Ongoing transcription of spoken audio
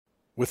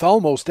With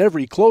almost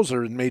every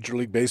closer in Major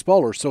League Baseball,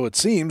 or so it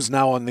seems,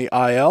 now on the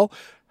IL,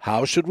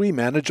 how should we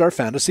manage our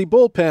fantasy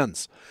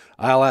bullpens?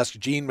 I'll ask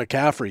Gene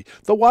McCaffrey,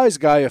 the wise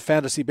guy of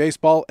fantasy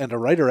baseball and a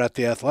writer at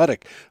The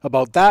Athletic,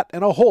 about that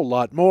and a whole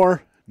lot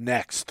more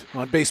next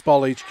on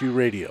Baseball HQ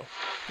Radio.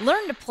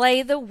 Learn to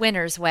play the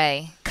winner's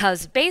way,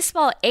 'cause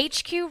Baseball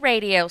HQ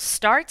Radio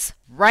starts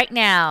right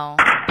now.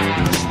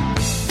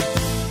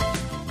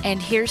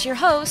 And here's your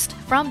host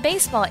from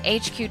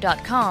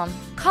BaseballHQ.com,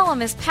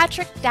 columnist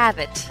Patrick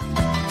Davitt.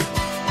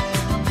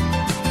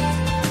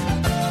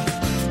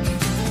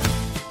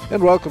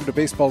 And welcome to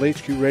Baseball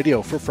HQ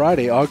Radio for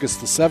Friday, August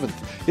the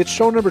 7th. It's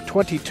show number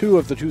 22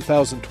 of the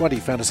 2020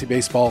 fantasy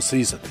baseball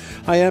season.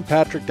 I am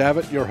Patrick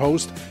Davitt, your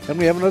host, and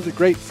we have another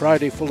great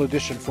Friday full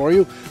edition for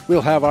you.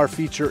 We'll have our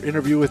feature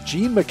interview with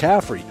Gene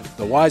McCaffrey,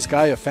 the wise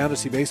guy of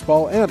fantasy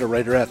baseball and a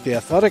writer at The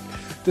Athletic,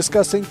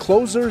 discussing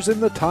closers in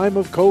the time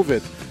of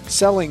COVID,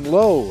 selling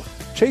low,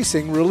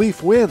 chasing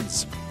relief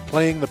wins,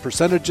 playing the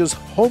percentages,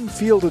 home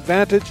field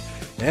advantage,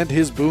 and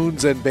his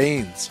boons and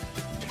banes.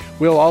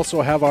 We'll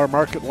also have our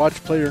Market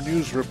Watch player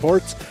news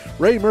reports.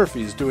 Ray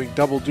Murphy's doing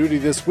double duty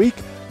this week.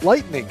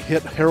 Lightning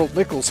hit Harold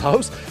Nichols'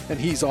 house, and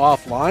he's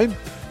offline.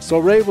 So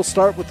Ray will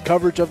start with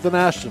coverage of the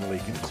National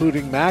League,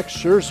 including Max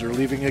Scherzer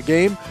leaving a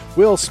game,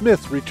 Will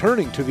Smith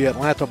returning to the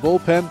Atlanta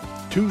bullpen,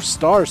 2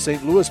 star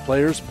St. Louis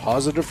players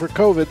positive for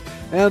COVID,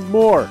 and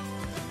more.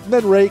 And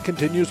then Ray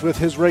continues with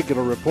his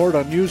regular report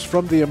on news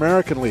from the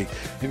American League,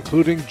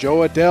 including Jo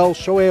Adell,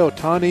 Shohei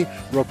Ohtani,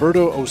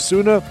 Roberto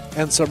Osuna,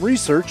 and some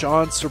research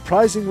on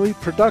surprisingly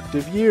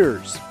productive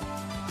years.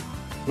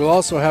 We'll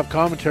also have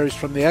commentaries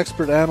from the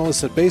expert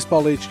analysts at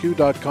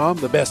BaseballHQ.com,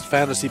 the best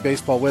fantasy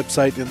baseball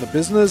website in the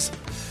business.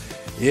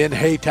 In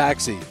Hey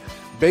Taxi,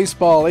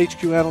 Baseball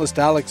HQ analyst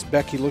Alex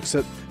Becky looks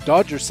at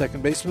Dodgers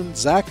second baseman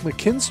Zach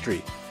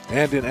McKinstry.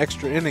 And in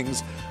Extra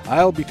Innings,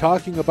 I'll be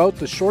talking about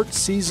the short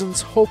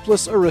season's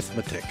hopeless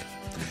arithmetic.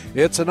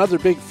 It's another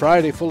big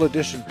Friday full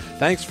edition.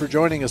 Thanks for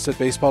joining us at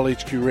Baseball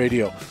HQ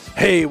Radio.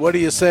 Hey, what do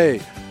you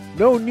say?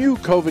 No new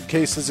COVID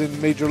cases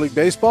in Major League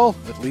Baseball,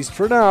 at least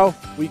for now.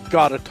 We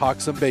gotta talk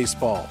some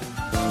baseball.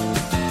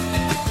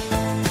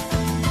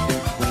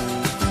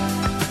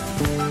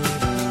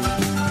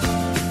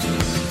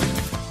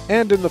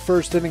 And in the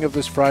first inning of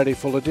this Friday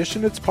full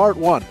edition, it's part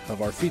 1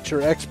 of our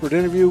feature expert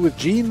interview with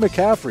Gene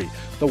McCaffrey,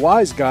 the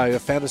wise guy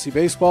of fantasy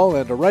baseball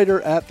and a writer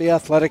at The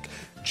Athletic.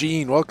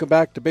 Gene, welcome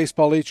back to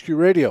Baseball HQ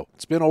Radio.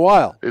 It's been a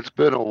while. It's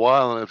been a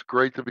while, and it's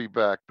great to be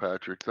back,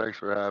 Patrick. Thanks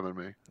for having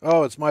me.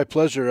 Oh, it's my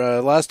pleasure.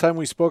 Last time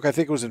we spoke, I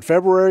think it was in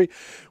February.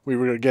 We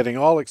were getting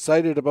all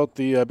excited about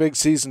the big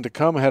season to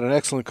come. I had an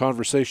excellent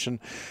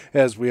conversation,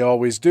 as we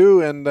always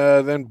do, and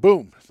then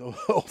boom, the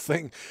whole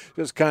thing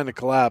just kind of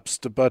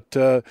collapsed. But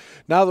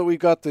now that we've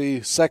got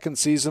the second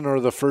season,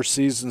 or the first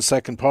season,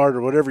 second part,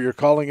 or whatever you're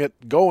calling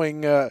it,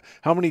 going,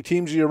 how many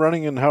teams are you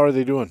running, and how are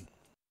they doing?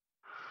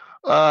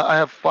 I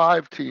have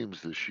 5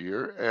 teams this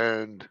year,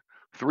 and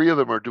 3 of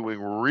them are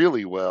doing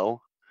really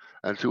well,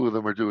 and 2 of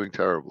them are doing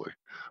terribly.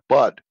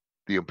 But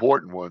the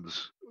important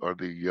ones are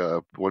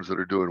the ones that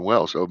are doing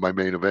well. So my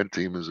main event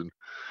team is in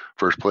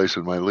first place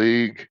in my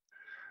league,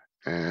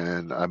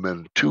 and I'm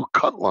in 2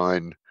 cut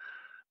line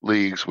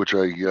leagues, which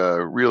I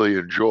really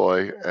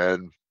enjoy,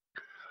 and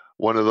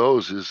one of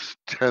those is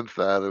 10th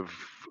out of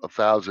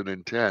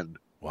 1,010.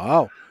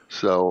 Wow.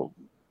 So...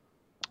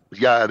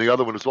 yeah, and the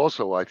other one is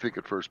also, I think,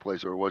 at first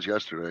place, or it was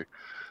yesterday.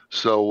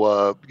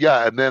 So,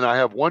 yeah, and then I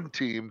have one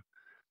team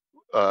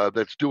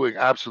that's doing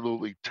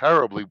absolutely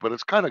terribly, but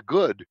it's kind of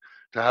good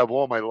to have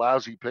all my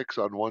lousy picks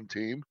on one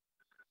team.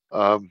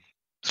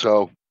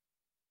 So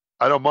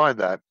I don't mind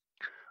that.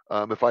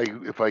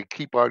 If I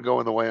keep on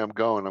going the way I'm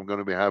going, I'm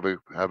going to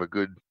have a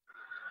good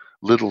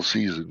little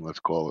season, let's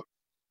call it.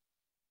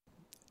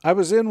 I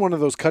was in one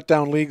of those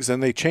cut-down leagues,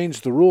 and they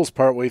changed the rules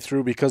partway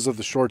through because of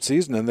the short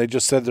season, and they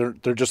just said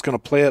they're just going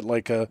to play it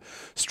like a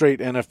straight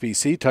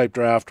NFBC-type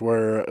draft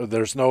where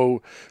there's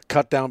no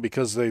cut-down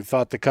because they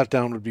thought the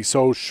cut-down would be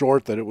so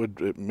short that it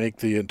would make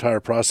the entire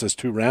process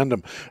too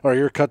random. Are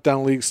your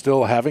cut-down leagues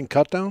still having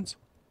cut-downs?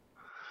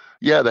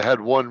 Yeah, they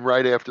had one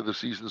right after the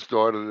season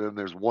started, and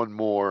there's one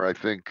more, I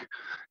think,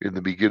 in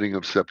the beginning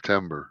of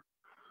September.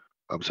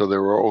 So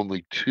there were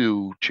only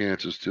 2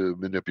 chances to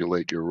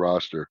manipulate your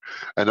roster.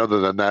 And other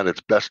than that, it's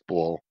best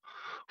ball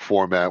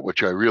format,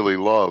 which I really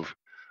love.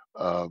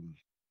 And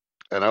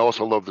I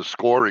also love the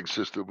scoring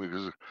system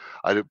because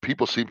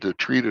people seem to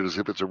treat it as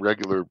if it's a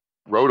regular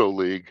roto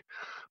league.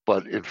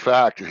 But in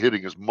fact,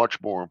 hitting is much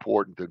more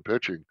important than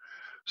pitching.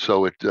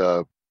 So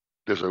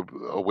there's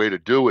a way to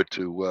do it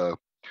to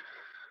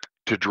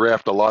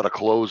draft a lot of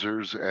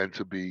closers and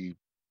to be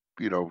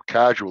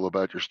casual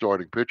about your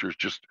starting pitchers.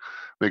 Just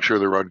make sure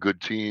they're on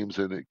good teams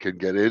and it can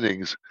get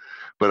innings.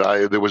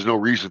 But there was no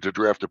reason to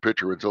draft a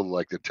pitcher until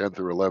like the 10th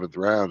or 11th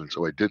round, and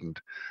so I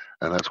didn't,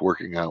 and that's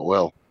working out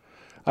well.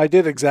 I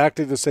did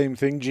exactly the same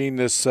thing, Gene.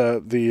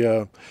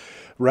 The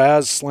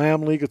Raz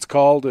Slam League, it's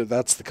called.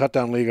 That's the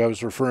cut-down league I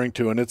was referring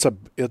to, and it's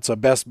a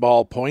best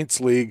ball points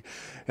league.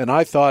 And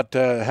I thought,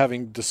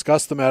 having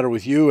discussed the matter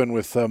with you and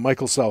with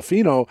Michael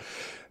Salfino,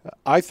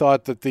 I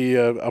thought that the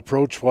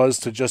approach was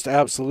to just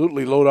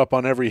absolutely load up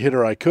on every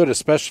hitter I could,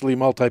 especially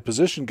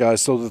multi-position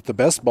guys, so that the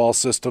best ball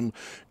system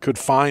could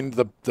find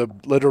the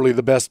literally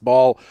the best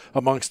ball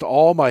amongst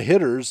all my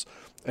hitters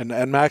and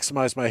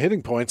maximize my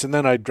hitting points. And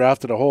then I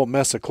drafted a whole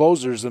mess of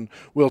closers, and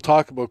we'll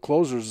talk about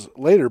closers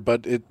later,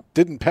 but it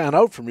didn't pan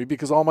out for me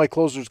because all my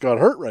closers got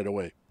hurt right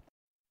away.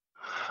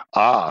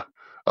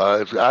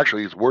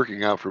 It's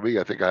working out for me.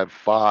 I think I have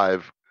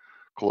 5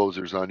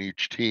 closers on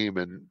each team,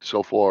 and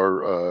so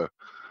far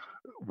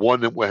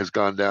one has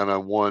gone down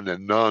on one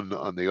and none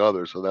on the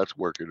other, so that's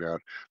working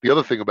out. The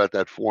other thing about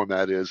that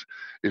format is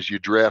you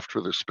draft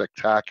for the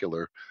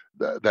spectacular,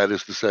 that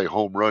is to say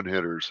home run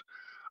hitters,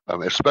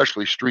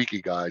 especially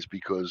streaky guys,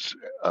 because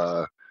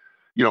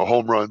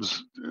home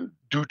runs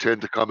do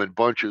tend to come in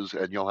bunches,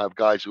 and you'll have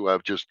guys who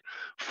have just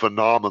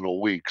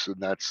phenomenal weeks,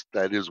 and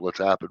that is what's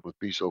happened with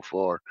me so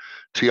far.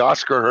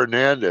 Teoscar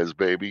Hernandez,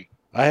 baby.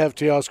 I have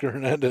Teoscar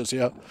Hernandez,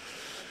 yeah.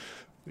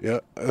 Yeah,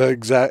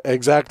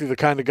 exactly the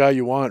kind of guy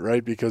you want,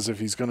 right? Because if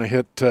he's going to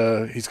hit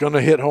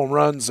home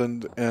runs,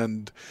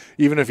 and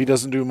even if he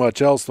doesn't do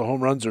much else, the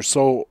home runs are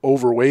so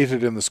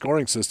overweighted in the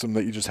scoring system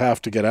that you just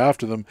have to get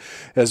after them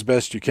as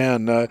best you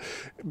can. Do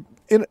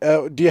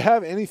you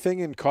have anything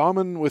in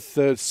common with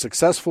the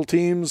successful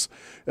teams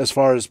as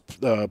far as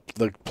the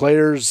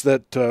players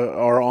that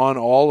are on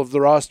all of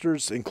the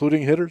rosters,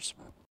 including hitters?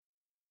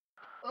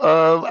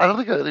 I don't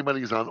think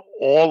anybody's on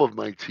all of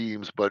my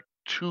teams, but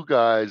 2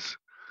 guys.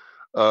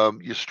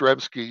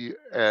 Yastrzemski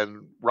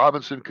and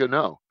Robinson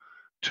Cano,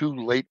 2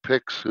 late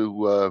picks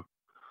who I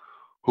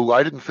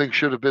didn't think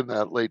should have been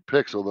that late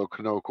picks, although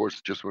Cano, of course,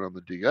 just went on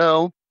the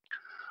DL.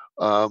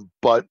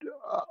 But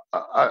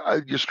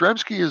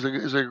Yastrzemski is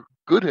a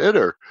good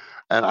hitter,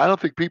 and I don't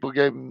think people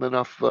gave him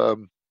enough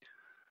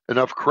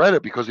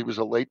credit because he was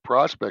a late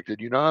prospect.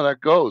 And you know how that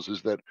goes,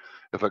 is that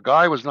if a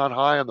guy was not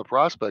high on the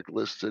prospect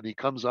lists and he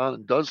comes on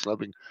and does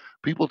something,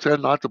 people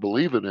tend not to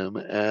believe in him,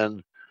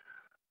 and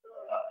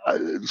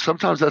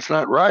sometimes that's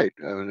not right.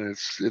 I mean,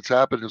 it's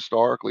happened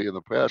historically in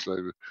the past.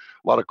 A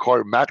lot of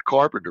Matt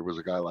Carpenter was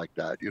a guy like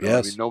that. Yes.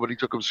 I mean, nobody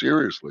took him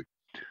seriously.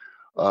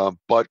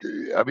 But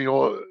I mean,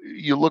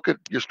 you look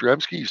at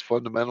Yastrzemski; he's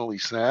fundamentally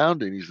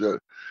sound, and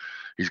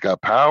he's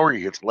got power.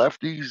 He hits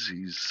lefties.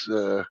 He's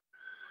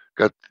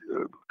got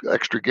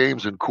extra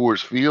games in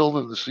Coors Field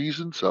in the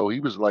season, so he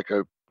was like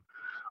a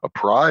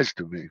prize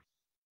to me.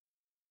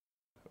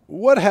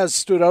 What has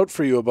stood out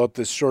for you about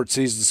this short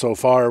season so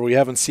far? We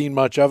haven't seen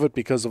much of it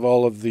because of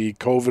all of the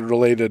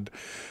COVID-related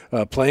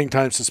playing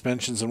time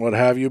suspensions and what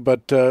have you.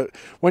 But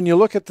when you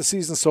look at the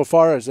season so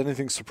far, has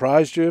anything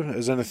surprised you?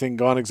 Has anything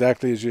gone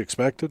exactly as you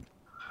expected?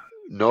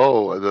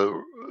 No.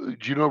 Do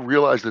you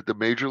realize that the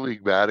Major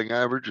League batting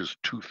average is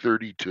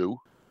 .232?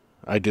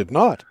 I did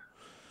not.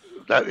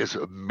 That is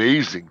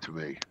amazing to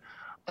me.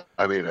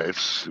 I mean,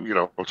 it's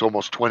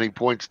almost 20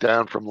 points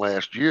down from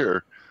last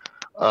year.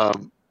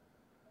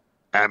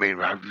 I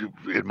mean,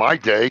 in my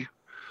day,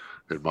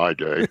 a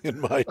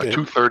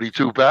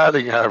 .232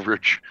 batting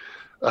average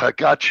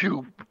got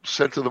you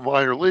sent to the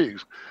minor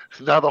leagues.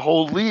 Now the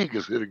whole league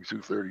is hitting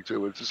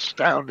 .232. It's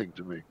astounding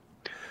to me.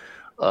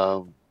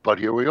 But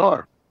here we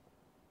are.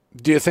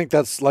 Do you think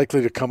that's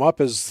likely to come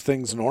up as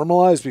things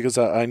normalize? Because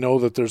I know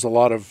that there's a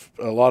lot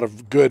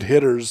of good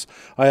hitters.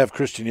 I have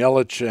Christian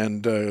Yelich,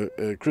 and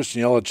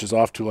Christian Yelich is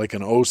off to like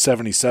an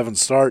 .077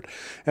 start,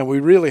 and we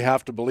really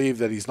have to believe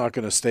that he's not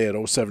going to stay at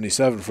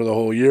 .077 for the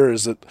whole year.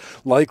 Is it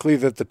likely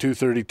that the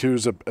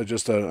 .232 is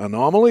just an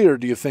anomaly, or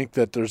do you think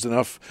that there's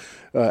enough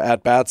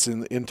at-bats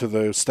into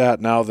the stat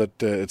now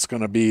that it's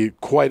going to be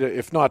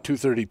if not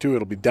 .232,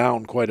 it'll be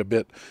down quite a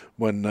bit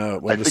when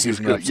the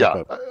season wraps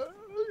up?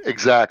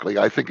 Exactly.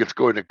 I think it's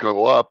going to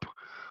go up,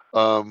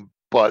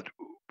 but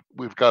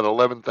we've got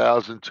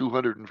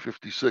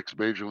 11,256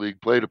 Major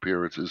League plate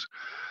appearances.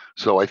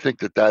 So I think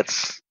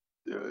that's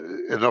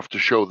enough to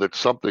show that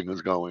something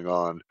is going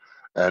on.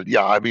 And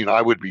yeah, I mean,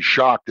 I would be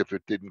shocked if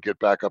it didn't get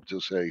back up to,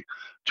 say,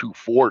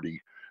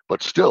 240,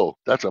 but still,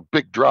 that's a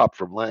big drop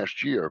from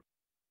last year.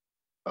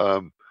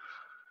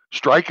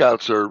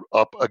 Strikeouts are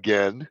up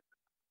again.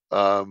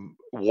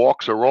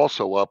 Walks are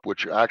also up,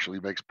 which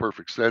actually makes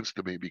perfect sense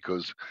to me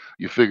because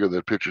you figure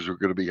that pitchers are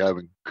going to be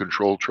having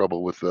control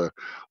trouble with the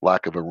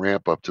lack of a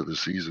ramp up to the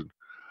season.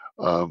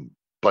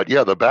 But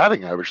yeah, the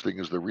batting average thing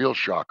is the real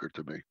shocker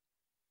to me.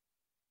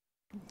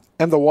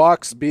 And the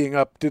walks being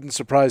up didn't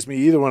surprise me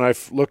either when I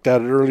looked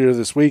at it earlier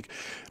this week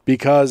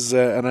because,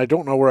 and I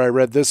don't know where I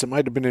read this, it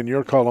might have been in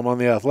your column on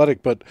The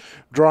Athletic, but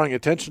drawing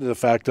attention to the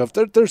fact of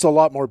there's a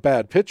lot more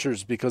bad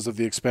pitchers because of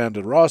the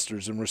expanded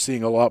rosters, and we're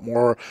seeing a lot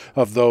more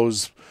of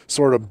those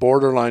sort of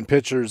borderline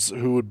pitchers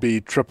who would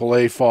be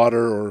AAA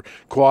fodder or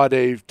quad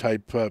A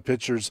type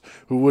pitchers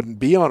who wouldn't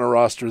be on a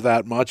roster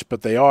that much,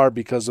 but they are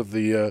because of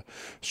the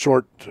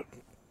short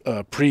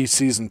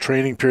preseason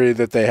training period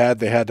that they had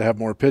to have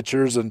more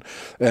pitchers, and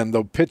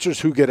the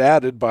pitchers who get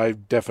added by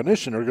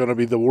definition are going to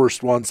be the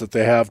worst ones that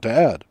they have to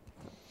add.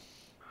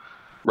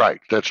 Right,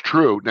 that's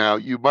true. Now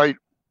you might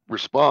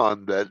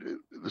respond that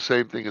the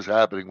same thing is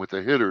happening with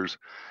the hitters,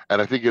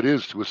 and I think it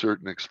is to a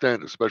certain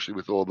extent, especially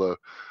with all the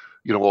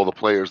all the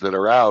players that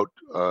are out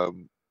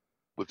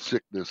with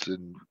sickness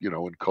and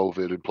and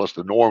COVID, and plus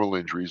the normal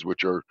injuries,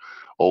 which are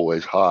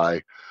always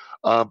high.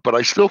 But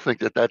I still think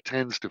that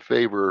tends to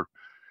favor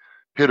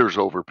hitters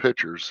over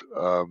pitchers.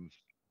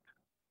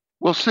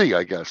 We'll see.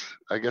 I guess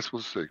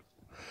we'll see.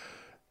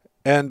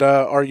 And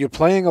are you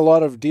playing a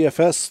lot of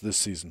DFS this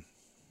season?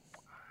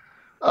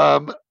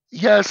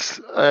 Yes,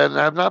 and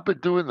I've not been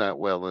doing that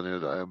well in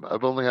it.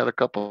 I've only had a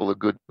couple of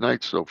good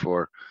nights so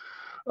far.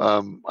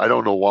 I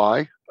don't know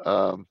why.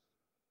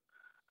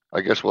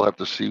 I guess we'll have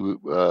to see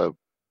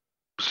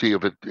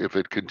if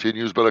it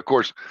continues. But of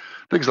course,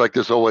 things like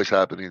this always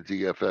happen in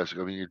DFS.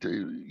 I mean,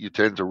 you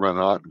tend to run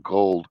hot and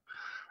cold,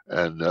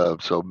 and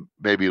so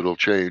maybe it'll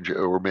change,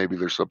 or maybe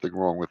there's something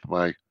wrong with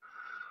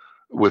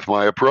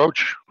my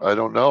approach. I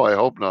don't know. I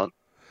hope not.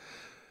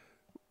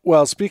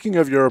 Well, speaking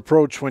of your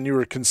approach, when you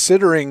were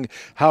considering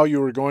how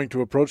you were going to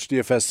approach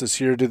DFS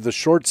this year, did the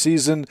short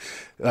season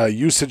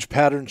usage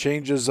pattern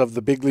changes of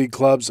the big league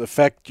clubs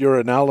affect your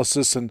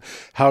analysis and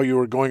how you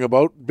were going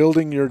about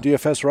building your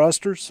DFS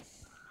rosters?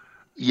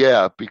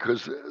 Yeah,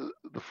 because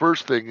the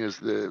first thing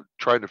is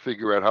trying to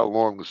figure out how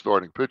long the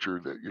starting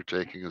pitcher that you're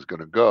taking is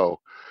going to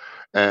go.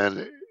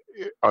 And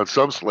on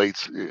some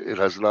slates, it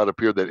has not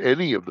appeared that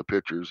any of the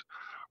pitchers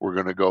were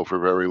going to go for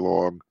very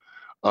long.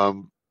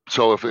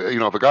 So if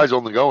a guy's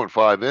only going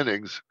 5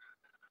 innings,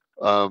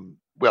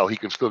 well, he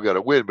can still get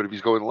a win. But if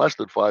he's going less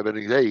than 5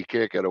 innings, A, he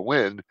can't get a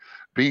win.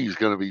 B, he's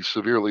going to be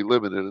severely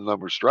limited in the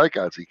number of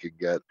strikeouts he can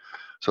get.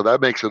 So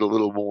that makes it a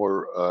little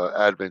more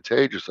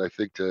advantageous, I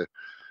think,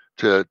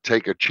 to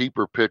take a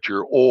cheaper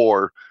pitcher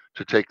or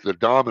to take the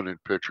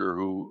dominant pitcher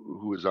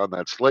who is on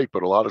that slate.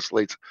 But a lot of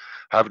slates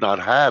have not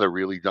had a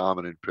really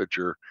dominant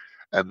pitcher,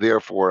 and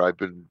therefore I've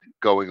been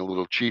going a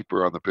little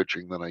cheaper on the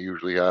pitching than I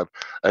usually have.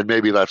 And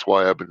maybe that's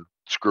why I've been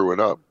screwing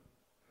up.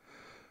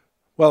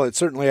 Well, it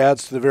certainly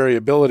adds to the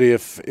variability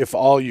if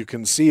all you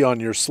can see on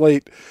your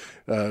slate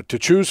to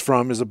choose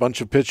from is a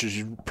bunch of pitchers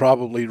you'd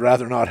probably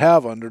rather not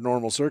have under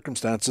normal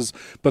circumstances,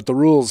 but the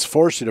rules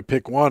force you to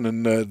pick one,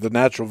 and the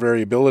natural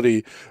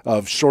variability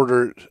of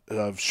shorter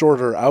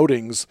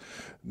outings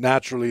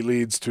naturally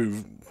leads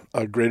to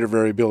a greater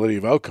variability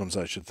of outcomes,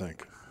 I should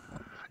think.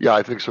 Yeah,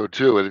 I think so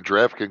too. And in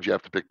DraftKings, you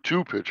have to pick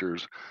 2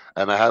 pitchers,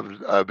 and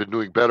I've been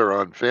doing better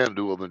on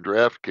FanDuel than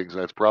DraftKings.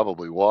 That's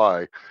probably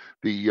why.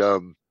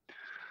 It's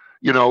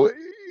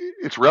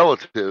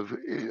relative.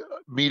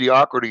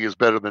 Mediocrity is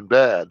better than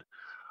bad.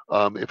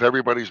 If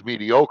everybody's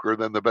mediocre,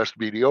 then the best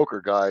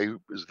mediocre guy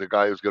is the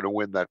guy who's going to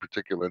win that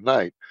particular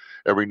night.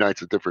 Every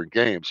night's a different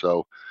game,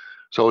 so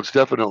it's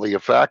definitely a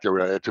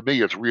factor. To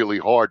me, it's really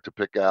hard to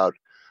pick out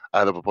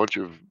of a bunch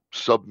of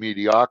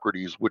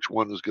sub-mediocrities which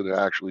one is going to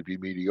actually be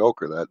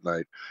mediocre that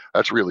night.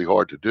 That's really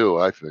hard to do,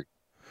 I think.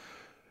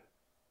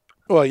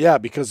 Well, yeah,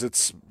 because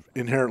it's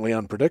inherently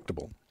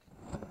unpredictable.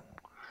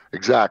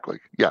 Exactly.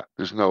 Yeah,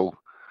 there's no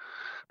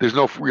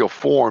real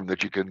form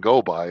that you can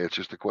go by. It's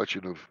just a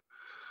question of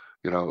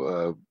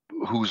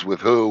who's with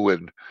who,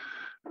 and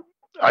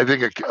I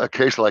think a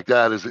case like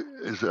that is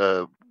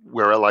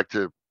where I like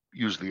to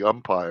use the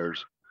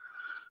umpires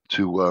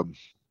to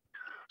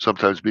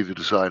sometimes be the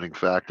deciding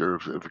factor.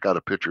 If I got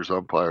a pitcher's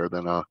umpire,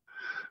 then I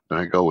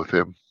go with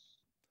him.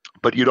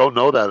 But you don't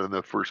know that in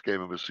the first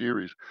game of a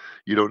series.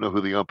 You don't know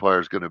who the umpire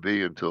is going to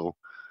be until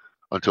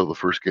the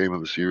first game of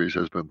the series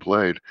has been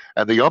played.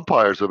 And the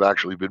umpires have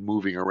actually been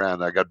moving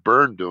around. I got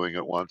burned doing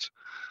it once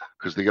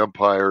because the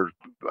umpire,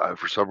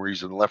 for some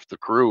reason, left the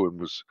crew and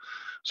was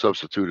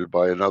substituted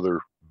by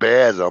another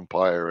bad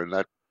umpire, and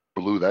that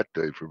blew that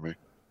day for me.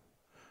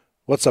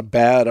 What's a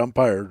bad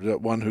umpire?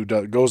 One who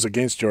goes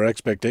against your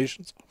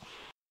expectations?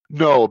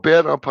 No, a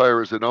bad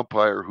umpire is an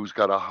umpire who's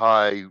got a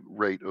high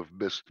rate of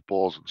missed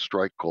balls and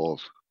strike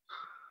calls.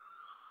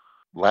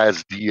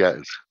 Laz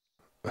Diaz.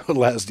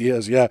 Laz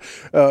Diaz, yeah.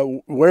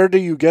 Where do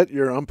you get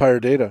your umpire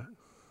data?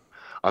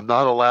 I'm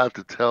not allowed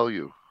to tell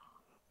you.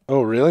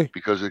 Oh, really?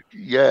 Because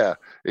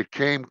it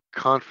came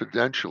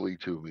confidentially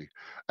to me,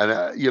 and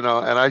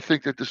and I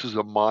think that this is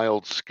a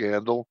mild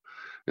scandal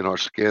in our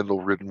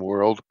scandal-ridden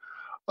world.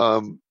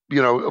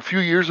 A few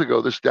years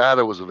ago, this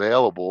data was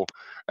available,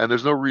 and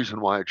there's no reason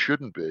why it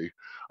shouldn't be.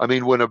 I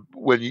mean, when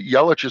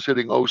Yelich is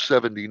hitting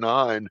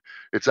 079,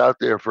 it's out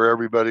there for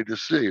everybody to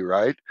see,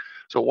 right?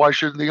 So why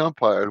shouldn't the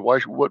umpire?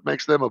 What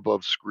makes them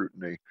above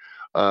scrutiny?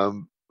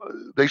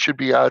 They should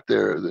be out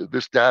there.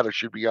 This data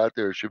should be out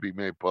there. It should be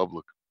made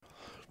public.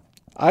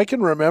 I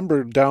can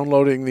remember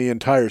downloading the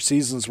entire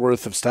season's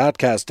worth of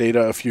StatCast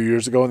data a few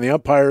years ago, and the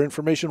umpire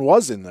information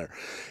was in there,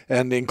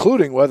 and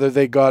including whether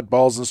they got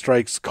balls and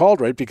strikes called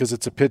right, because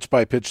it's a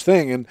pitch-by-pitch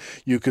thing, and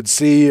you could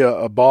see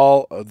a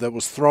ball that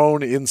was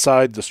thrown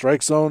inside the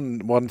strike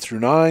zone, 1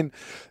 through 9,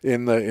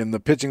 in the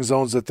pitching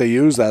zones that they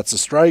use, that's a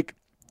strike.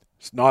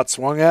 It's not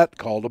swung at,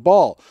 called a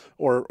ball,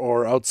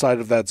 or outside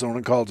of that zone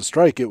and called a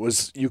strike.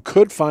 You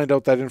could find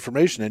out that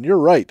information, and you're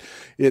right,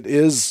 it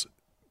is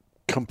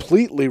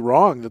completely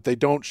wrong that they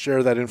don't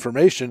share that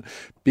information,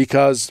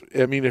 because,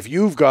 I mean, if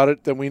you've got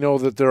it, then we know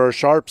that there are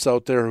sharps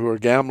out there who are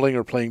gambling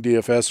or playing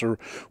DFS or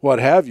what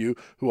have you,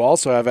 who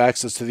also have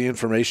access to the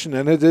information,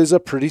 and it is a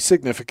pretty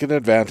significant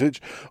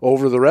advantage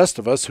over the rest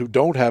of us who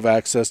don't have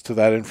access to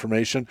that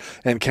information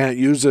and can't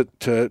use it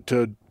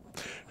to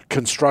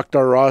construct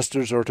our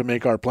rosters or to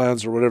make our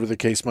plans or whatever the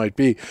case might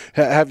be.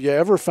 Have you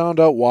ever found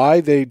out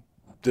why they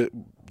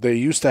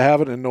used to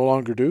have it and no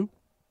longer do?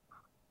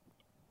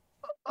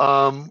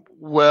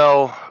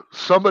 Well,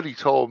 somebody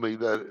told me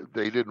that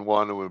they didn't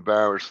want to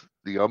embarrass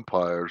the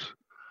umpires.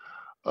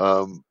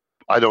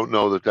 I don't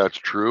know that that's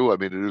true. I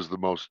mean, it's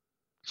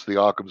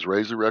the Occam's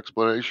razor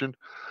explanation.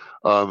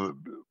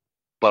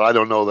 But I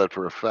don't know that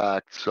for a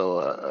fact.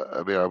 So,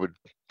 I mean,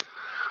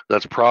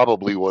 that's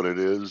probably what it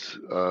is.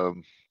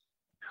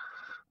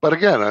 But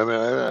again, I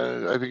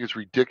mean, I think it's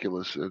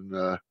ridiculous,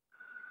 and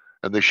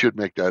they should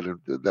make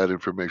that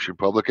information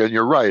public. And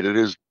you're right; it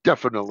is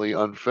definitely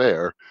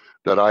unfair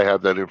that I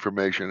have that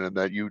information and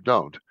that you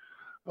don't.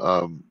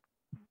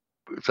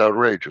 It's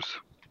outrageous.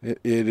 It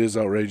is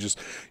outrageous.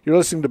 You're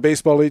listening to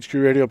Baseball HQ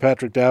Radio.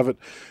 Patrick Davitt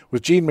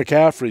with Gene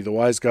McCaffrey, the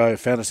wise guy of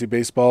fantasy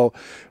baseball,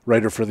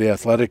 writer for The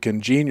Athletic.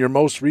 And Gene, your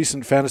most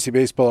recent fantasy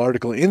baseball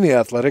article in The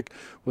Athletic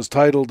was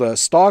titled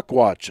Stock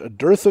Watch, A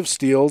Dearth of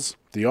Steals,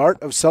 The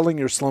Art of Selling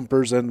Your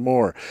Slumpers, and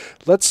More.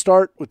 Let's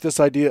start with this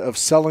idea of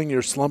selling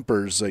your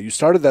slumpers. You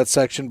started that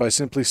section by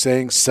simply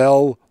saying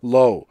sell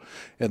low.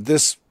 And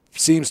this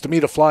seems to me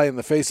to fly in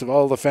the face of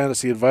all the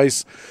fantasy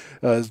advice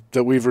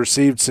that we've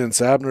received since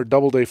Abner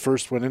Doubleday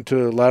first went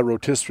into La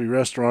Rotisserie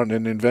restaurant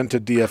and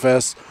invented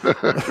DFS.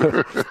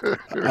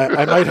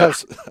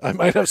 I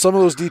might have some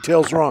of those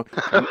details wrong.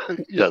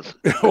 Yes.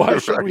 Why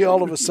should we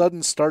all of a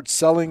sudden start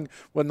selling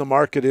when the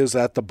market is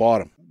at the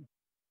bottom?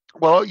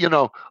 Well,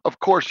 of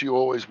course you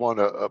always want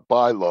to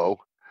buy low,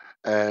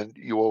 and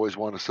you always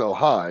want to sell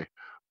high,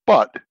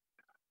 but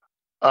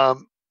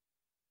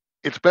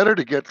it's better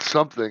to get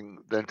something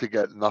than to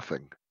get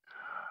nothing.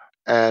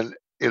 And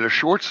in a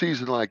short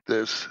season like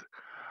this,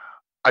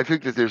 I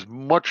think that there's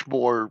much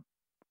more,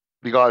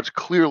 the odds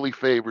clearly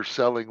favor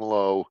selling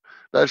low.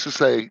 That's to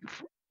say,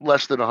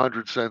 less than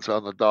 100 cents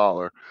on the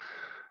dollar.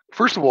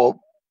 First of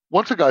all,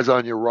 once a guy's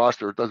on your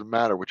roster, it doesn't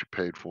matter what you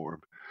paid for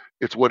him.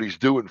 It's what he's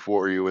doing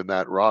for you in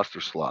that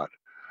roster slot.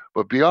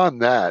 But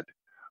beyond that,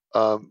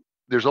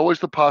 there's always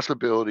the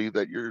possibility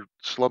that your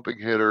slumping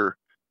hitter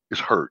is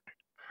hurt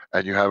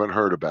and you haven't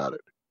heard about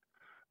it.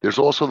 There's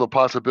also the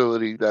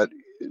possibility that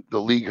the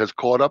league has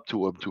caught up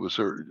to him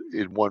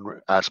in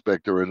one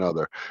aspect or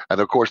another. And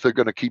of course, they're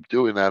going to keep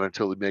doing that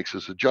until he makes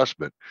this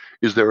adjustment.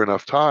 Is there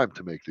enough time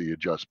to make the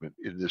adjustment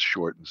in this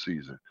shortened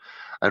season?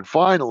 And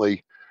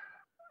finally,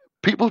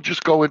 people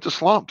just go into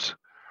slumps.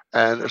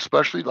 And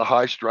especially the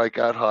high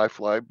strikeout, high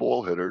fly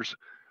ball hitters,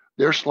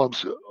 their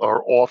slumps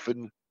are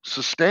often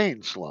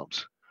sustained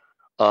slumps.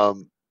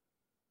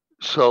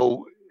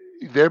 So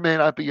there may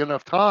not be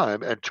enough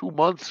time. And 2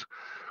 months,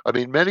 I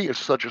mean, many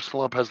such a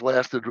slump has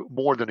lasted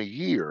more than a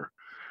year.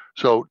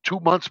 So 2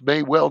 months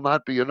may well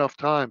not be enough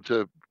time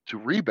to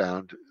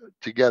rebound,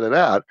 to get it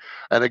out.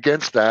 And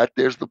against that,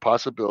 there's the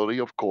possibility,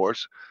 of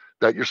course,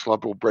 that your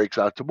slump will break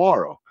out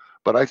tomorrow.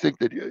 But I think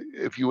that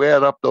if you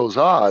add up those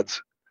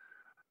odds,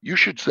 you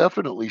should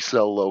definitely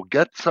sell low.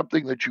 Get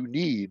something that you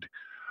need.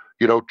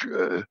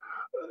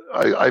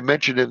 I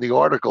mentioned in the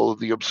article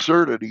the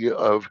absurdity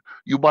of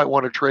you might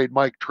want to trade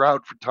Mike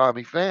Trout for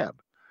Tommy Pham.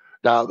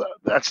 Now,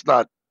 that's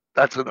a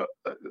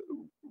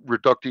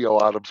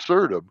reductio ad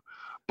absurdum,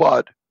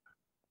 but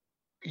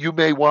you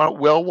may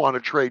want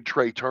to trade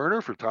Trey Turner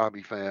for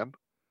Tommy Pham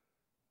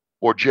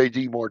or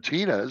J.D.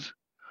 Martinez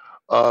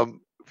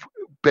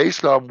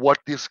based on what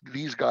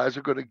these guys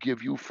are going to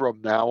give you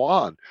from now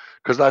on,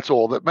 because that's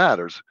all that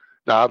matters.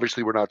 Now,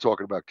 obviously, we're not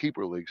talking about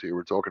keeper leagues here.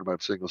 We're talking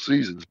about single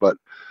seasons, but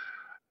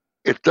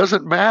it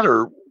doesn't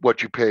matter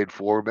what you paid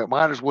for him. It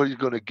matters what he's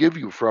going to give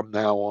you from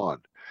now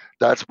on.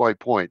 That's my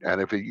point.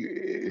 And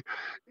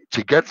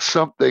to get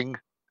something,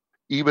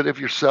 even if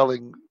you're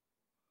selling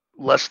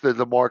less than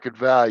the market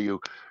value,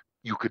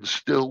 you can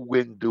still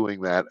win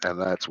doing that,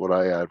 and that's what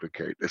I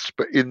advocate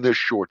in this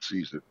short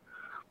season.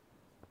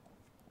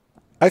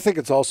 I think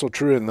it's also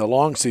true in the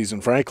long season,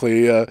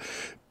 frankly,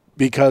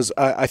 because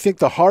I think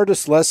the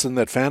hardest lesson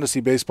that fantasy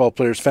baseball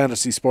players,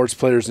 fantasy sports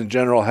players in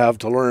general have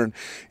to learn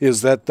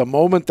is that the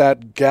moment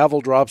that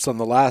gavel drops on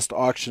the last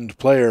auctioned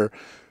player,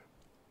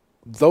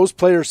 those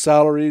players'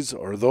 salaries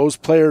or those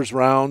players'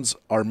 rounds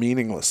are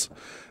meaningless.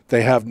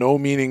 They have no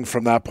meaning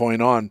from that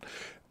point on.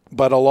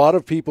 But a lot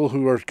of people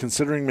who are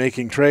considering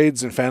making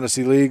trades in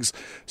fantasy leagues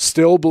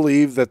still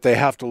believe that they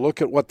have to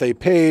look at what they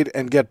paid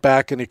and get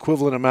back an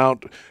equivalent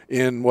amount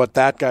in what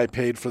that guy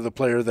paid for the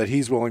player that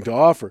he's willing to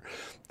offer.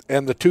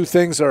 And the two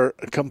things are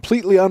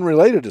completely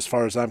unrelated as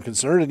far as I'm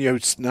concerned.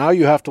 And now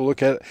you have to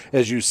look at,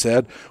 as you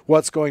said,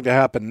 what's going to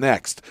happen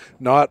next.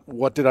 Not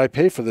what did I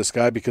pay for this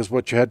guy, because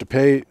what you had to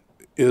pay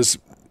is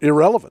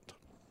irrelevant.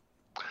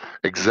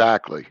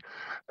 Exactly.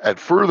 And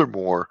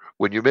furthermore,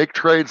 when you make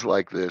trades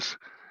like this,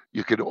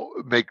 you can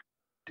make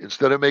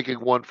instead of making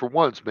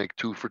 1-for-1s, make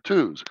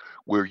 2-for-2s,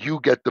 where you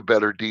get the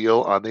better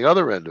deal on the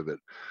other end of it.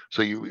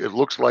 So it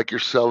looks like you're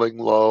selling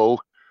low,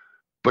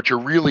 but you're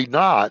really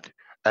not.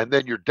 And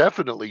then you're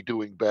definitely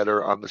doing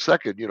better on the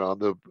second, on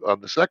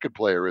the second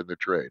player in the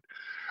trade.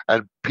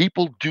 And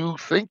people do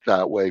think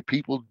that way.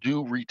 People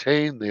do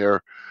retain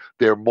their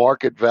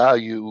market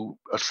value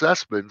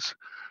assessments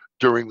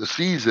during the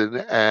season.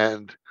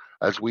 And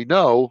as we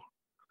know,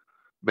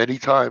 many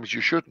times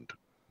you shouldn't.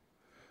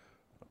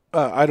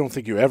 I don't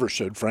think you ever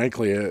should,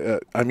 frankly.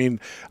 I mean,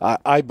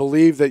 I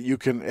believe that you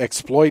can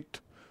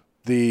exploit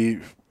the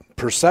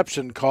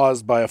perception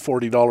caused by a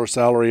 $40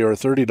 salary or a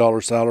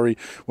 $30 salary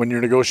when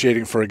you're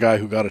negotiating for a guy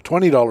who got a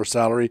 $20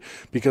 salary,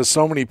 because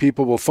so many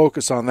people will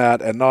focus on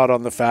that and not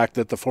on the fact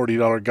that the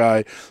 $40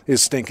 guy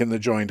is stinking the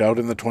joint out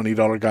and the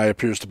 $20 guy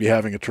appears to be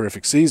having a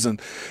terrific season.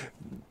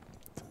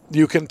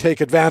 You can take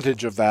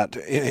advantage of that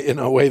in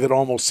a way that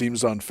almost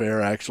seems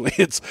unfair. Actually,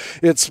 it's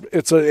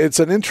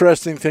an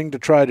interesting thing to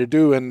try to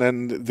do, and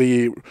then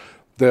the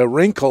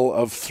wrinkle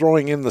of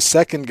throwing in the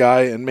second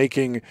guy and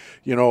making,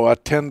 a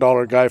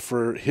 $10 guy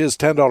for his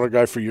 $10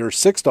 guy for your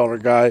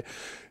 $6 guy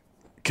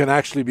can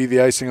actually be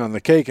the icing on the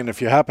cake. And if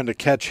you happen to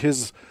catch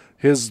his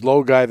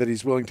low guy that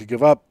he's willing to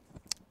give up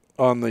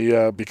on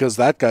the because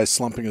that guy's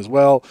slumping as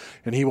well,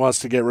 and he wants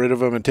to get rid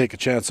of him and take a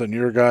chance on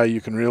your guy,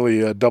 you can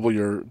really double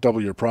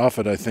your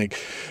profit, I think.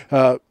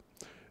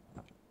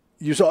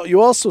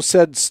 You also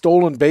said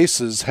stolen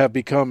bases have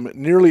become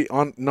nearly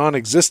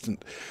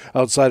non-existent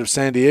outside of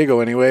San Diego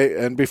anyway.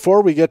 And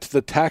before we get to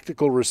the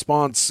tactical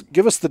response,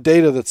 give us the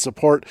data that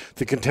support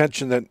the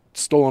contention that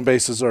stolen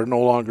bases are no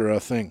longer a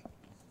thing.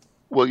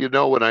 Well,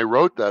 when I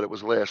wrote that, it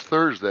was last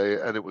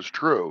Thursday, and it was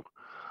true.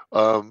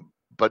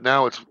 But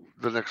now it's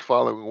the next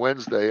following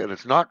Wednesday, and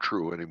it's not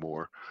true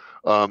anymore.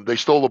 They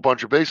stole a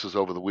bunch of bases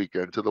over the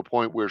weekend to the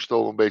point where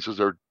stolen bases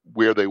are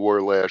where they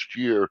were last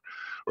year,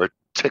 or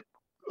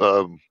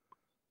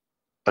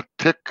a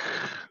tick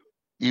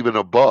even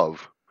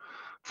above,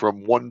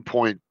 from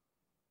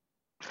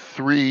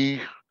 1.3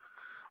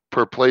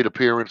 per plate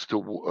appearance to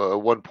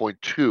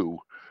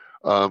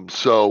 1.2.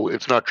 So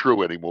it's not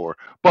true anymore.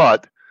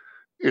 But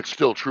it's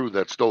still true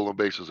that stolen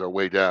bases are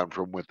way down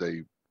from what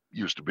they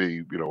used to be,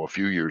 a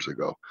few years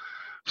ago.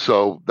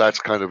 So that's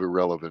kind of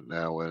irrelevant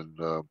now. And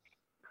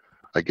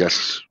I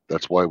guess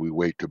that's why we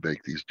wait to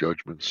make these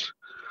judgments.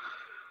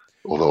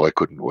 Although I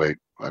couldn't wait.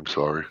 I'm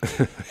sorry.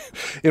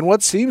 In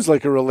what seems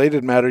like a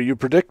related matter, you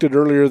predicted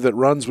earlier that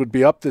runs would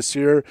be up this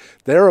year.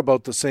 They're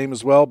about the same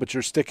as well, but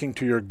you're sticking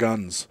to your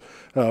guns.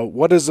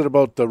 What is it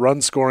about the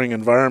run-scoring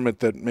environment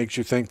that makes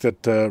you think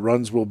that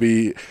runs will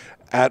be,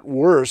 at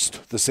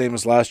worst, the same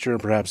as last year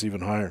and perhaps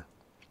even higher?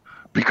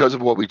 Because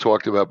of what we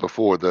talked about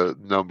before, the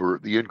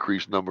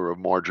increased number of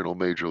marginal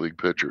major league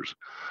pitchers.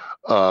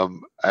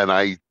 And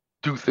I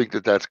do think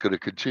that that's going to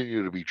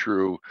continue to be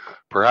true,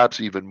 perhaps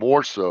even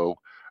more so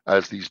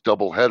as these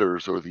double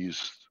headers or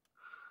these,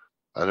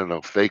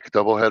 fake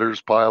double headers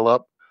pile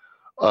up.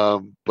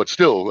 But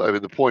still,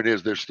 the point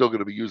is they're still going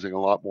to be using a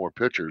lot more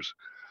pitchers.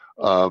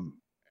 And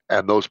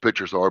those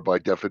pitchers are, by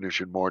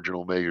definition,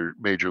 marginal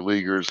major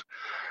leaguers.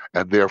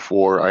 And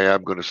therefore, I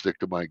am going to stick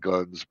to my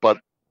guns, but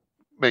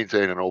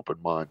maintain an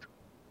open mind.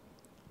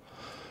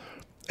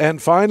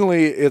 And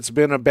finally, it's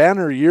been a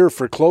banner year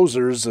for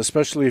closers,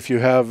 especially if you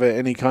have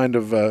any kind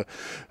of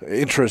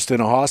interest in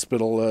a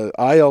hospital.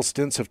 IL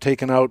stints have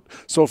taken out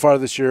so far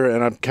this year,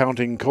 and I'm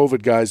counting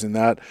COVID guys in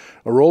that,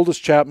 Aroldis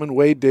Chapman,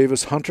 Wade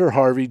Davis, Hunter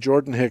Harvey,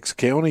 Jordan Hicks,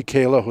 Keone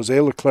Kela, Jose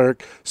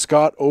Leclerc,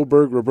 Scott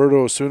Oberg,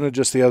 Roberto Osuna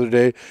just the other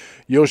day,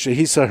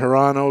 Yoshihisa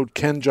Hirano,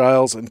 Ken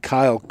Giles, and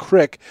Kyle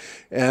Crick.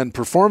 And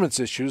performance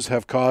issues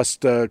have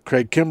cost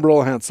Craig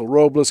Kimbrell, Hansel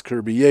Robles,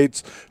 Kirby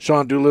Yates,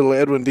 Sean Doolittle,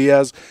 Edwin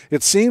Diaz.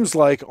 It seems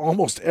like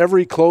almost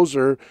every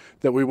closer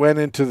that we went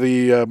into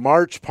the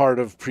March part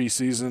of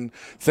preseason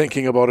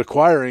thinking about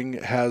acquiring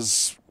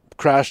has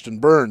crashed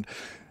and burned.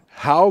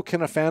 How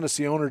can a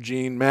fantasy owner,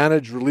 Gene,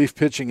 manage relief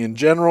pitching in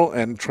general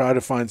and try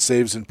to find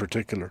saves in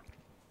particular?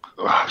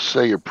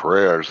 Say your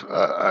prayers.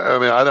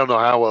 I don't know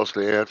how else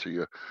to answer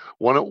you.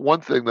 One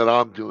thing that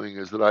I'm doing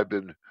is that I've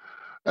been,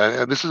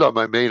 and this is on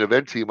my main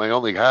event team, I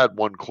only had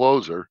one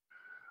closer.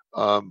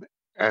 And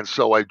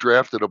so I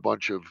drafted a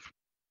bunch of,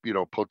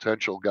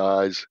 potential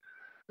guys,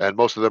 and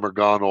most of them are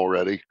gone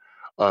already,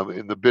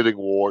 in the bidding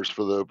wars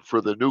for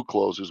the new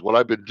closers. What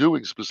I've been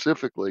doing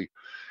specifically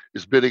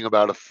is bidding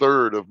about a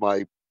third of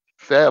my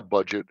fab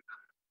budget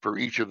for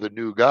each of the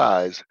new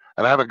guys,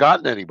 and I haven't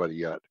gotten anybody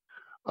yet,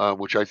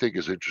 which I think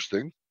is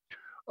interesting,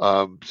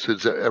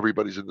 since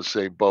everybody's in the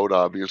same boat,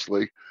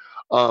 obviously.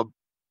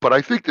 But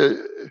I think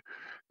that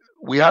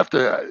we have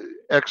to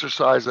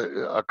exercise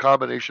a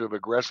combination of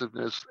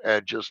aggressiveness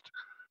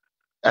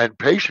and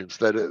patience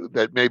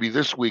that maybe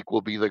this week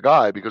will be the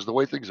guy, because the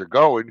way things are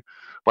going,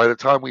 by the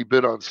time we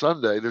bid on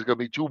Sunday, there's going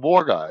to be two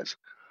more guys.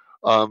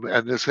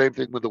 And the same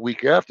thing with the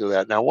week after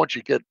that. Now, once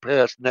you get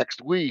past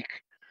next week,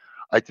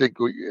 I think,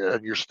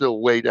 and you're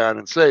still way down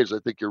in saves, I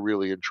think you're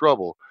really in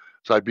trouble.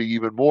 So I'd be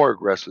even more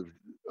aggressive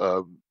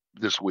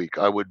this week.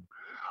 I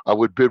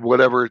would bid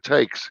whatever it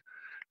takes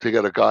to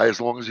get a guy as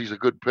long as he's a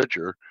good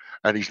pitcher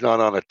and he's not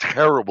on a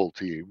terrible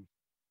team.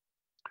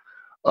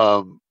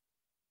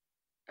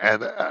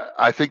 And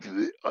I think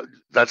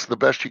that's the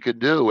best you can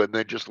do, and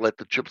then just let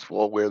the chips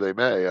fall where they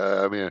may.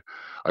 I mean,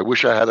 I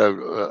wish I had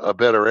a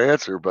better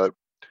answer, but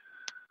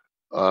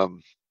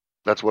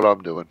that's what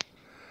I'm doing.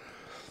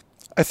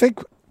 I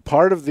think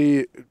part of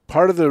the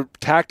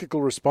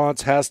tactical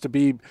response has to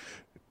be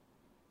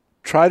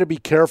try to be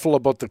careful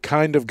about the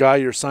kind of guy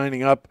you're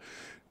signing up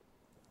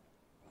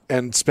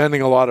and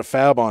spending a lot of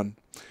fab on.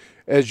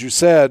 As you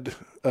said,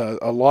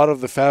 a lot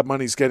of the fab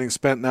money is getting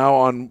spent now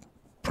on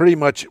pretty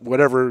much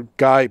whatever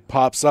guy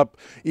pops up,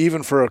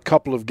 even for a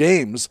couple of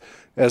games,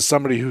 as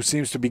somebody who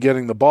seems to be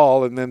getting the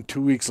ball, and then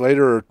 2 weeks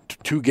later or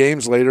 2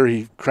 games later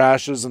he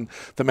crashes and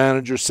the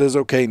manager says,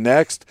 okay,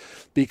 next,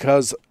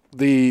 because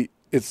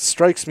it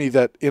strikes me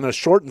that in a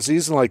shortened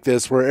season like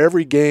this, where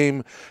every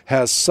game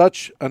has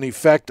such an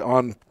effect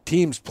on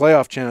teams'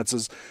 playoff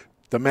chances,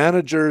 the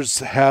managers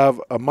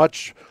have a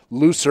much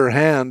looser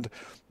hand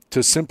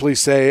to simply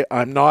say,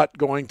 I'm not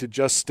going to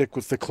just stick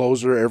with the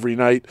closer every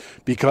night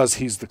because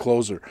he's the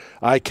closer.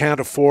 I can't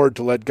afford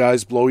to let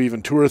guys blow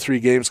even 2 or 3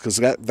 games because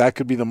that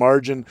could be the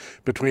margin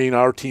between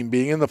our team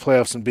being in the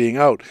playoffs and being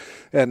out.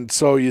 And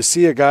so you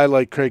see a guy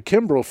like Craig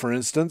Kimbrell, for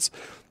instance,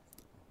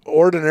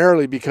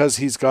 ordinarily, because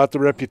he's got the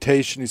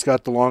reputation, he's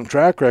got the long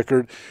track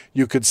record,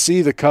 you could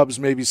see the Cubs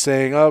maybe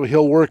saying, oh,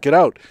 he'll work it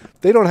out.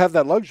 They don't have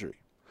that luxury.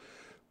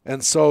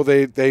 And so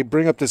they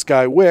bring up this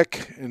guy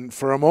Wick, and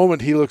for a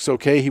moment he looks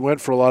okay. He went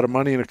for a lot of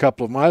money in a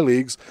couple of my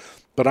leagues,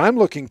 but I'm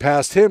looking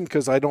past him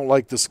because I don't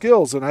like the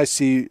skills, and I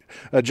see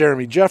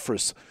Jeremy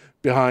Jeffress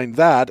behind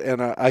that, and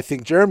I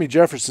think Jeremy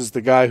Jeffress is the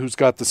guy who's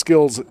got the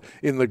skills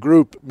in the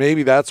group.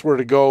 Maybe that's where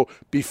to go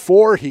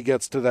before he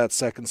gets to that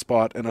second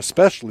spot, and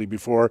especially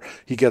before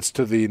he gets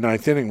to the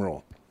 9th inning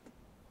role.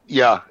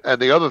 Yeah,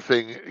 and the other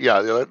thing,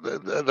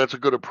 that's a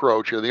good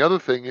approach. And the other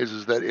thing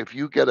is that if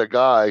you get a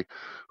guy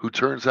who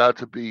turns out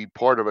to be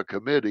part of a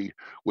committee,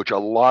 which a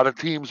lot of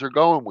teams are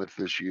going with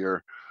this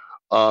year,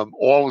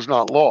 all is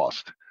not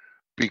lost.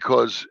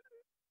 Because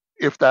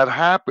if that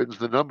happens,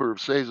 the number of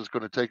saves it's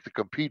going to take to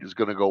compete is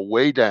going to go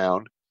way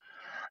down.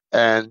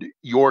 And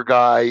your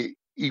guy,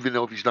 even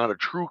though if he's not a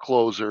true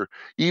closer,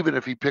 even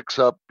if he picks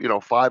up,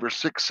 5 or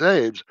 6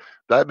 saves,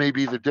 that may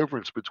be the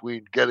difference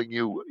between getting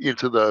you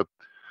into the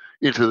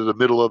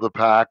middle of the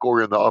pack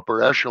or in the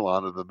upper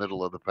echelon of the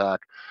middle of the pack,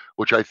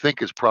 which I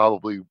think is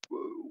probably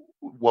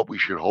what we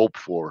should hope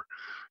for.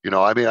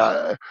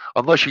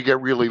 Unless you get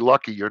really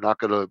lucky, you're not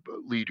going to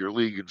lead your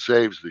league in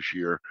saves this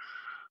year.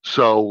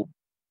 So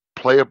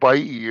play it by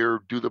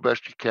ear, do the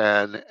best you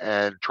can,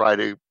 and try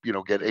to,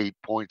 get 8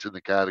 points in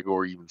the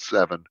category, even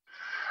 7,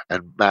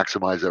 and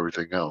maximize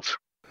everything else.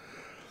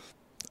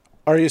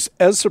 Are you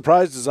as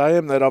surprised as I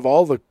am that of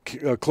all the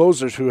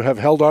closers who have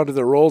held on to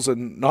their roles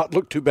and not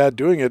looked too bad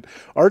doing it,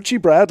 Archie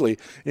Bradley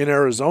in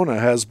Arizona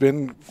has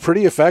been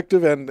pretty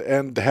effective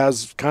and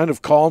has kind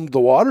of calmed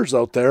the waters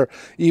out there,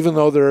 even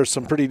though there are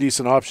some pretty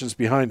decent options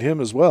behind him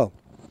as well?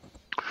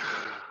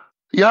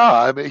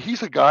 Yeah,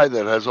 he's a guy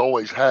that has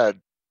always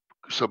had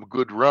some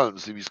good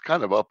runs. He's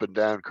kind of up and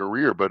down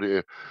career, but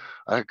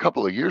a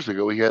couple of years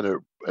ago he had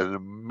an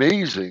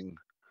amazing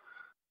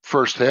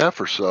first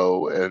half or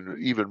so, and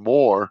even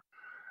more.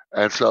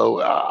 And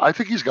so I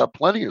think he's got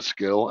plenty of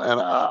skill. And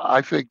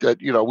I think that,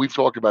 we've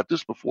talked about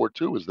this before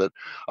too, is that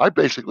I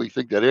basically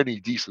think that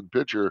any decent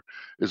pitcher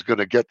is going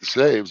to get the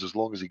saves as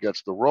long as he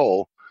gets the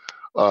role,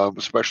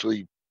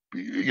 especially,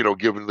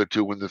 given the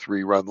 2 and the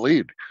 3 run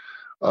lead.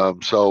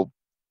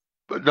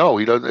 But no,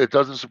 he doesn't. It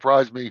doesn't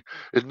surprise me.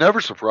 It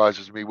never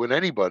surprises me when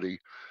anybody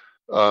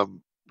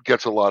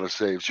gets a lot of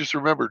saves. Just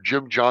remember,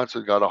 Jim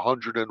Johnson got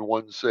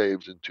 101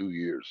 saves in 2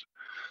 years.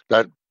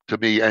 That, to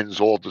me, ends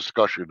all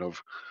discussion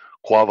of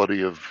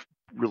quality of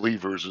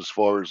relievers as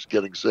far as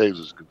getting saves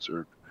is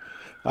concerned.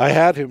 I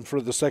had him for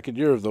the second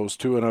year of those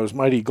 2, and I was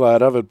mighty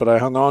glad of it, but I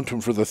hung on to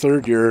him for the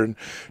third year and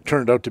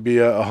turned out to be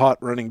a hot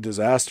running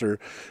disaster.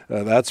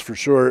 That's for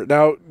sure.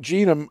 Now,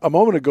 Gene, a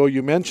moment ago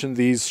you mentioned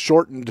these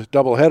shortened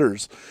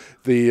doubleheaders.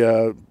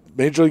 The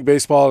Major League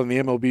Baseball and the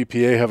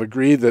MLBPA have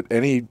agreed that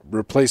any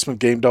replacement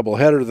game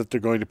doubleheader that they're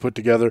going to put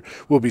together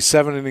will be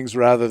 7 innings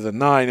rather than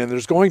 9, and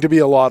there's going to be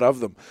a lot of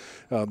them.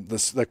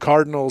 The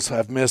Cardinals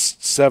have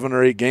missed 7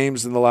 or 8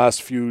 games in the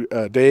last few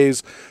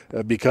days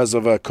because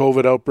of a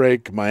COVID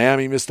outbreak.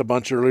 Miami missed a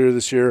bunch earlier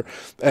this year,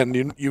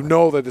 and you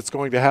know that it's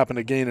going to happen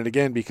again and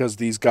again because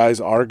these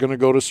guys are going to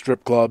go to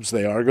strip clubs,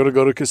 they are going to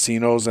go to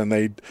casinos, and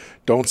they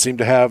don't seem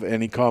to have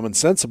any common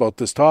sense about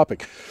this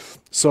topic.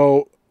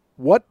 So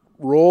what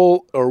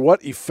role or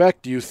what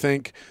effect do you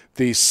think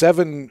the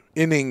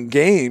 7-inning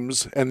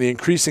games and the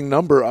increasing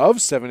number of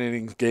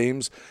 7-inning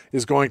games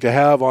is going to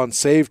have on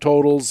save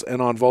totals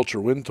and on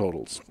vulture win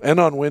totals and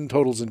on win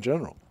totals in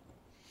general?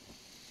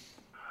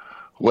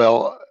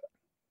 Well,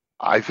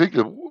 I think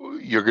that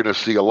you're going to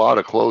see a lot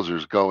of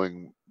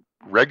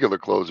regular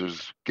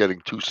closers getting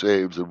 2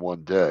 saves in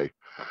one day.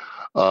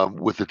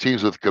 With the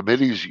teams with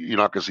committees, you're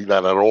not going to see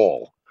that at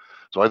all.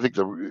 So I think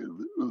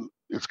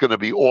it's going to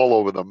be all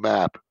over the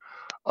map.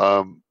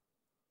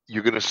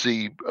 you're going to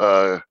see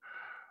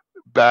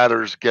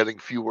batters getting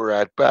fewer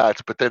at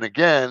bats. But then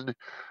again,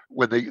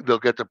 when they'll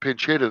get the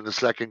pinch hit in the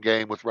second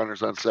game with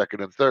runners on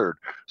second and third,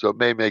 so it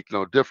may make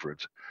no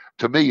difference.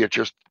 To me, it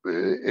just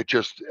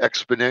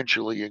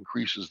exponentially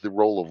increases the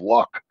role of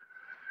luck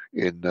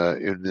in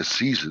this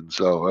season.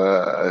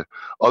 So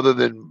other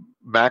than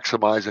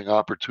maximizing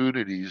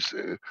opportunities,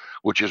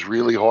 which is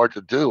really hard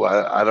to do,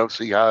 I don't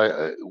see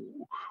how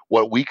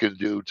what we can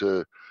do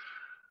to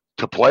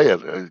play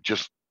it.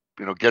 Just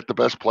get the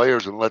best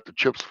players and let the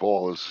chips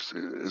fall is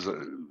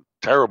a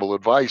terrible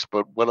advice.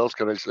 But what else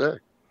can I say?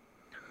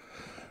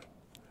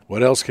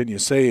 What else can you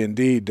say,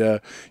 indeed?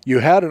 You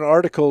had an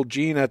article,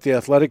 Gene, at The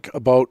Athletic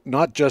about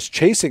not just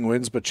chasing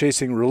wins, but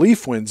chasing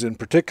relief wins in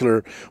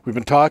particular. We've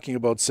been talking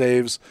about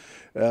saves.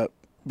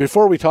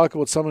 Before we talk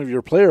about some of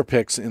your player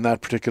picks in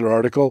that particular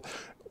article,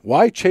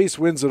 why chase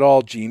wins at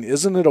all, Gene?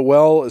 Isn't it a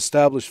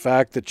well-established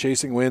fact that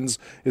chasing wins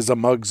is a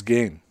mug's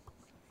game?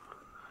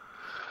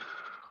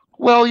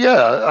 Well,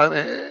 yeah, I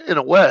mean, in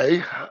a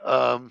way.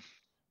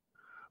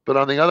 But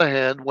on the other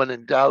hand, when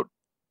in doubt,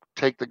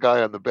 take the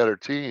guy on the better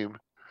team.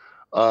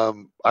 I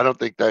don't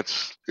think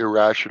that's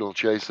irrational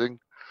chasing.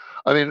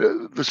 I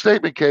mean, the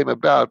statement came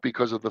about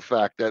because of the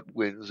fact that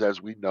wins,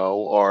 as we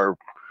know, are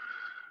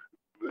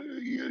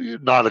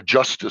not a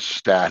justice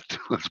stat.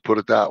 Let's put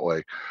it that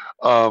way.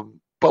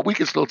 But we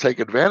can still take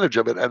advantage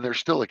of it, and there's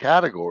still a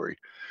category.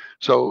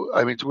 So,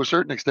 I mean, to a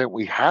certain extent,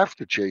 we have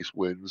to chase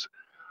wins.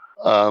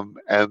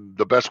 And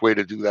the best way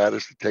to do that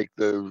is to take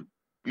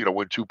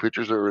when two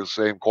pitchers are the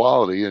same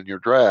quality in your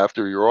draft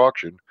or your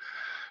auction,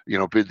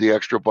 bid the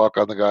extra buck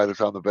on the guy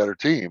that's on the better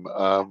team.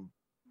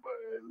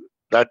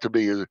 That to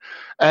me is,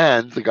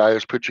 and the guy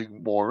is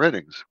pitching more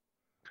innings.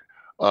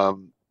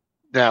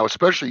 Now,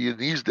 especially in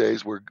these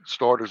days where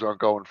starters aren't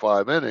going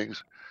 5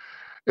 innings,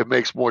 it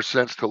makes more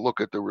sense to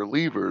look at the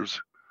relievers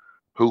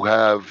who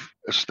have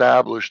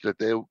established that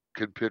they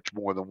can pitch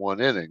more than 1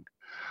 inning.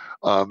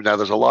 Now,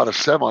 there's a lot of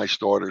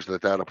semi-starters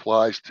that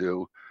applies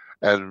to,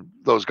 and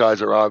those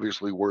guys are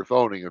obviously worth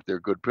owning if they're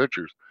good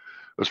pitchers.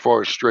 As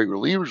far as straight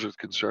relievers is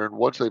concerned,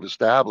 once they've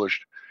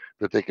established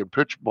that they can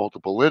pitch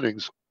multiple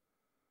innings,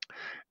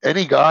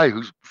 any guy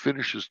who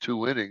finishes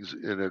 2 innings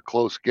in a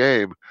close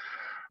game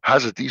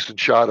has a decent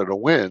shot at a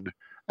win,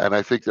 and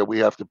I think that we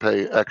have to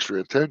pay extra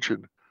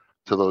attention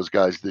to those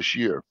guys this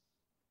year.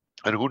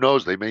 And who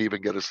knows, they may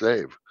even get a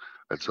save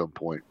at some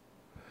point.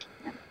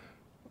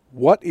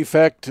 What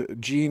effect,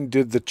 Gene,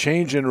 did the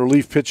change in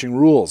relief pitching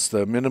rules,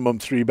 the minimum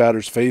 3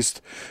 batters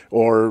faced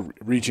or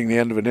reaching the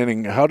end of an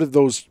inning, how did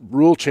those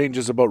rule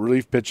changes about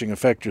relief pitching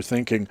affect your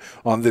thinking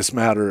on this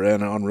matter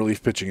and on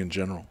relief pitching in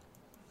general?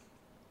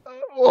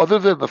 Other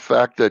than the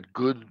fact that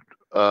good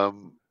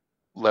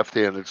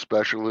left-handed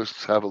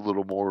specialists have a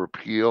little more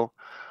appeal,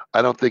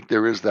 I don't think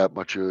there is that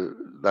much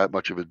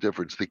of a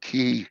difference. The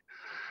key,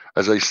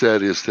 as I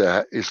said, is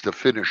to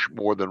finish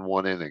more than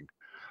 1 inning.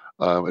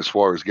 As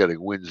far as getting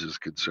wins is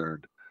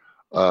concerned.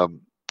 Other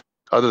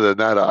than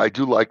that, I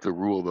do like the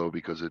rule though,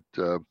 because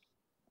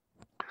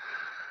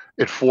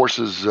it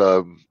forces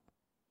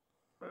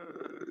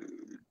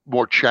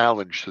more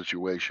challenge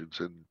situations,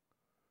 and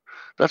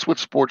that's what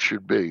sports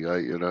should be.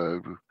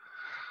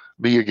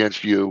 Me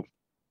against you,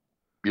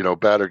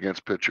 batter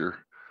against pitcher,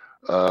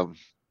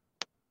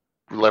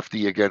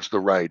 lefty against the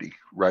righty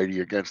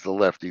against the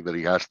lefty that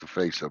he has to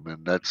face him,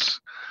 and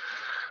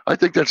I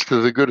think that's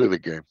to the good of the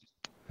game.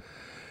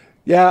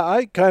 Yeah,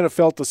 I kind of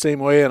felt the same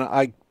way,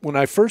 and when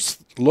I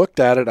first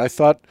looked at it, I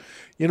thought,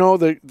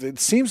 it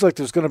seems like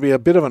there's going to be a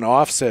bit of an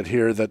offset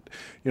here that,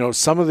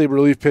 some of the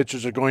relief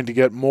pitchers are going to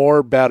get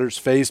more batters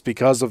faced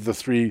because of the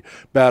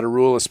 3-batter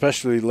rule,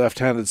 especially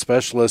left-handed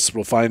specialists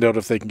will find out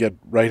if they can get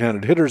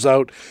right-handed hitters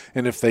out,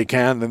 and if they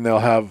can, then they'll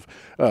have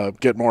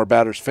get more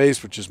batters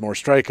faced, which is more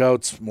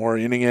strikeouts, more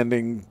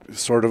inning-ending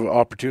sort of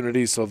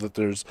opportunities, so that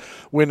there's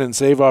win and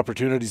save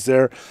opportunities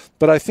there.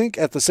 But I think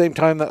at the same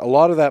time that a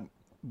lot of that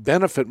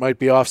benefit might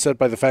be offset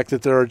by the fact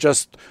that there are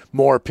just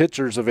more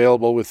pitchers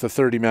available with the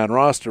 30-man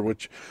roster,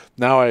 which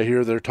now I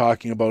hear they're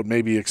talking about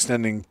maybe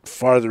extending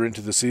farther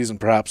into the season,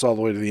 perhaps all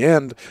the way to the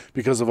end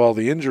because of all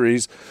the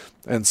injuries.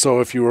 And so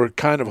if you were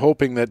kind of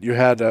hoping that you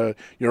had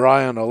your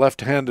eye on a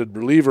left-handed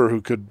reliever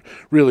who could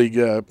really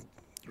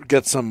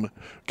get some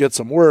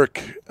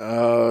work,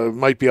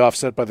 might be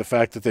offset by the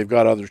fact that they've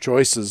got other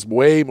choices,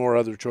 way more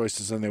other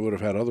choices than they would have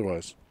had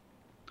otherwise.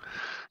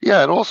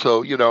 Yeah, and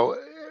also,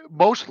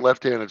 most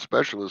left-handed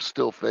specialists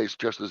still face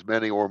just as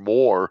many or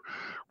more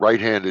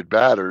right-handed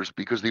batters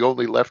because the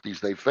only lefties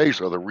they face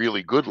are the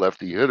really good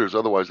lefty hitters.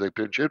 Otherwise, they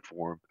pinch hit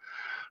for them.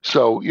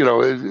 So,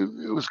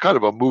 it was kind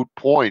of a moot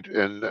point,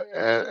 and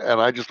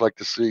I just like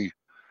to see,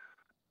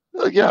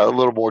 a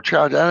little more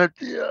challenge. And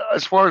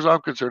as far as I'm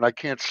concerned, I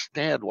can't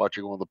stand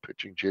watching all the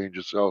pitching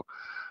changes. So,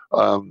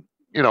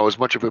 as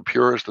much of a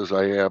purist as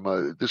I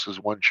am, this is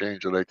one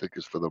change that I think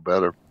is for the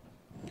better.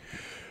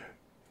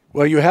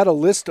 Well, you had a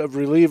list of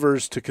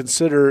relievers to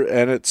consider,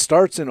 and it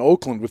starts in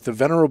Oakland with the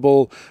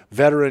venerable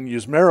veteran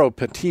Yusmeiro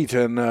Petit,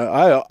 and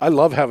I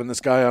love having this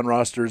guy on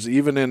rosters,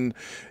 even in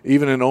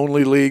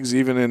only leagues,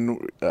 even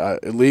in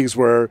leagues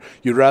where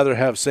you'd rather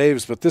have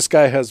saves. But this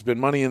guy has been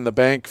money in the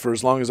bank for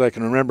as long as I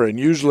can remember, and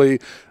usually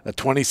a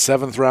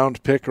 27th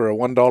round pick or a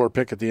 $1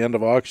 pick at the end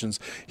of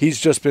auctions. He's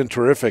just been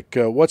terrific.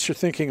 What's your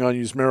thinking on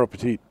Yusmeiro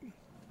Petit?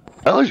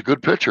 Well, he's a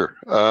good pitcher.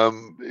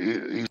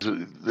 He's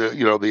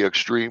the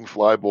extreme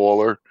fly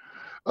baller.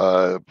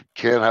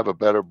 Can't have a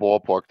better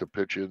ballpark to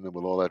pitch in than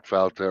with all that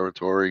foul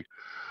territory.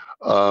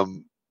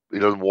 He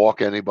doesn't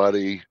walk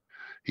anybody.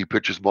 He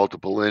pitches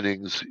multiple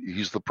innings.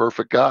 He's the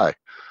perfect guy.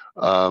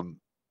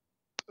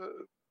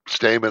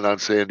 Stamen on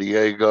San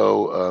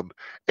Diego.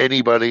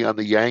 Anybody on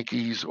the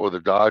Yankees or the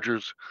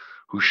Dodgers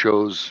who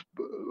shows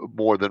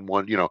more than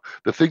one,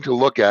 the thing to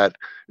look at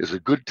is a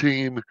good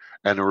team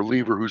and a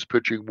reliever who's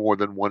pitching more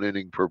than one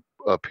inning per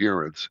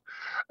appearance.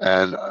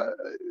 And,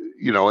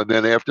 and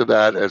then after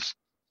that, as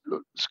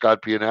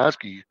Scott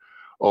Pianowski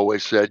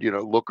always said,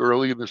 look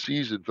early in the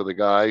season for the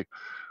guy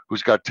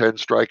who's got 10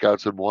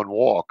 strikeouts and 1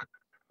 walk.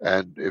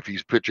 And if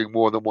he's pitching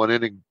more than one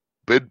inning,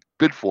 bid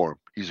for him.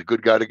 He's a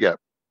good guy to get.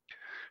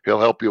 He'll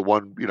help you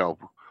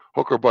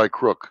hook or by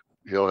crook,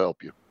 he'll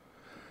help you.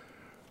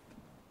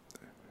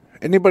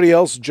 Anybody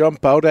else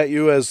jump out at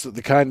you as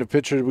the kind of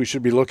pitcher we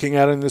should be looking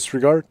at in this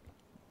regard?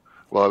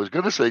 Well, I was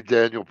going to say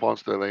Daniel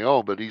Ponce de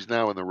Leon, but he's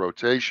now in the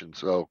rotation.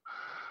 So,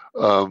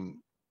 I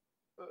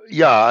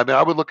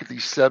would look at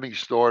these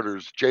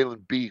semi-starters.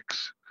 Jalen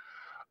Beeks,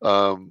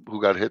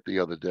 who got hit the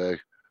other day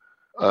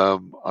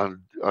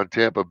on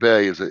Tampa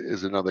Bay,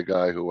 is another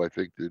guy who I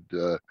think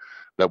that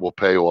will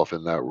pay off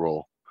in that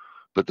role.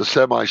 But the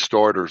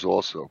semi-starters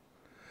also.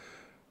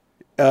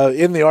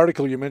 In the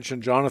article, you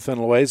mentioned Jonathan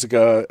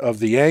Loaizaga of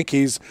the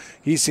Yankees.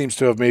 He seems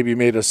to have maybe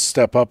made a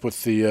step up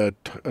with the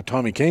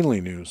Tommy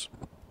Kahnle news.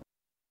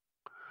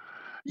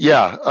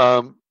 Yeah,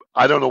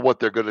 I don't know what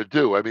they're going to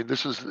do. I mean,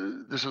 this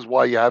is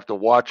why you have to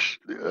watch,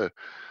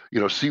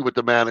 see what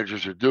the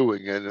managers are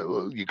doing,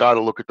 and you got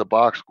to look at the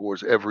box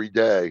scores every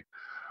day.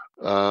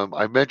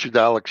 I mentioned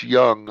Alex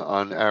Young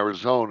on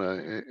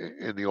Arizona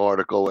in the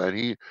article,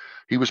 and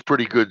he was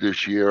pretty good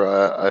this year.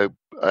 I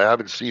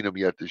haven't seen him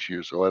yet this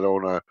year, so I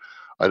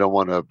don't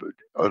want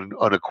to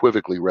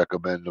unequivocally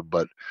recommend him,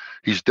 but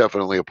he's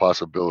definitely a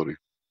possibility.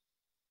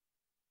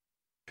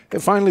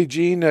 And finally,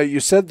 Gene,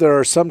 you said there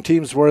are some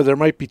teams where there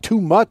might be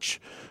too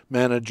much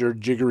manager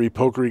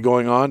jiggery-pokery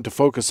going on to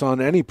focus on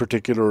any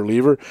particular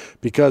reliever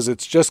because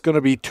it's just going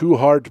to be too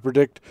hard to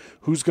predict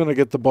who's going to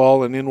get the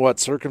ball and in what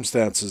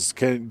circumstances.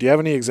 Do you have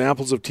any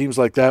examples of teams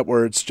like that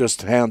where it's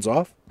just hands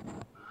off?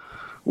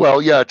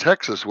 Well, yeah,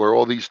 Texas, where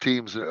all these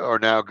teams are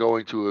now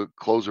going to a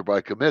closer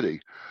by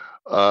committee.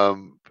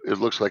 It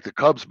looks like the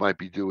Cubs might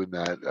be doing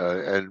that.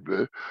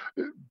 And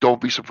don't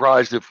be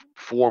surprised if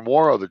 4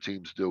 more other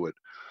teams do it.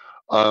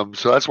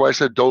 So that's why I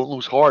said don't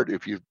lose heart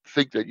if you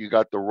think that you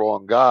got the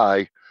wrong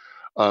guy,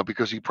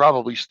 because he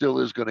probably still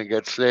is going to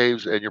get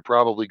saves, and you're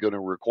probably going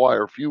to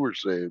require fewer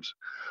saves.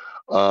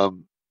 Other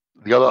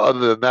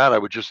than that, I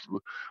would just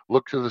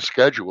look to the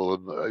schedule,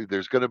 and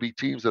there's going to be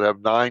teams that have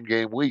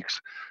 9-game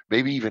weeks,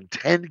 maybe even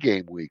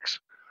 10-game weeks.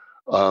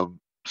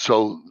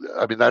 So,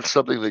 I mean, that's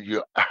something that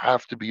you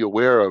have to be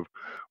aware of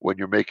when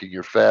you're making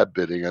your fab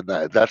bidding, and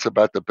that's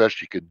about the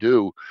best you can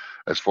do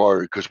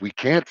because we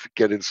can't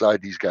get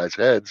inside these guys'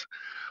 heads.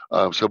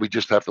 So we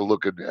just have to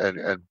look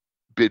and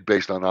bid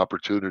based on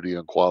opportunity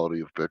and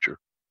quality of pitcher.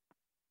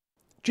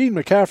 Gene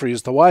McCaffrey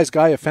is the wise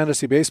guy of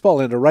fantasy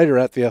baseball and a writer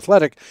at The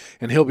Athletic,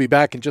 and he'll be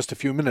back in just a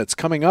few minutes.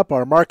 Coming up,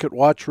 our Market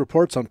Watch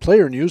reports on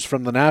player news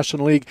from the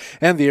National League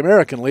and the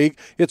American League.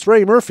 It's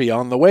Ray Murphy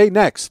on the way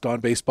next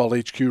on Baseball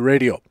HQ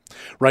Radio.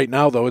 Right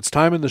now, though, it's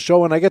time in the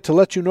show, and I get to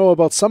let you know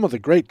about some of the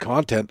great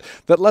content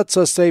that lets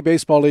us say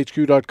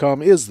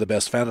BaseballHQ.com is the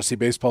best fantasy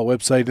baseball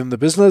website in the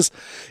business.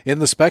 In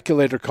the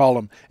Speculator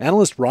column,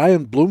 analyst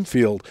Ryan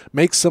Bloomfield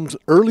makes some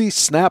early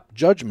snap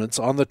judgments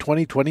on the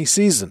 2020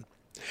 season.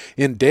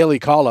 In daily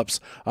call-ups,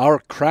 our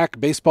crack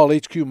Baseball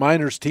HQ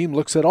Minors team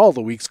looks at all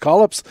the week's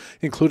call-ups,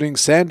 including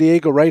San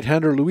Diego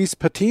right-hander Luis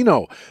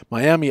Patino,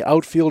 Miami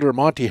outfielder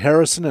Monty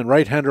Harrison and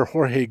right-hander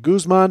Jorge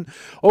Guzman,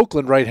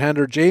 Oakland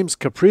right-hander James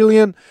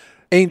Caprillion,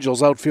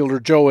 Angels outfielder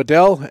Joe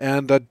Adell,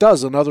 and a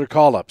dozen other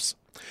call-ups.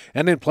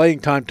 And in Playing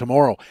Time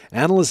tomorrow,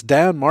 analyst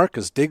Dan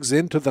Marcus digs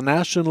into the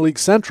National League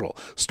Central,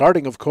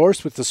 starting, of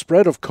course, with the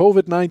spread of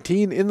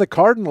COVID-19 in the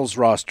Cardinals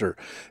roster,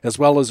 as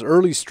well as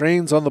early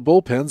strains on the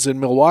bullpens in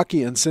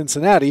Milwaukee and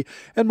Cincinnati,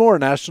 and more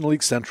National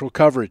League Central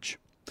coverage.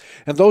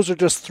 And those are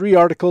just 3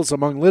 articles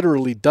among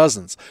literally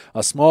dozens,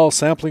 a small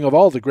sampling of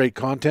all the great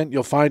content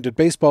you'll find at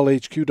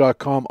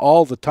BaseballHQ.com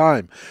all the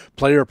time.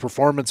 Player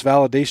performance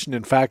validation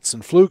in Facts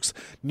and Flukes,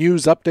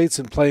 news updates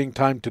in Playing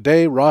Time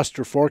today,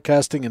 roster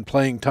forecasting in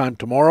Playing Time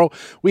tomorrow.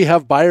 We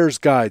have buyer's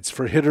guides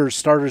for hitters,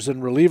 starters,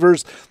 and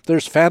relievers.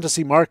 There's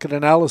fantasy market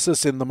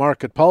analysis in the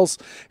Market Pulse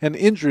and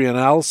injury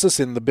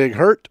analysis in the Big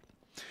Hurt.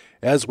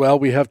 As well,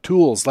 we have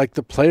tools like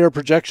the player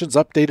projections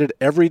updated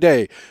every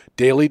day,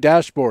 daily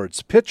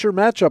dashboards, pitcher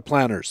matchup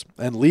planners,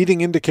 and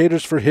leading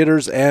indicators for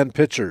hitters and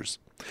pitchers.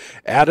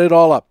 Add it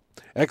all up.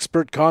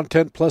 Expert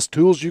content plus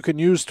tools you can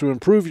use to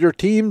improve your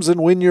teams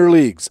and win your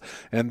leagues.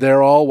 And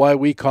they're all why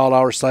we call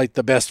our site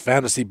the best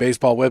fantasy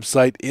baseball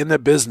website in the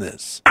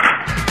business.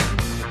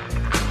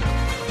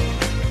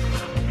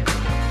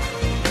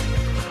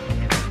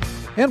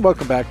 And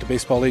welcome back to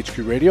Baseball HQ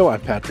Radio.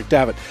 I'm Patrick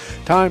Davitt.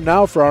 Time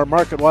now for our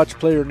Market Watch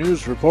player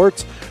news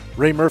reports.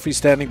 Ray Murphy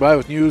standing by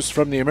with news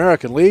from the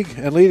American League.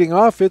 And leading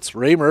off, it's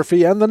Ray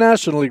Murphy and the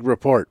National League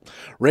report.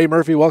 Ray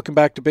Murphy, welcome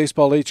back to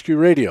Baseball HQ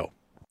Radio.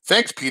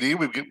 Thanks, PD.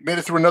 We've made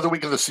it through another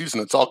week of the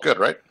season. It's all good,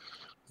 right?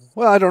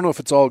 Well, I don't know if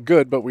it's all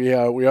good, but we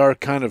are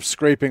kind of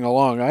scraping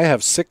along. I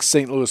have 6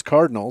 St. Louis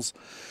Cardinals,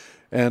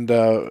 and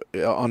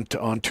on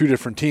 2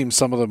 different teams,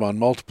 some of them on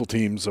multiple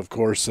teams, of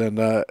course.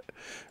 And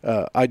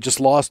I just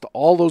lost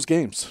all those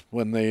games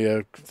when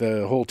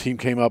the whole team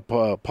came up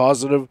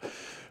positive.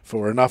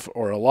 For enough,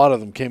 or a lot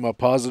of them came up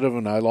positive,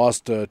 and I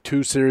lost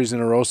 2 series in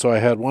a row. So I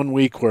had 1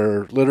 week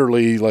where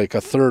literally like a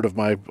third of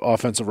my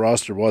offensive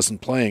roster wasn't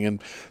playing,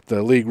 and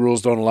the league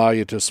rules don't allow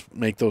you to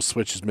make those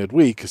switches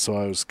midweek. So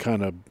I was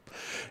kind of,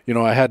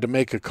 I had to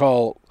make a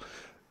call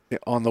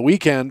on the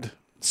weekend,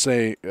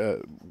 say,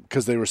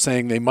 because they were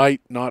saying they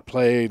might not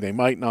play, they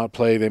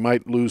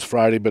might lose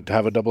Friday, but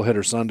have a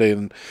doubleheader Sunday.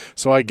 And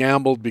so I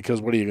gambled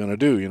because what are you going to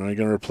do? You're going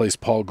to replace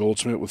Paul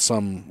Goldschmidt with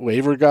some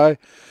waiver guy.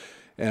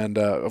 And,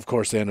 of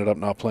course, they ended up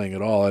not playing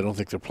at all. I don't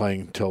think they're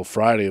playing until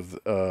Friday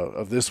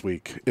of this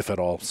week, if at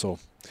all. So,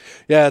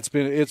 yeah, it's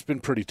been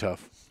pretty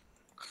tough.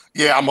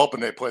 Yeah, I'm hoping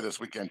they play this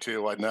weekend,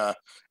 too. And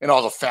in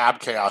all the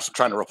fab chaos of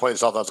trying to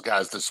replace all those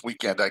guys this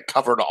weekend, I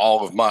covered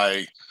all of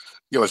my,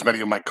 as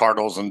many of my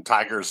Cardinals and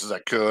Tigers as I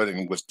could,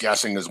 and was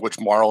guessing as which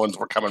Marlins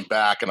were coming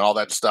back and all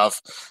that stuff.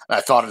 And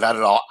I thought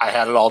I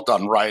had it all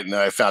done right. And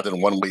then I found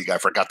in 1 league I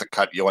forgot to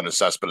cut Yoenis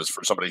Cespedes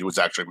for somebody who was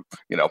actually,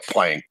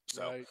 playing.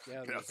 So, right.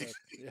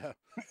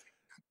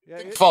 Yeah,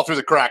 things fall through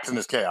the cracks in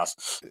this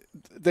chaos.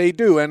 They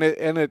do, and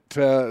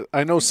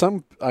I know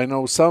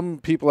some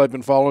people I've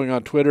been following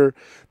on Twitter.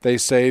 They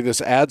say this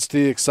adds to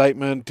the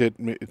excitement.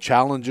 It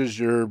challenges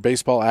your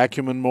baseball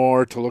acumen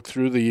more to look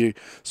through the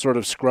sort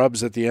of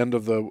scrubs at the end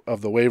of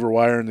the waiver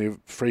wire and the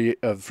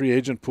free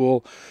agent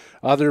pool.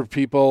 Other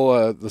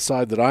people, the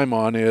side that I'm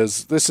on,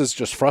 is this is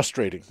just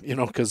frustrating,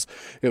 because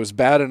it was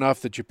bad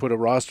enough that you put a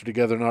roster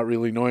together not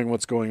really knowing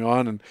what's going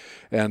on,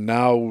 and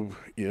now,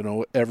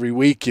 every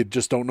week you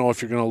just don't know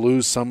if you're going to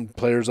lose some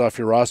players off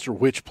your roster,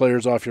 which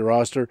players off your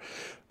roster.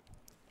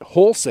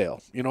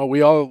 Wholesale,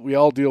 we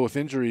all deal with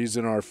injuries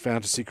in our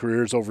fantasy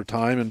careers over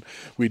time, and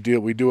we do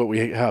what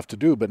we have to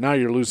do. But now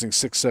you're losing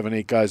 6, 7,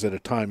 8 guys at a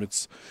time.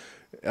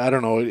 I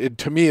don't know.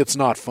 To me, it's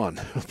not fun.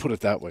 Put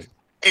it that way.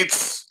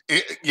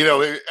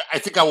 I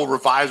think I will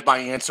revise my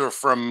answer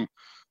from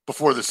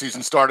before the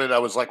season started. I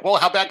was like, well,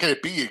 how bad can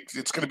it be?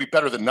 It's going to be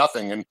better than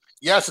nothing. And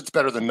yes, it's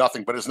better than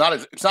nothing, but it's not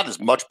as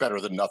much better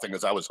than nothing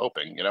as I was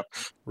hoping,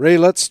 Ray,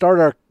 let's start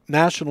our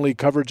National League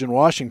coverage in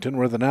Washington,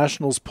 where the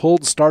Nationals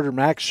pulled starter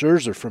Max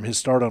Scherzer from his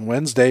start on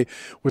Wednesday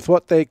with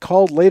what they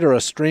called later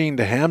a strained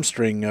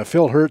hamstring.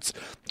 Phil Hertz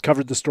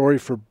covered the story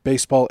for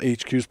Baseball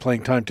HQ's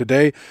Playing Time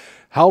today.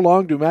 How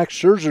long do Max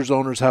Scherzer's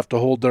owners have to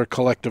hold their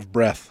collective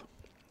breath?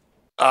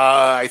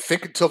 I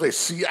think until they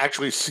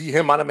actually see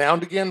him on a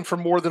mound again for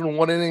more than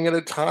 1 inning at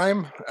a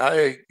time.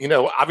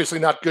 Obviously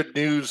not good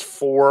news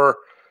for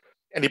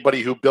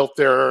anybody who built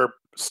their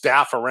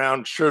staff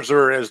around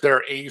Scherzer as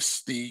their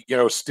ace, the,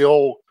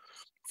 still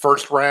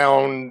first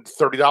round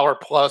 $30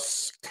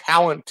 plus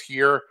talent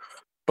here.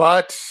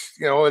 But,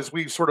 as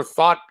we sort of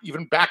thought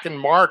even back in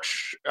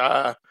March,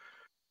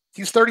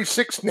 he's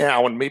 36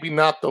 now and maybe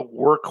not the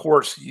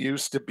workhorse he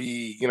used to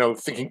be,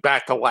 thinking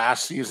back to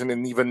last season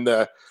and even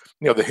the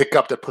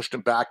hiccup that pushed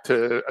him back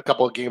to a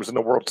couple of games in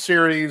the World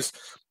Series,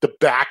 the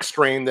back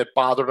strain that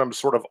bothered him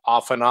sort of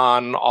off and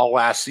on all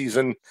last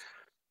season.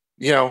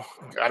 I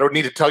don't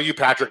need to tell you,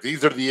 Patrick,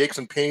 these are the aches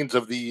and pains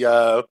of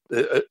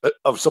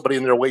of somebody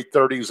in their late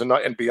 30s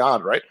and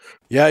beyond, right?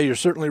 Yeah, you're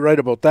certainly right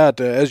about that.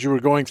 As you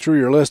were going through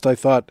your list, I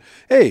thought,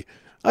 hey,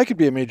 I could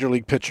be a major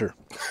league pitcher.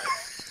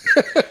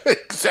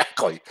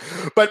 Exactly.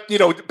 But,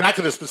 back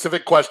to the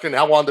specific question,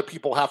 how long do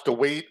people have to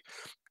wait?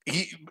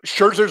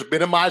 Scherzer's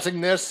minimizing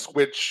this,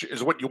 which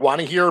is what you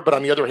want to hear. But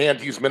on the other hand,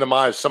 he's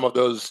minimized some of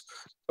those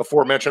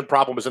aforementioned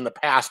problems in the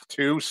past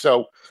too.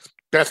 So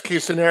best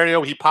case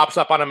scenario, he pops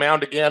up on a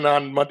mound again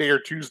on Monday or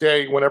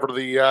Tuesday, whenever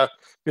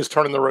his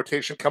turn in the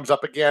rotation comes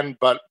up again.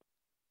 But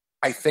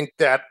I think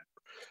that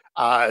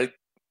I'm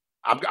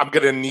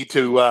going to need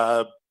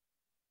to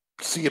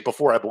see it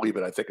before I believe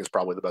it, I think is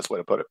probably the best way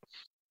to put it.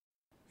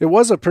 It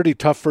was a pretty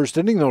tough first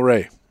inning though,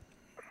 Ray.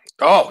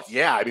 Oh,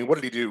 yeah. I mean, what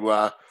did he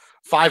do?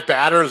 5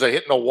 batters, a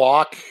hit and a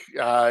walk,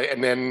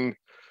 and then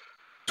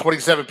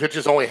 27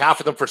 pitches, only half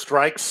of them for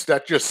strikes.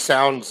 That just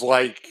sounds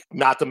like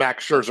not the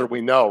Max Scherzer we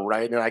know,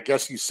 right? And I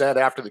guess he said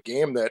after the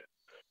game that,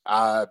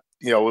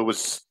 it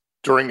was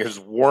during his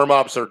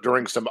warm-ups or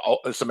during some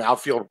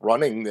outfield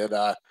running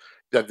that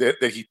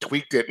that he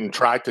tweaked it and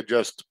tried to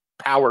just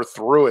power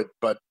through it,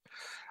 but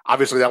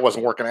obviously that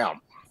wasn't working out.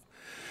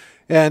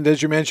 And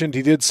as you mentioned,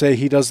 he did say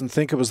he doesn't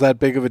think it was that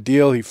big of a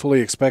deal. He fully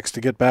expects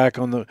to get back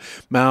on the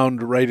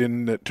mound right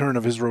in the turn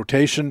of his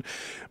rotation.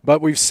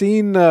 But we've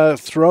seen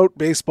throughout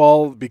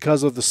baseball,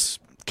 because of the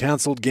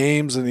canceled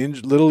games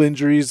and little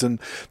injuries and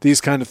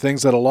these kind of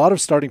things, that a lot of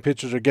starting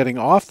pitchers are getting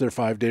off their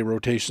 5-day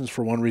rotations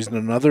for one reason or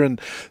another.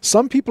 And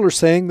some people are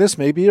saying this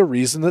may be a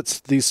reason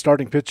that these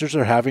starting pitchers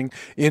are having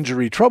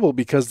injury trouble,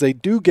 because they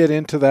do get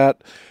into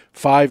that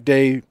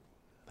 5-day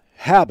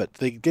habit.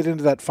 They get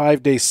into that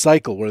 5-day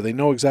cycle where they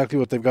know exactly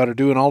what they've got to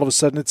do, and all of a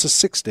sudden it's a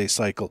 6-day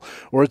cycle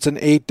or it's an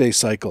 8-day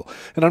cycle.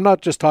 And I'm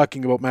not just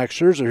talking about Max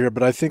Scherzer here,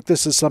 but I think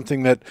this is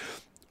something that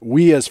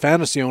we as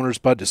fantasy owners,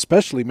 but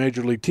especially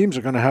major league teams,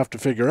 are going to have to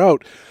figure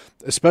out,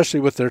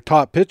 especially with their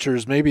top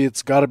pitchers. Maybe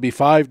it's got to be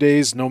 5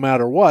 days no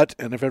matter what,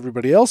 and if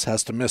everybody else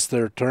has to miss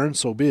their turn,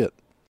 so be it.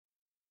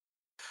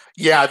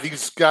 Yeah,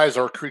 these guys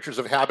are creatures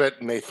of habit,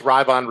 and they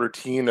thrive on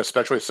routine,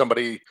 especially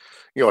somebody,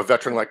 a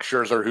veteran like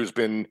Scherzer, who's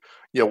been,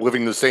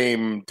 living the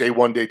same day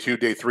 1, day 2,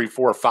 day 3,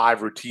 4,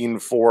 5 routine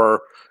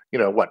for,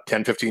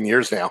 10, 15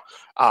 years now.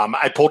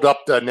 I pulled up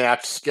the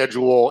Nats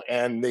schedule,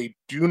 and they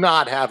do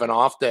not have an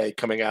off day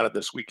coming out of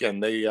this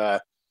weekend.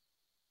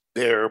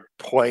 They're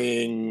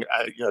playing,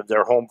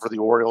 they're home for the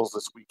Orioles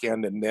this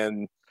weekend, and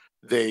then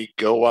they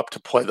go up to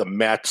play the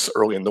Mets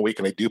early in the week,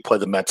 and they do play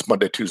the Mets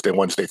Monday, Tuesday,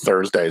 Wednesday,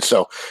 Thursday.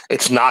 So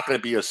it's not going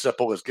to be as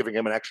simple as giving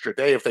him an extra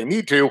day if they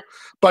need to.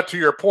 But to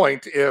your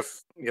point,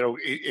 if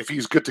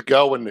he's good to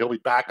go and he'll be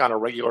back on a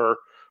regular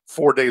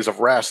 4 days of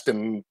rest,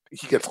 and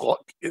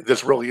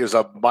this really is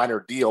a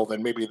minor deal,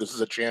 then maybe this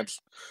is a chance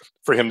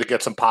for him to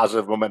get some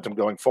positive momentum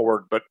going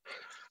forward. But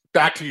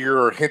back to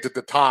your hint at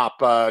the top,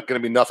 going to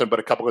be nothing but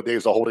a couple of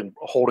days of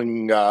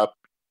holding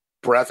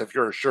breath if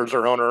you're a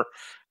Scherzer owner,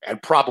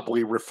 and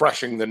probably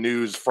refreshing the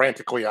news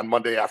frantically on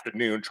Monday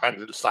afternoon, trying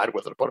to decide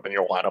whether to put him in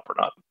your lineup or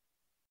not.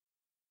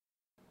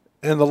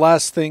 And the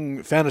last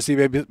thing fantasy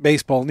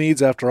baseball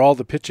needs after all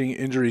the pitching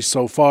injuries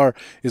so far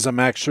is a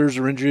Max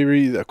Scherzer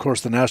injury. Of course,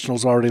 the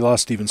Nationals already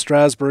lost Steven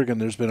Strasburg, and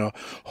there's been a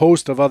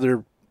host of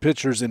other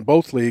pitchers in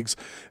both leagues,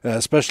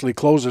 especially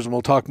closers, and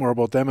we'll talk more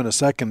about them in a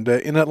second.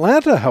 In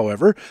Atlanta,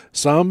 however,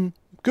 some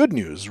good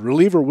news.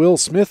 Reliever Will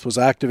Smith was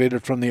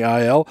activated from the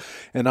IL,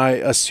 and I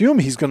assume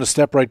he's going to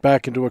step right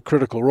back into a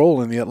critical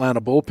role in the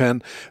Atlanta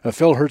bullpen.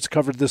 Phil Hertz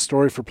covered this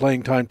story for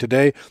Playing Time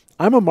today.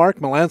 I'm a Mark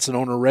Melancon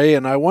owner, Ray,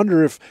 and I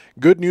wonder if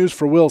good news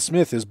for Will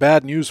Smith is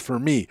bad news for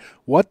me.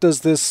 What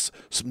does this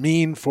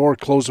mean for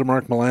closer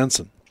Mark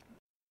Melancon?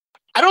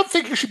 I don't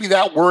think you should be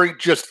that worried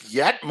just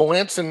yet.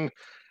 Melancon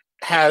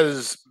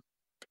has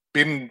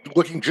been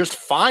looking just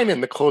fine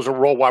in the closer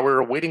role while we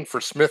were waiting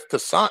for Smith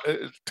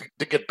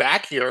to get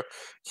back here.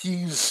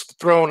 He's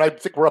thrown, I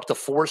think we're up to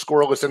 4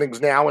 scoreless innings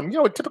now. And,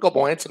 in typical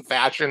Melancon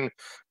fashion,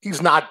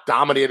 he's not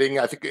dominating.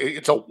 I think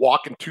it's a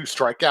walk and 2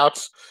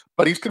 strikeouts,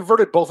 but he's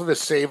converted both of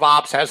his save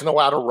ops, hasn't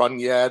allowed a run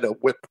yet, a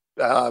whip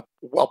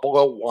well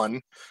below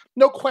 1.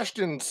 No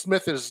question,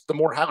 Smith is the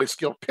more highly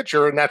skilled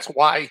pitcher, and that's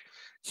why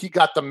he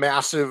got the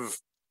massive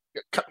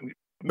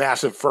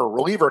for a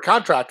reliever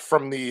contract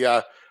from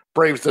the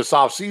Braves this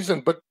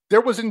offseason. But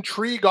there was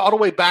intrigue all the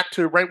way back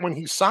to right when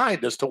he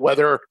signed as to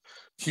whether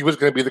he was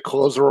going to be the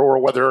closer or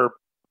whether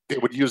they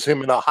would use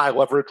him in a high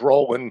leverage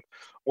role and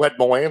let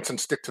Melancon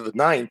stick to the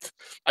 9th.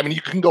 I mean,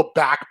 you can go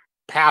back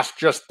past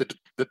just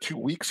the 2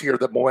 weeks here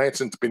that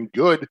Melancon's been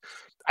good.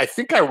 I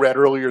think I read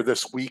earlier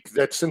this week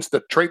that since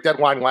the trade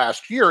deadline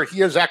last year,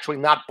 he has actually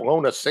not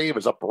blown a save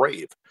as a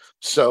Brave.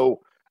 So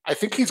I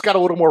think he's got a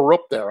little more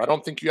rope there. I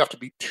don't think you have to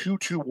be too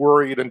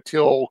worried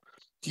until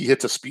he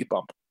hits a speed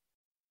bump.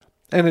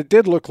 And it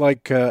did look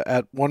like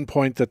at one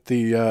point that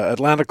the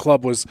Atlanta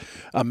club was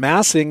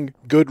amassing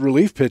good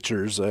relief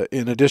pitchers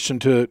in addition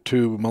to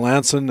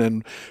Melancon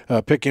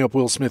and picking up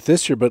Will Smith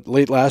this year. But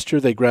late last year,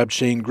 they grabbed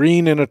Shane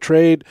Green in a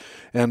trade,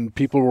 and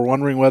people were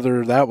wondering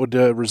whether that would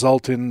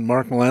result in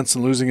Mark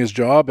Melancon losing his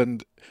job,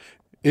 and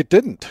it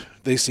didn't.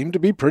 They seem to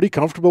be pretty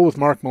comfortable with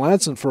Mark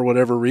Melancon for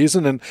whatever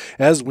reason. And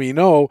as we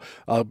know,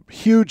 a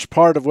huge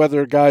part of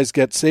whether guys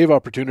get save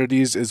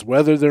opportunities is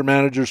whether their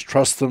managers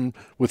trust them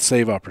with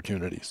save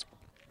opportunities.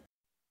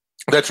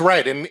 That's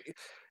right. And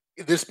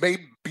this may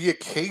be a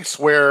case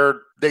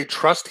where they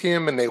trust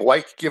him and they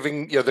like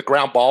giving, the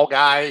ground ball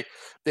guy,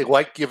 they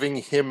like giving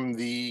him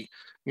the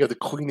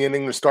clean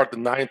inning to start the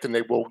 9th, and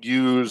they will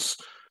use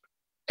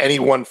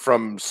anyone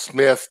from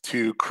Smith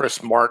to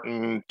Chris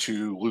Martin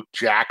to Luke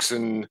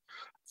Jackson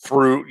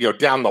through,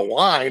 down the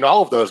line.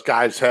 All of those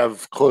guys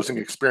have closing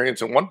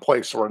experience in one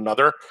place or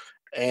another.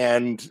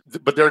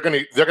 But they're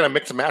going to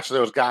mix and match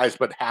those guys,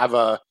 but have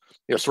a,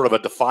 sort of a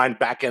defined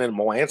back end in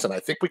Melancon. I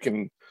think we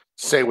can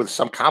say with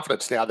some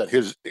confidence now that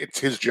it's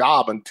his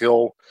job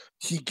until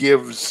he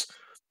gives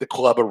the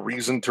club a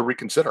reason to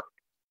reconsider.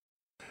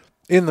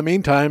 In the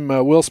meantime,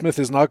 Will Smith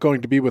is not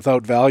going to be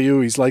without value.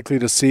 He's likely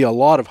to see a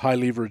lot of high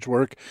leverage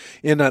work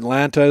in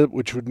Atlanta,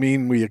 which would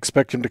mean we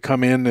expect him to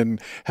come in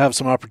and have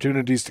some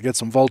opportunities to get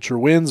some vulture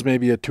wins,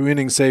 maybe a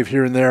 2-inning save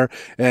here and there.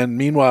 And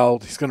meanwhile,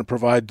 he's going to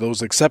provide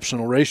those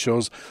exceptional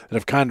ratios that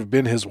have kind of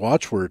been his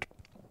watchword.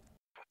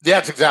 Yeah,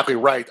 that's exactly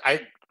right.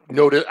 I've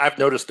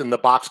noticed in the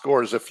box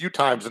scores a few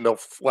times in the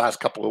last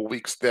couple of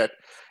weeks that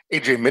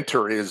AJ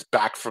Minter is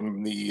back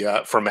from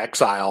from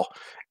exile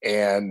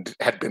and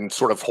had been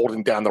sort of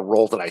holding down the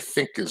role that I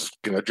think is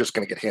just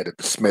going to get handed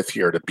to Smith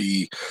here to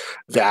be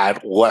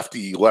that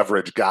lefty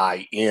leverage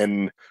guy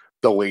in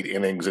the late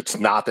innings. It's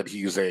not that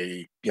he's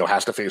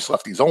has to face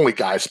lefties only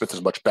guy. Smith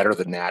is much better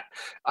than that.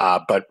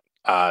 But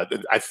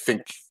I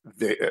think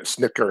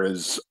Snitker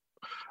is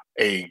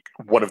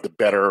one of the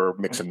better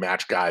mix and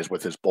match guys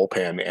with his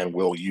bullpen and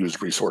will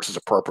use resources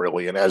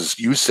appropriately. And as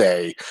you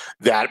say,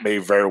 that may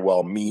very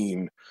well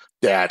mean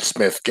that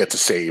Smith gets a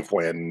save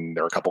when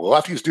there are a couple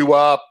of lefties due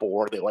up,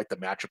 or they like the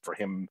matchup for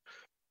him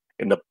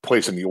in the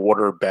place in the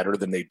order better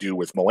than they do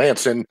with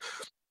Melancon.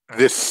 I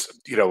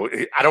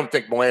don't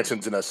think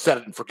Melanson's in a set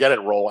it and forget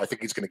it role. I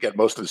think he's going to get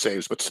most of the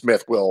saves, but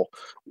Smith will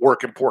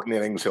work important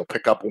innings. He'll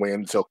pick up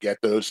wins. He'll get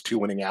those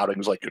 2-inning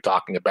outings like you're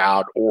talking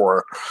about,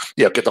 or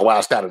get the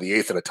last out of the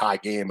 8th in a tie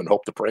game and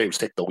hope the Braves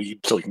take the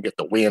lead so he can get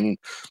the win,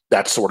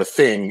 that sort of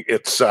thing.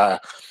 It's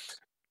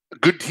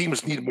good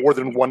teams need more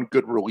than one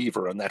good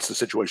reliever, and that's the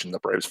situation the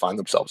Braves find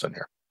themselves in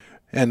here.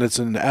 And it's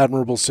an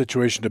admirable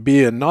situation to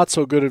be in. Not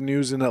so good of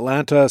news in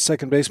Atlanta.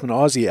 Second baseman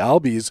Ozzie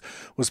Albies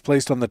was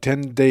placed on the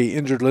 10-day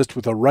injured list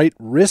with a right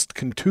wrist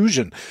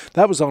contusion.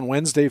 That was on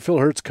Wednesday. Phil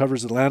Hertz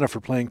covers Atlanta for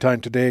Playing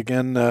Time today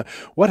again.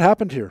 What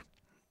happened here?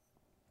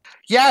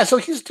 Yeah, so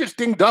he's just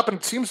dinged up, and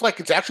it seems like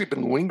it's actually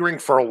been lingering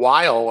for a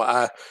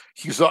while.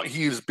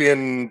 He's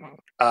been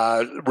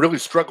really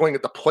struggling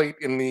at the plate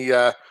in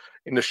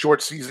the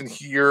short season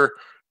here.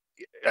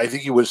 I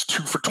think he was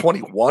 2 for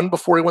 21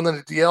 before he went on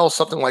the DL,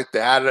 something like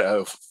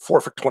that.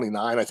 4 for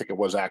 29, I think it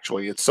was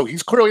actually. So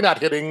he's clearly not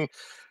hitting.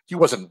 He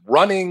wasn't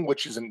running,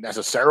 which isn't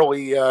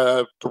necessarily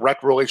a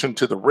direct relation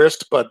to the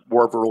wrist, but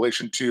more of a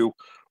relation to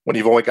when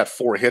you've only got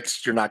 4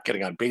 hits, you're not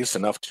getting on base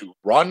enough to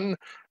run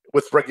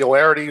with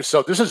regularity.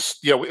 So this is,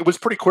 it was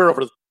pretty clear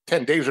over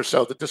 10 days or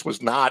so that this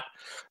was not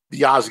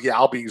the Ozzie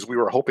Albies we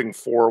were hoping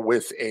for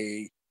with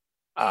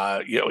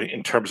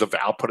in terms of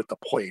output at the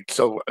plate.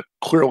 So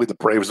clearly the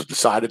Braves have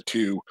decided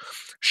to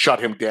shut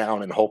him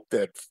down and hope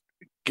that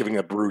giving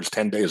a bruise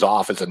 10 days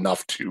off is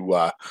enough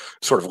to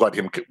sort of let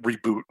him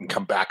reboot and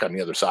come back on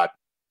the other side.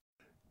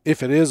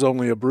 If it is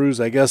only a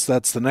bruise, I guess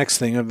that's the next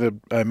thing.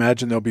 I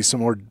imagine there'll be some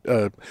more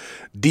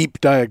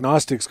deep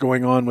diagnostics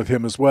going on with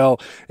him as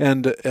well.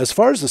 And as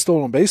far as the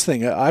stolen base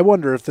thing, I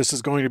wonder if this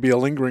is going to be a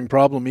lingering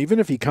problem, even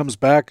if he comes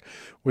back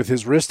with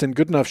his wrist in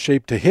good enough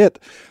shape to hit.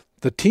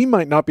 The team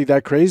might not be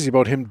that crazy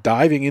about him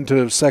diving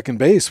into second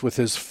base with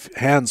his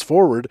hands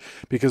forward,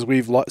 because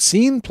we've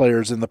seen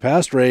players in the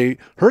past, Ray,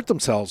 hurt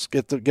themselves,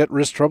 get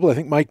wrist trouble. I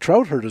think Mike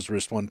Trout hurt his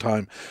wrist one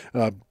time,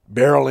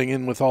 barreling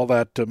in with all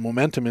that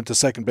momentum into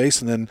second base,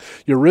 and then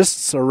your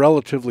wrists are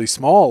relatively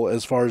small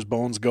as far as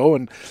bones go,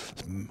 and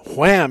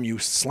wham, you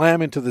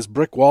slam into this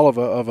brick wall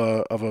of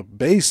a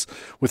base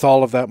with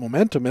all of that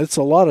momentum. It's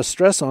a lot of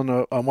stress on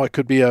what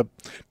could be a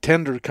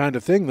tender kind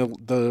of thing.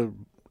 The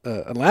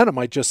Atlanta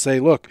might just say,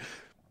 look,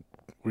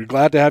 we're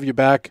glad to have you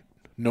back,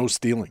 no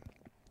stealing.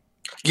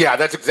 Yeah,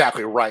 that's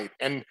exactly right.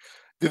 And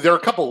there are a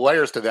couple of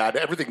layers to that.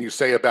 Everything you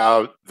say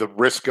about the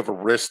risk of a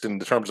wrist in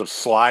terms of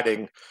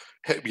sliding,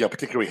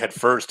 particularly head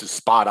first, is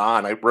spot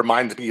on. It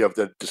reminds me of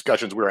the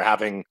discussions we were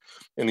having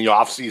in the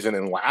offseason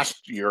and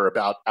last year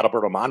about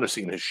Adalberto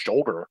Mondesi and his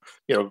shoulder,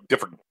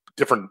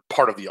 different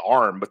part of the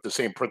arm, but the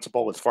same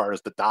principle as far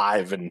as the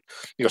dive, and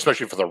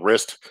especially for the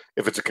wrist,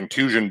 if it's a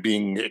contusion,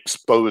 being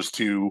exposed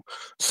to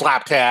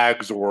slap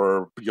tags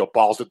or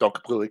balls that don't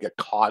completely get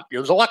caught.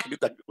 There's a lot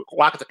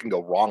that can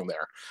go wrong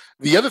there.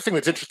 The other thing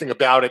that's interesting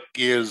about it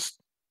is,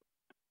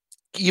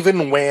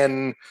 even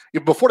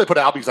before they put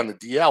Albies on the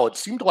DL, it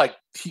seemed like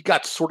he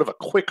got sort of a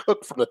quick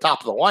hook from the top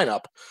of the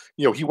lineup.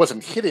 He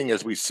wasn't hitting,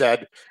 as we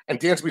said, and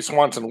Dansby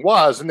Swanson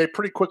was, and they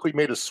pretty quickly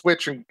made a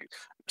switch, and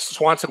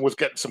Swanson was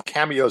getting some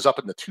cameos up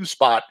in the 2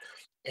 spot.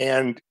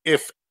 And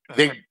if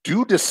they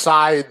do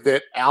decide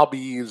that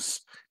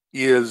Albies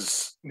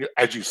is,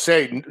 as you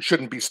say,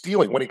 shouldn't be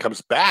stealing when he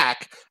comes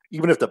back,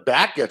 even if the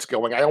bat gets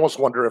going, I almost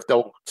wonder if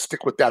they'll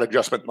stick with that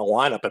adjustment in the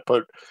lineup and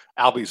put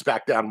Albies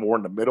back down more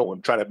in the middle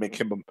and try to make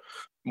him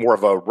more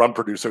of a run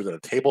producer than a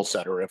table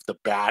setter if the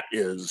bat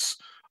is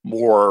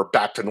more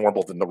back to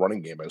normal than the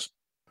running game is.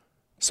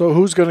 So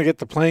who's going to get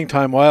the playing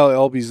time while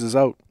Albies is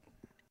out?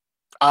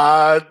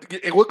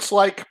 It looks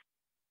like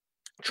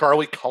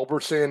Charlie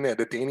Culberson and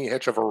Adeiny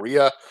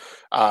Hechavarria,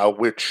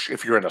 which,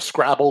 if you're in a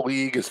Scrabble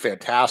league, is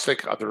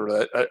fantastic.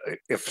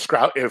 If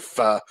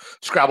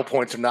Scrabble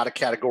points are not a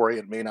category,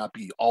 it may not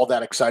be all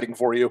that exciting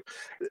for you.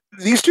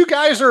 These two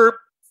guys are,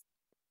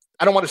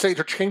 I don't want to say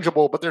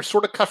interchangeable, but they're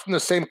sort of cut from the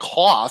same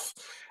cloth.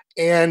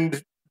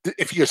 And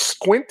if you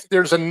squint,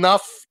 there's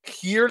enough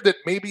here that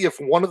maybe if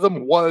one of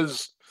them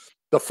was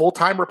the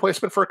full-time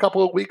replacement for a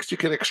couple of weeks, you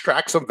can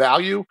extract some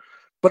value.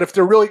 But if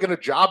they're really going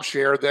to job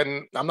share,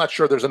 then I'm not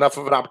sure there's enough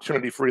of an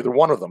opportunity for either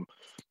one of them.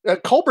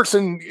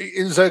 Culberson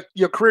is a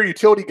career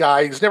utility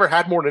guy. He's never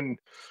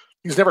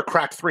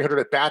cracked 300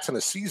 at bats in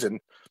a season.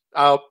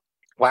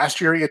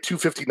 Last year he had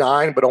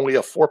 259, but only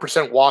a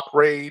 4% walk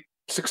rate,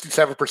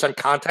 67%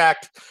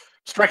 contact,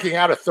 striking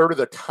out a third of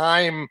the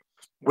time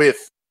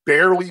with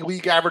barely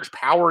league average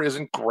power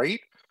isn't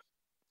great.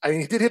 I mean,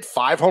 he did hit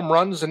 5 home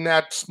runs in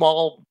that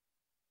small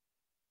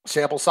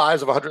sample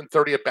size of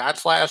 130 at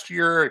bats last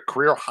year, a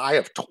career high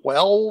of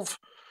 12.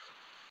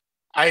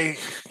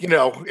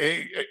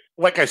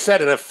 Like I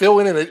said,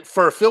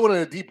 for a fill-in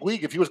in a deep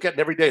league, if he was getting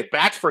every day at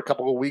bats for a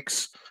couple of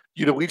weeks,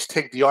 you'd at least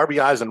take the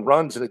RBIs and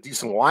runs in a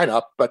decent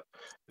lineup, but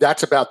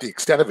that's about the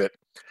extent of it.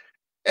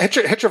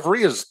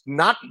 Hechavarria is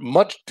not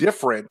much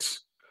different.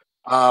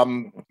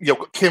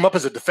 Came up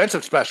as a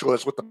defensive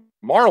specialist with the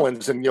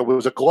Marlins and,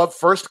 was a glove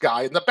first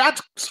guy, and the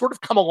bats sort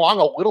of come along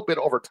a little bit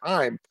over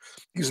time.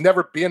 He's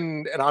never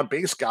been an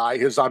on-base guy.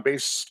 His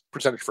on-base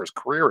percentage for his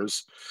career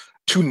is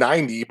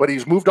 290, but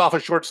he's moved off a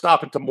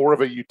shortstop into more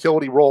of a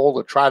utility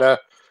role to try to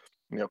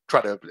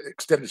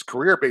extend his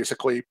career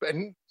basically.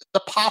 And the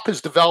pop has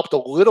developed a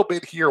little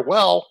bit here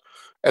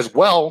as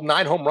well.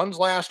 9 home runs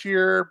last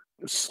year,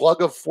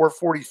 slug of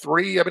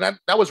 443. I mean,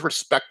 that was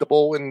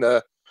respectable in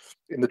the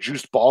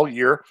juiced ball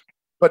year,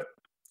 but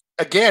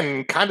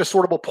again, kind of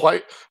sort of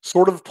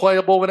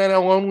playable in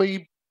NL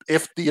only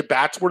if the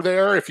at-bats were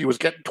there, if he was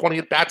getting 20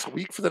 at-bats a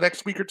week for the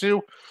next week or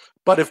two.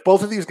 But if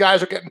both of these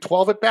guys are getting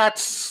 12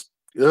 at-bats,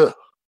 ugh.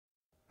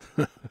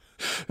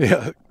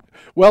 Yeah.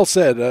 Well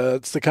said.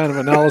 It's the kind of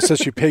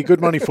analysis you pay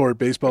good money for at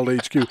Baseball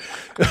HQ. Both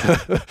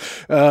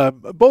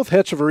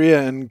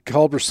Hechavarria and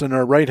Culberson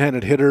are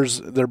right-handed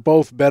hitters. They're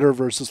both better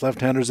versus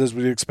left-handers, as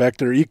we'd expect.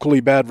 They're equally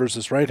bad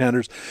versus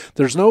right-handers.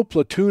 There's no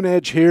platoon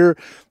edge here.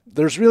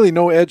 There's really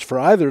no edge for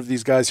either of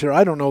these guys here.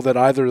 I don't know that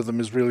either of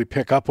them is really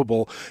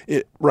pick-upable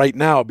right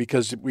now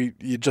because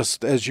you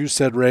just, as you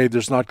said, Ray,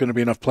 there's not going to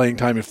be enough playing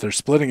time if they're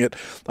splitting it.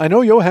 I know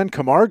Johan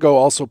Camargo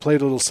also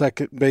played a little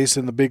second base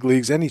in the big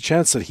leagues. Any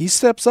chance that he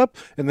steps up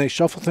and they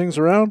shuffle things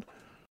around?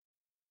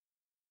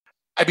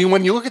 I mean,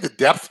 when you look at the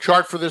depth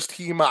chart for this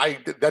team,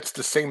 that's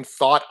the same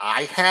thought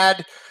I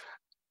had.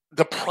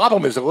 The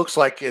problem is it looks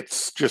like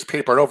it's just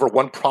papering over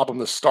one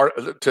problem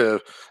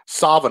to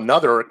solve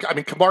another. I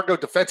mean, Camargo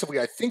defensively,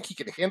 I think he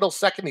can handle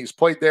second. He's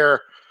played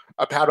there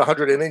about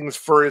 100 innings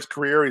for his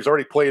career. He's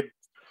already played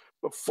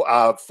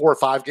 4 or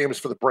 5 games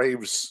for the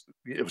Braves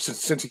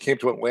since he came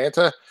to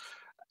Atlanta.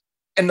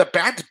 And the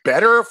bat's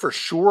better for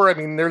sure. I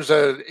mean, there's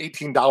a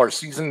 $18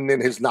 season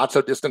in his not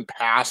so distant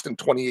past in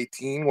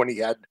 2018 when he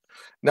had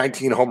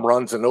 19 home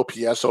runs and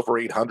OPS over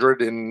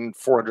 800 in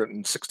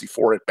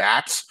 464 at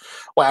bats.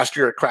 Last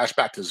year it crashed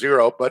back to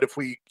 0. But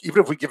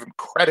even if we give him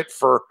credit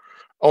for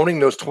owning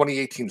those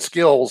 2018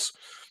 skills,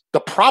 the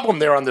problem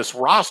there on this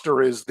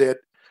roster is that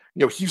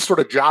he's sort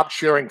of job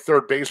sharing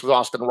third base with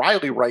Austin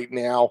Riley right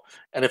now.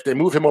 And if they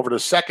move him over to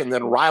second,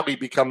 then Riley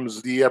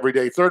becomes the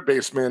everyday third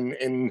baseman,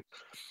 and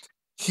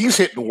he's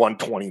hitting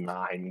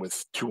 129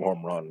 with 2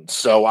 home runs.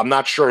 So I'm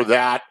not sure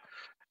that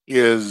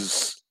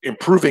is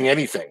improving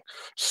anything.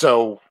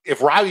 So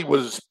if Riley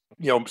was,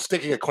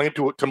 staking a claim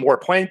to more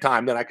playing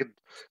time, then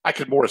I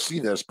could more see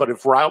this. But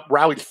if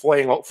Riley's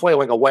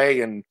flailing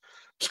away and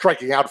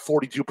striking out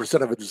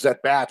 42% of his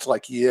at bats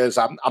like he is,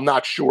 I'm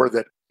not sure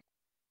that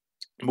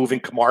moving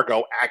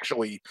Camargo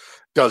actually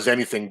does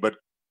anything but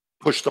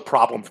push the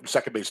problem from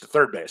second base to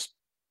third base.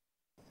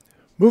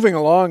 Moving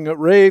along,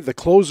 Ray, the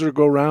closer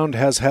go-round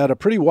has had a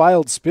pretty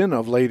wild spin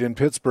of late in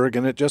Pittsburgh,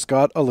 and it just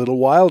got a little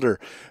wilder.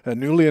 A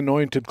newly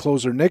anointed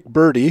closer, Nick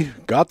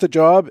Burdi, got the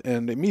job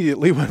and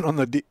immediately went on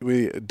the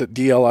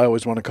DL, I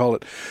always want to call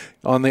it.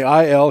 On the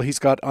IL, he's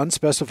got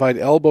unspecified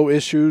elbow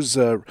issues.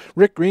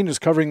 Rick Green is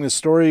covering this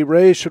story.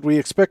 Ray, should we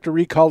expect a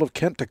recall of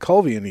Kent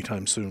Tekulve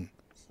anytime soon?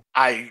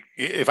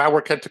 If I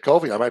were Kent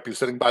Tekulve, I might be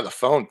sitting by the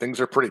phone.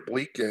 Things are pretty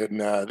bleak in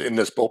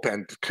this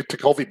bullpen.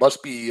 Tekulve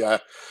must be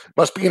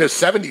in his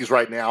 70s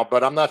right now,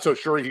 but I'm not so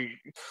sure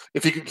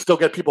if he can still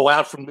get people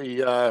out from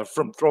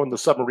throwing the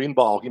submarine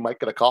ball, he might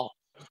get a call.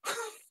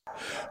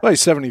 Well,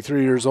 he's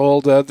 73 years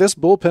old. This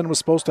bullpen was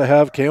supposed to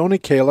have Keone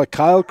Kela,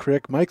 Kyle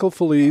Crick, Michael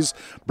Feliz,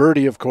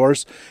 Burdi, of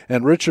course,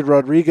 and Richard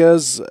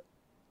Rodriguez.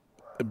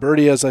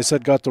 Burdi, as I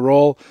said, got the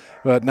role,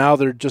 but now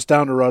they're just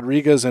down to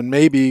Rodriguez, and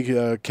maybe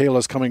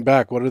Kayla's coming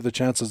back. What are the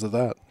chances of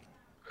that?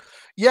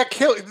 Yeah,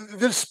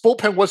 this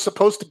bullpen was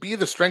supposed to be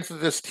the strength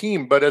of this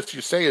team, but as you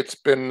say, it's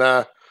been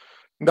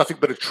nothing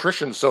but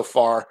attrition so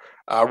far.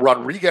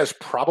 Rodriguez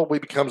probably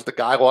becomes the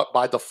guy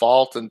by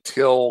default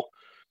until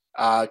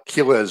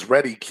Kela is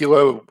ready.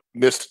 Kela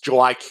missed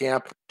July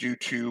camp due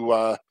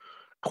to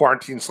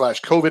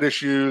quarantine/COVID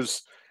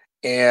issues,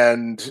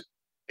 and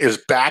is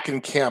back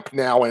in camp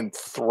now and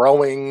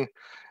throwing.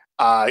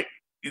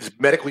 He's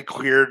medically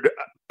cleared,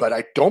 but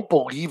I don't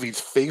believe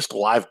he's faced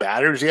live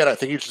batters yet. I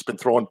think he's just been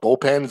throwing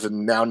bullpens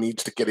and now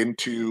needs to get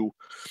into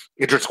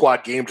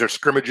inter-squad games or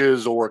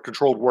scrimmages or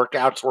controlled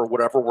workouts or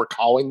whatever we're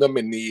calling them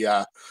in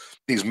the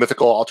these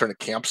mythical alternate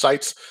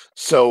campsites.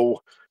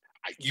 So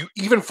you,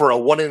 even for a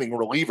 1-inning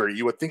reliever,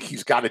 you would think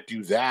he's got to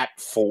do that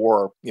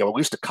for, at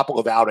least a couple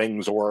of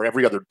outings or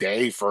every other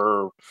day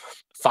for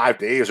 5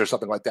 days or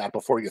something like that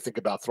before you think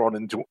about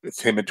throwing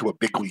him into a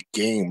big league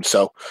game.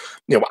 So,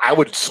 I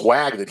would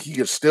swag that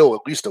he is still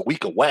at least a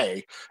week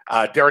away.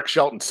 Derek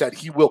Shelton said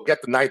he will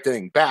get the 9th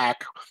inning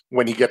back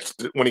when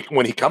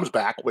he comes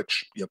back,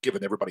 which,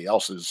 given everybody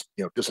else has,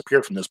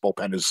 disappeared from this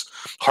bullpen, is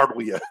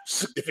hardly a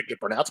significant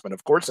pronouncement.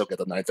 Of course, he'll get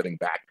the 9th inning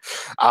back.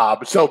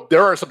 So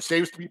there are some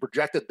saves to be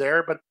projected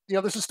there, but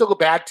this is still a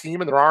bad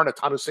team and there aren't a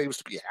ton of saves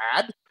to be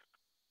had.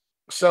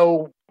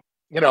 So,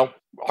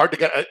 hard to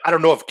get. I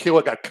don't know if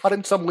Kila got cut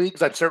in some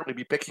leagues. I'd certainly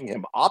be picking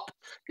him up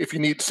if you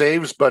need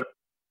saves, but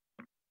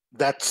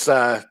that's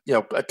a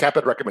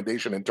tepid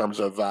recommendation in terms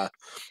of. I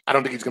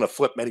don't think he's going to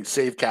flip many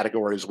save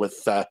categories with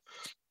 5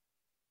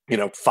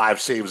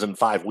 saves in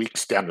 5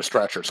 weeks down the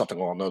stretch or something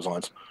along those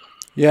lines.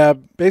 Yeah,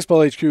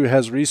 Baseball HQ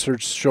has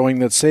research showing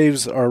that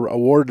saves are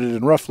awarded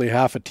in roughly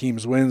half a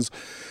team's wins,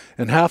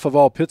 and half of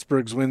all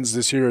Pittsburgh's wins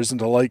this year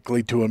isn't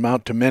likely to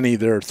amount to many.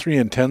 They're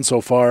 3-10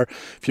 so far.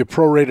 If you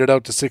prorate it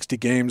out to 60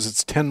 games,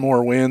 it's 10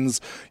 more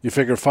wins. You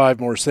figure 5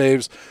 more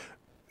saves.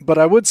 But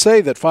I would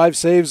say that 5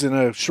 saves in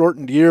a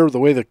shortened year,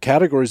 the way the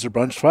categories are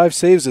bunched, 5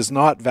 saves is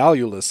not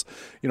valueless.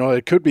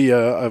 It could be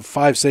a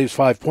 5 saves,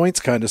 5 points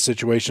kind of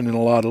situation in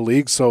a lot of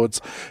leagues. So it's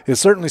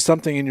certainly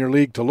something in your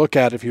league to look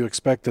at if you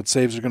expect that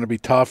saves are going to be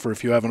tough, or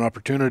if you have an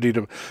opportunity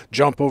to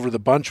jump over the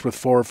bunch with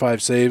 4 or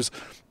 5 saves.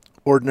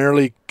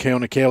 Ordinarily,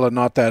 Keone Kela,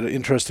 not that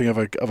interesting of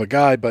a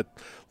guy, but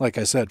like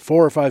I said,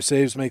 4 or 5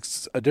 saves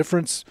makes a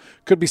difference.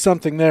 Could be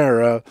something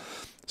there.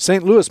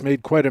 St. Louis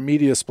made quite a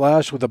media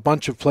splash with a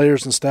bunch of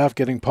players and staff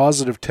getting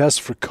positive tests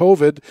for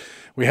COVID.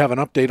 We have an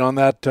update on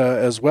that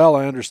as well,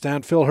 I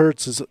understand. Phil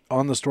Hertz is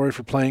on the story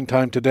for Playing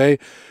Time today.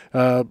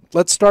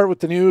 Let's start with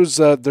the news.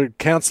 They're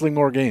canceling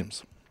more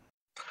games.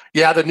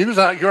 Yeah, the news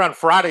here on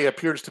Friday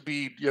appears to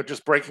be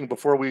just breaking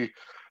before we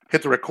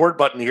hit the record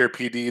button here,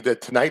 PD,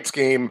 that tonight's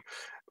game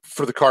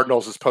for the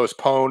Cardinals is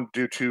postponed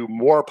due to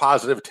more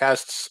positive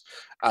tests.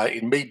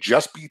 It may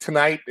just be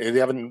tonight. They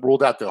haven't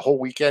ruled out the whole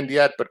weekend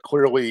yet, but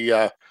clearly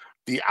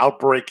the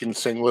outbreak in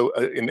St. Louis,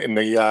 in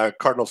the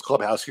Cardinals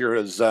clubhouse here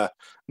has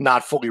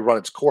not fully run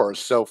its course.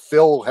 So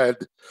Phil had,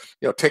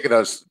 taken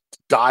a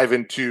dive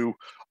into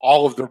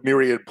all of the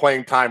myriad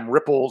Playing Time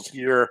ripples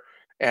here,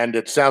 and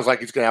it sounds like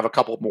he's going to have a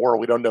couple more.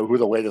 We don't know who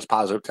the latest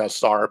positive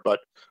tests are, but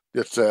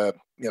it's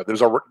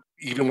there's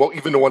even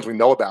the ones we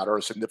know about are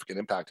a significant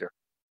impact here.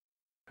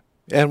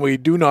 And we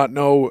do not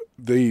know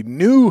the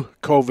new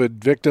COVID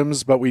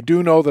victims, but we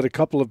do know that a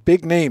couple of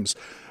big names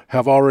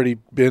have already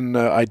been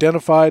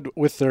identified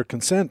with their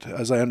consent,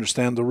 as I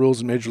understand the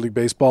rules in Major League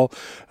Baseball.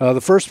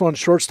 The first one,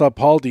 shortstop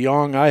Paul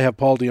DeJong. I have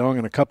Paul DeJong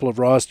in a couple of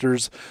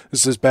rosters.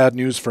 This is bad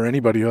news for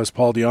anybody who has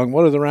Paul DeJong.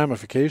 What are the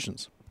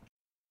ramifications?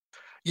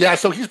 Yeah,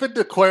 so he's been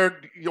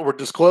declared, or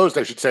disclosed,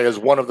 I should say, as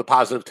one of the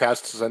positive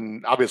tests,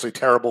 and obviously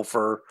terrible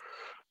for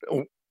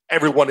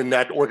everyone in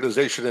that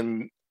organization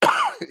and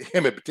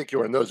him in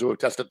particular and those who have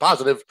tested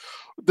positive.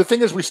 The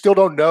thing is, we still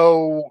don't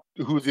know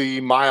who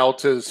the mild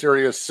to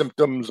serious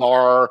symptoms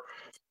are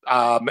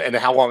and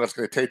how long it's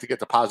going to take to get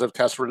the positive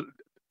test,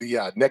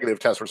 the negative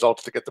test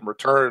results to get them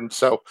returned.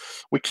 So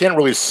we can't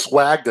really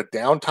swag the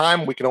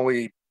downtime. We can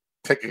only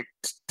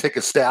take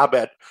a stab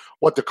at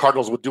what the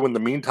Cardinals would do in the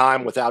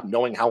meantime without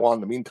knowing how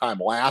long the meantime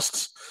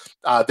lasts.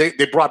 They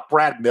brought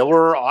Brad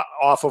Miller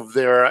off of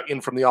in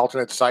from the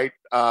alternate site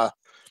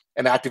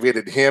and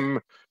activated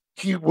him.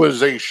 He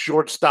was a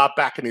shortstop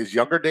back in his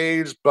younger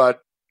days,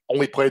 but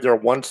only played there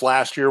once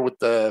last year with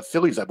the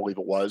Phillies, I believe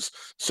it was.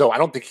 So I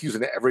don't think he's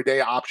an everyday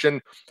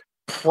option.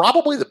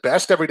 Probably the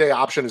best everyday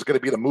option is going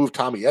to be to move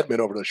Tommy Edman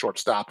over to the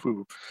shortstop,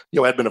 who,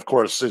 Edman, of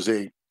course, is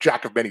a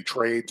jack of many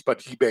trades,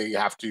 but he may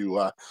have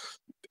to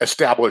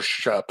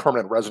establish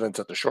permanent residence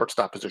at the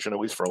shortstop position, at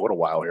least for a little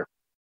while here.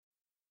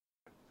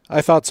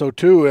 I thought so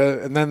too.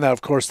 And then,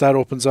 of course, that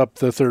opens up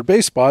the third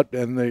base spot.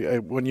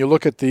 And when you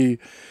look at the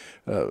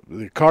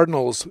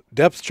Cardinals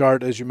depth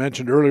chart, as you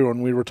mentioned earlier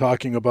when we were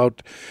talking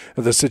about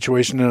the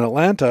situation in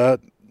Atlanta,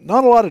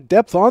 not a lot of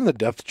depth on the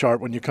depth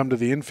chart when you come to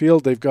the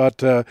infield. They've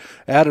got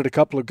added a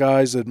couple of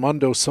guys.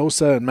 Edmundo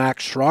Sosa and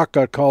Max Schrock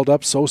got called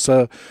up.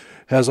 Sosa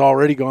has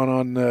already gone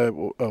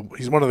on.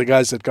 He's one of the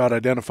guys that got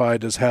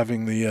identified as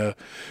having the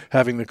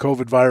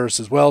COVID virus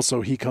as well,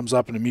 so he comes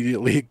up and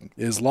immediately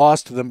is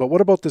lost to them. But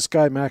what about this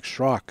guy, Max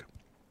Schrock?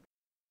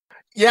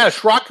 Yeah,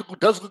 Schrock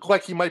does look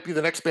like he might be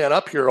the next man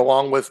up here,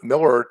 along with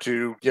Miller,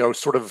 to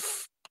sort of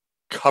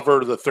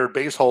cover the third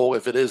base hole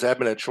if it is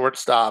Edman at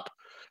shortstop.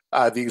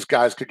 These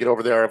guys could get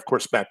over there. Of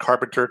course, Matt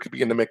Carpenter could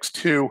be in the mix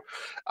too.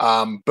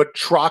 But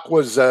Schrock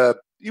was a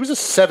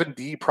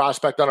 7D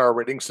prospect on our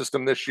rating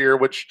system this year,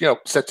 which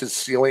sets his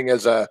ceiling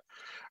as a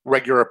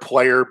regular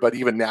player, but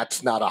even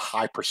that's not a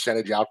high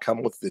percentage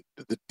outcome with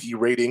the D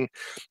rating.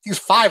 He's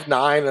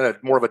 5'9"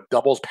 and more of a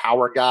doubles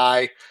power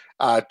guy.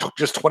 Took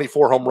just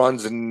 24 home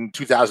runs in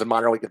 2,000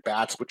 minor league at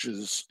bats, which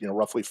is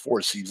roughly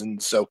 4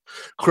 seasons. So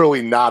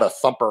clearly not a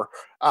thumper.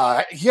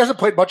 He hasn't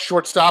played much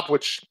shortstop,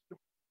 which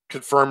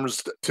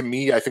confirms to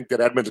me, I think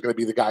that Edman's going to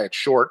be the guy at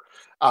short.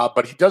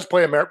 But he does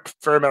play a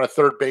fair amount of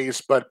third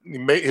base, but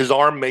his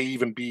arm may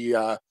even be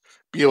a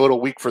little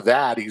weak for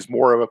that. He's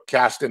more of a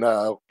cast in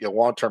a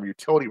long-term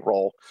utility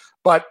role.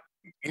 But,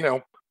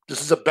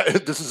 this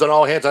is an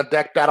all hands on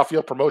deck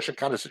battlefield promotion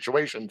kind of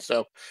situation.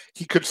 So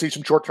he could see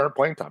some short-term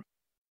playing time.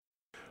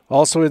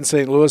 Also in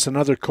St. Louis,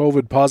 another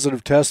COVID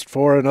positive test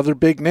for another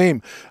big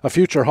name, a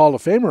future Hall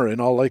of Famer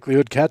in all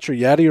likelihood. Catcher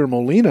Yadier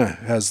Molina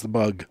has the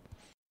bug.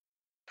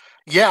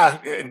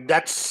 Yeah, and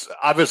that's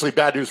obviously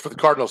bad news for the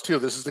Cardinals too.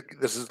 This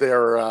is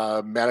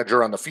their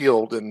manager on the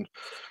field, and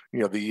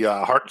the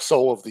heart and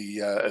soul of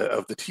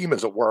the team,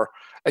 as it were.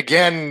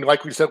 Again,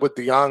 like we said with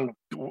DeJong,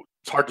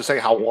 it's hard to say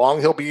how long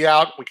he'll be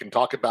out. We can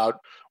talk about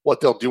what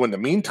they'll do in the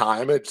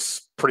meantime.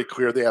 It's pretty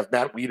clear they have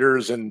Matt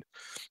Wieters and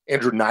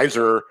Andrew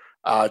Knizer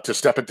to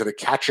step into the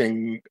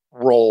catching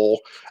role.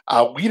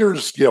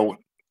 Wieters,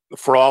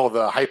 for all of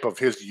the hype of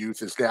his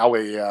youth, is now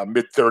a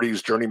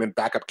mid-30s journeyman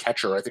backup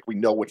catcher. I think we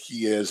know what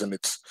he is, and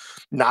it's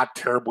not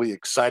terribly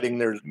exciting.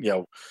 There's,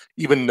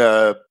 even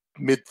the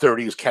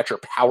mid-30s catcher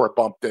power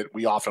bump that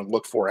we often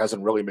look for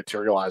hasn't really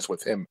materialized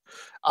with him.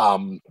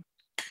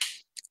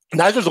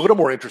 Knizer's a little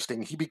more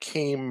interesting. He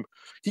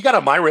got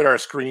on my radar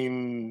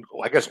screen,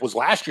 I guess it was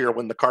last year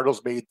when the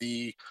Cardinals made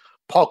the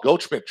Paul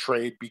Goldschmidt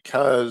trade,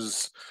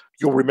 because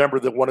you'll remember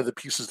that one of the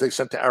pieces they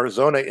sent to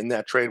Arizona in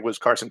that trade was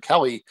Carson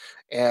Kelly.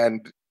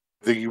 And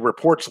the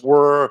reports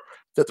were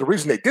that the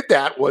reason they did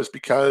that was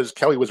because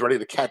Kelly was ready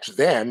to catch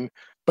then,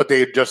 but they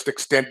had just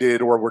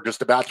extended or were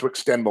just about to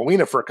extend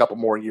Molina for a couple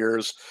more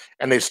years.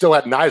 And they still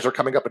had Knizer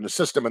coming up in the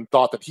system and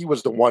thought that he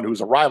was the one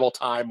whose arrival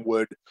time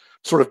would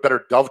sort of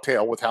better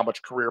dovetail with how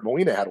much career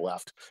Molina had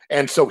left.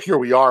 And so here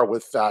we are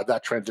with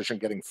that transition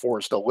getting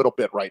forced a little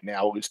bit right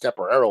now, at least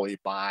temporarily,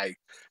 by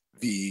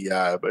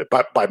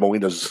by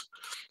Molina's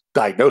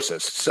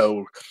diagnosis.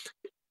 So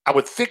I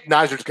would think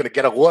Knizer's going to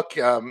get a look.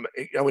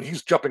 When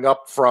he's jumping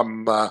up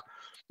from,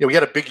 he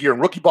had a big year in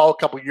rookie ball a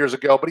couple of years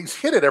ago, but he's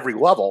hit at every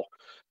level.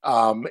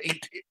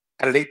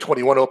 At an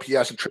 821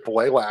 OPS in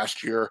AAA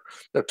last year,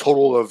 a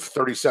total of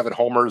 37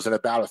 homers and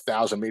about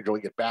 1,000 minor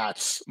league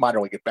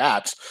at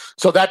bats.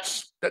 So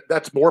that's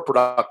more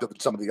productive than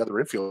some of the other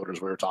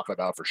infielders we were talking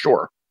about for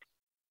sure.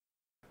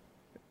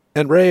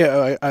 And Ray,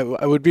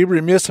 I would be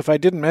remiss if I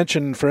didn't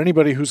mention, for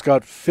anybody who's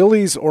got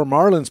Phillies or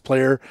Marlins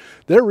player,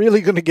 they're really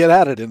going to get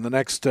at it in the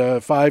next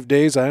 5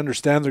 days. I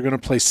understand they're going to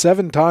play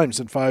 7 times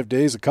in 5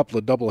 days, a couple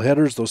of double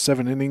headers, those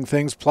 7-inning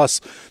things,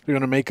 plus they're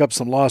going to make up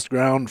some lost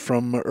ground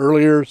from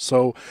earlier.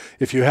 So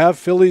if you have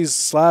Phillies /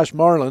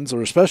 Marlins,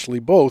 or especially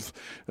both,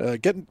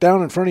 get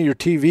down in front of your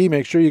TV,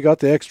 make sure you got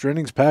the extra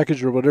innings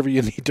package or whatever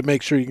you need to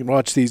make sure you can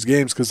watch these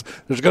games, because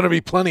there's going to be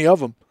plenty of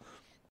them.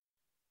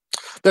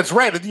 That's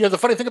right. The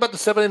funny thing about the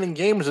 7-inning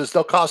games is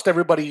they'll cost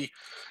everybody,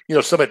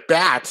 some at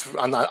bats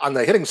on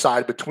the hitting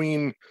side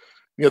between,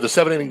 the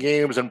 7-inning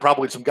games and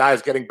probably some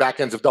guys getting back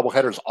ends of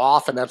doubleheaders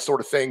off and that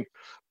sort of thing.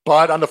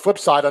 But on the flip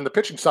side, on the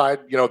pitching side,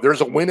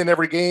 there's a win in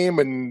every game,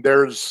 and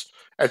there's,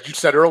 as you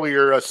said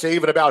earlier, a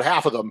save in about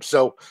half of them.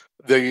 So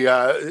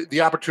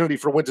the opportunity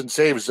for wins and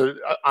saves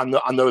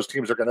on those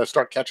teams are going to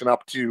start catching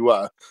up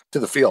to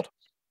the field.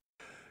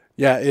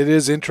 Yeah, it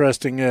is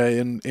interesting.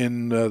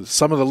 In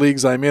some of the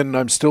leagues I'm in,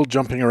 I'm still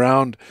jumping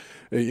around.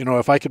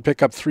 If I could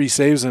pick up 3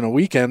 saves in a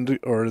weekend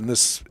or in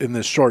this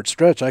short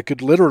stretch, I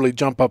could literally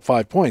jump up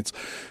 5 points.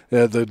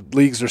 The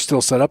leagues are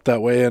still set up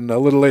that way, and a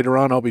little later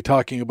on I'll be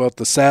talking about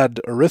the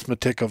sad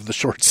arithmetic of the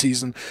short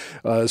season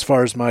as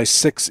far as my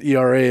 6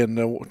 ERA and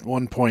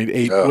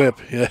 1.8 whip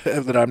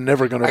that I'm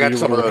never going to be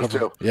able to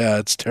recover. Yeah,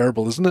 it's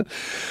terrible, isn't it?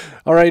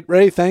 All right,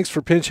 Ray, thanks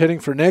for pinch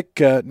hitting for Nick.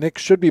 Nick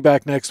should be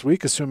back next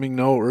week, assuming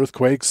no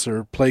earthquakes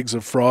or plagues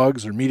of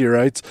frogs or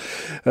meteorites.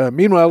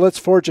 Meanwhile, let's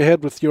forge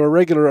ahead with your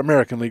regular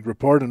American League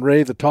report. And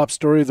Ray, the top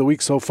story of the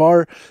week so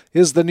far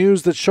is the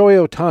news that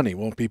Shohei Ohtani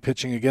won't be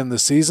pitching again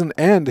this season,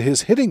 and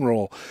his hitting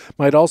role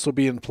might also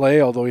be in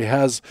play, although he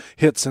has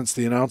hit since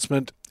the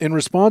announcement. In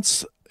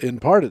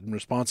part in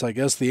response, I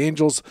guess, the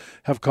Angels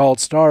have called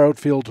star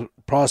outfield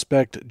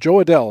prospect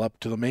Jo Adell up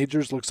to the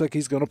majors. Looks like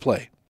he's going to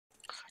play.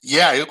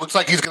 Yeah, it looks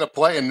like he's going to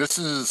play, and this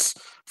is,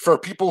 for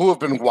people who have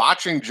been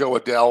watching Jo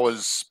Adell,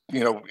 is,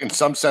 in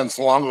some sense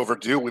long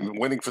overdue. We've been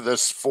waiting for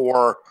this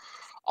for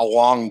a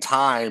long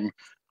time.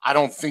 I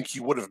don't think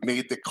he would have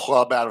made the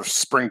club out of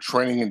spring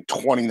training in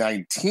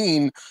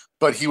 2019,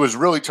 but he was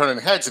really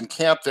turning heads in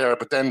camp there,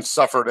 but then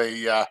suffered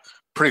a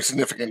pretty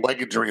significant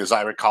leg injury, as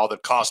I recall,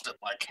 that cost him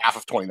like half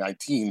of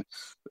 2019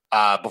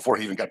 before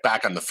he even got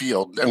back on the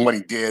field. And when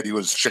he did, he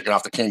was shaking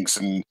off the kinks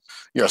and,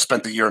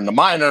 spent the year in the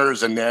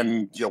minors. And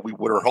then, we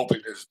were hoping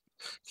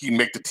he'd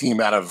make the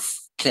team out of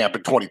camp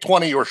in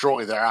 2020 or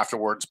shortly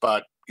thereafterwards,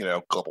 but,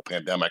 global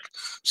pandemic.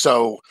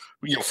 So,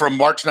 from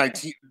March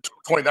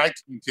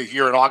 2019 to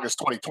here in August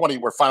 2020,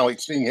 we're finally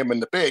seeing him in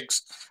the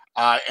bigs.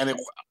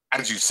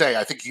 As you say,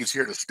 I think he's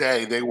here to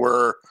stay. They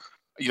were,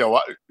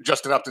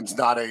 Justin Upton's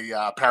not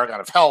a paragon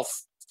of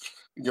health.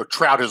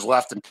 Trout has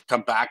left and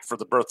come back for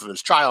the birth of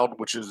his child,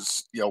 which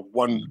is,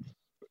 one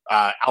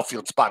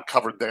outfield spot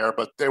covered there,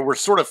 but they were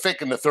sort of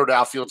faking the third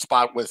outfield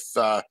spot with,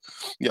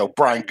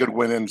 Brian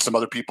Goodwin and some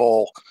other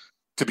people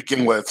to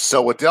begin with.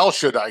 So Adell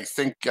should, I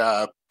think,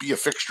 be a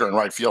fixture in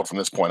right field from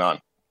this point on.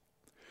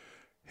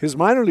 His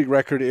minor league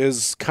record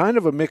is kind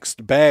of a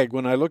mixed bag.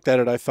 When I looked at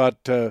it, I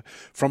thought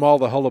from all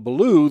the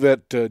hullabaloo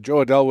that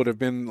Joe Adell would have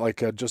been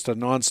like just a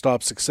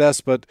nonstop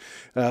success. But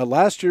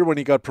last year when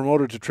he got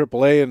promoted to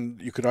AAA,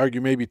 and you could argue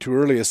maybe too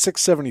early, a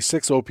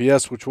 676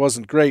 OPS, which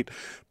wasn't great.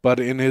 But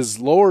in his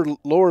lower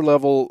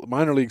level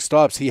minor league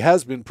stops, he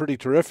has been pretty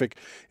terrific,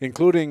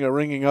 including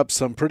ringing up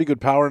some pretty good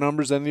power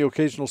numbers and the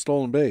occasional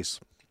stolen base.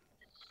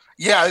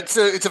 Yeah, it's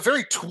a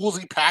very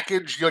toolsy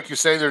package. Like you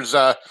say, there's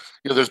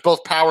there's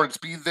both power and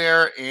speed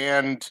there,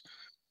 and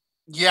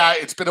yeah,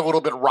 it's been a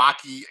little bit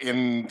rocky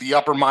in the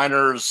upper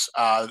minors.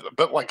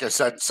 But like I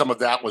said, some of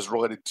that was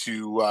related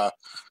to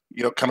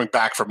coming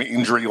back from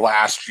injury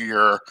last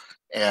year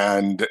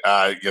and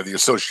the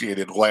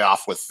associated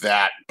layoff with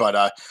that.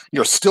 But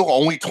still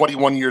only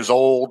 21 years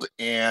old,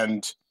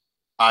 and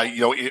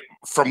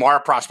from our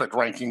prospect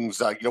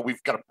rankings,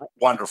 we've got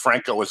Wander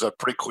Franco as a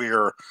pretty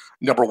clear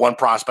number one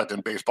prospect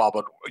in baseball,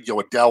 but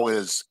Adell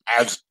is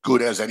as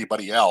good as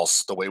anybody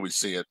else the way we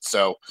see it.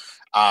 So,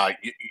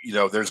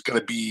 there's going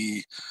to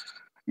be,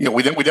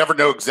 we never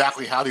know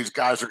exactly how these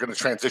guys are going to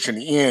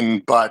transition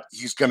in, but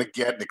he's going to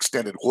get an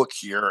extended look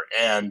here,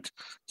 and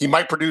he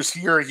might produce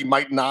here, he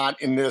might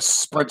not in this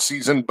sprint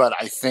season, but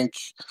I think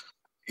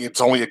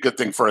it's only a good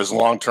thing for his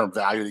long-term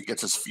value. He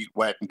gets his feet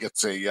wet and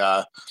gets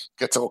a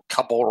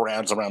couple of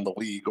rounds around the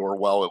league, or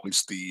at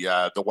least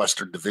the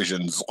Western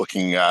divisions,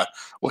 looking ahead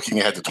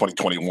to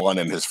 2021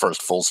 and his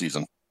first full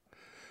season.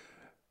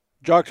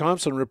 Jock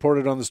Thompson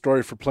reported on the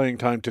story for Playing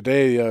Time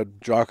today.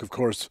 Jock, of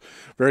course,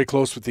 very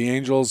close with the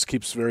Angels,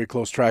 keeps very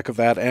close track of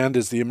that, and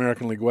is the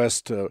American League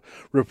West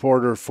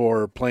reporter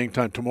for Playing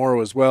Time tomorrow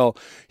as well.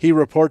 He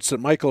reports that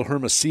Michael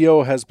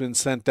Hermosillo has been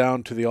sent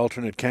down to the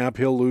alternate camp.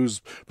 He'll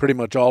lose pretty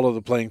much all of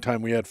the playing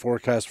time we had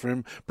forecast for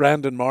him.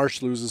 Brandon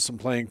Marsh loses some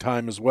playing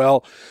time as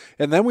well.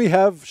 And then we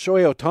have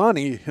Shohei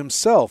Ohtani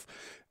himself.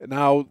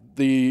 Now,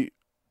 the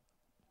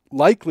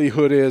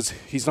likelihood is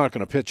he's not going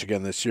to pitch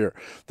again this year.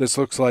 This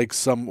looks like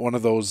one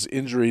of those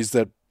injuries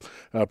that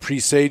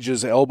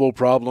presages elbow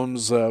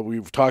problems.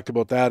 We've talked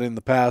about that in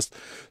the past.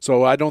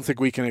 So I don't think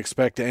we can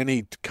expect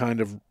any kind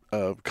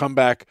of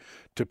comeback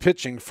to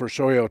pitching for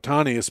Shohei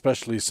Ohtani,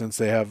 especially since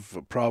they have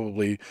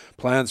probably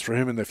plans for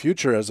him in the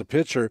future as a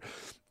pitcher.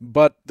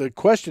 But the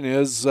question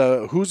is,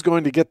 who's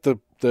going to get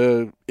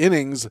the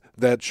innings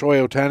that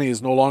Shohei Ohtani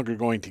is no longer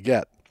going to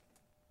get?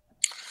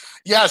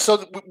 Yeah,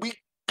 so we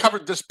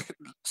covered this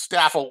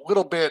staff a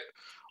little bit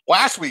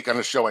last week on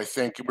the show, I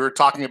think. We were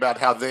talking about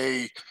how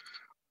they,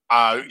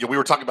 we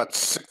were talking about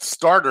six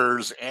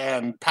starters,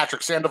 and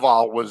Patrick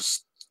Sandoval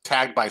was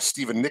tagged by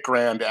Steven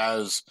Nickrand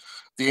as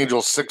the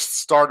Angels' sixth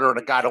starter and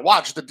a guy to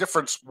watch. The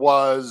difference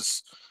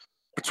was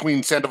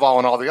between Sandoval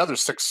and all the other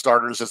six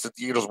starters is that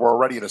the Angels were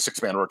already in a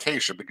six-man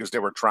rotation because they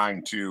were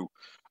trying to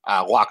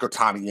lock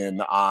Ohtani in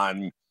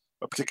on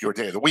a particular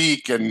day of the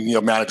week and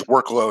manage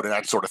workload and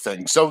that sort of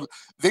thing. So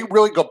they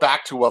really go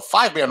back to a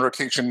five-man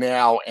rotation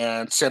now,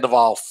 and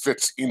Sandoval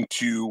fits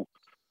into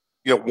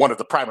one of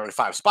the primary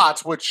five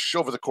spots, which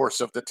over the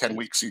course of the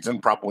 10-week season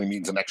probably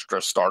means an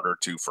extra start or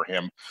two for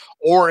him.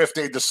 Or if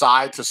they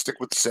decide to stick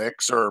with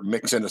six or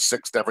mix in a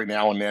sixth every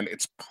now and then,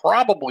 it's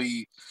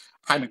probably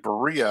Jaime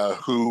Barria,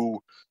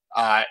 who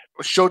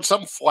showed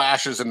some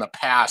flashes in the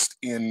past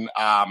in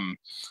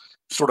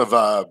sort of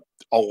a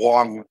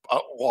long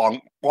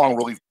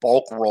relief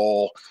bulk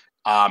role,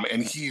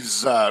 and he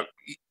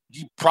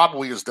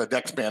probably is the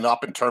next man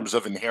up in terms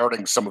of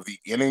inheriting some of the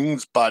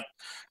innings. But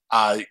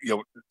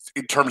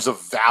in terms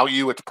of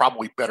value, it's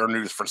probably better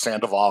news for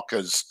Sandoval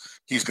because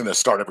he's going to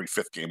start every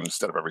fifth game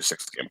instead of every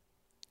sixth game.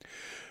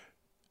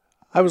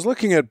 I was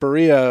looking at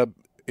Barria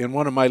in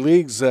one of my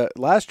leagues.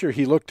 Last year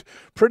he looked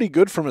pretty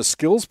good from a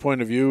skills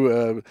point of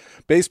view.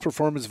 Base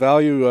performance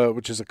value,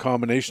 which is a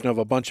combination of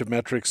a bunch of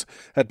metrics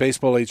at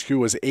Baseball HQ,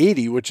 was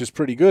 80, which is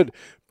pretty good.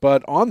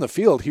 But on the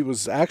field, he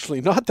was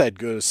actually not that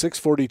good. A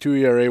 6.42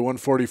 ERA,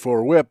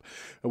 1.44 WHIP.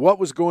 What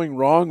was going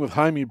wrong with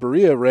Jaime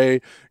Barria,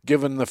 Ray,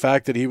 given the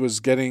fact that he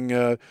was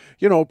getting,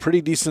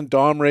 pretty decent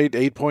DOM rate,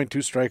 8.2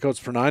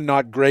 strikeouts per nine,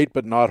 not great,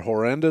 but not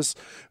horrendous.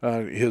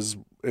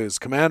 His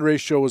command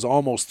ratio was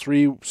almost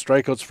 3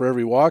 strikeouts for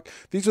every walk.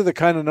 These are the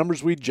kind of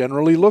numbers we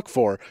generally look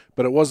for,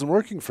 but it wasn't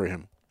working for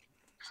him.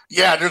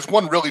 Yeah, there's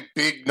one really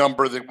big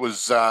number that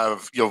was,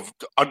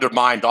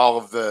 undermined all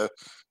of the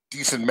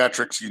decent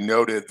metrics you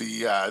noted.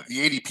 The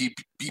ADP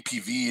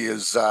BPV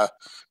is,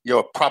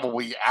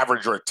 probably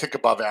average or a tick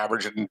above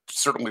average, and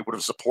certainly would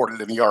have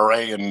supported an ERA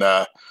in,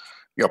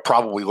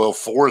 probably low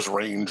fours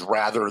range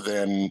rather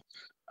than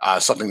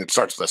something that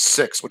starts with a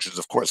 6, which is,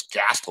 of course,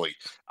 ghastly.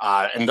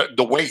 And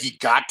the way he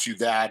got to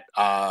that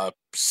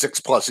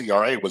 6+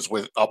 ERA was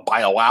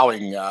by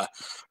allowing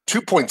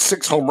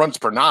 2.6 home runs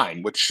per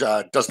 9, which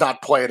does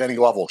not play at any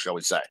level, shall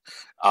we say.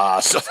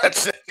 So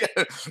it's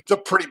a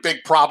pretty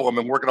big problem,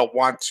 and we're going to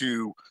want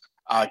to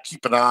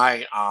keep an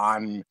eye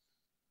on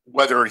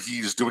whether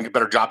he's doing a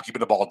better job keeping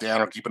the ball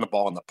down or keeping the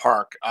ball in the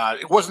park.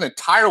 It wasn't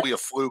entirely a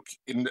fluke.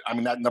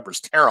 That number's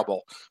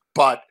terrible,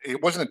 but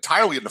it wasn't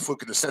entirely in the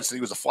fluke in the sense that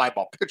he was a fly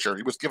ball pitcher.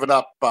 He was giving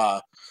up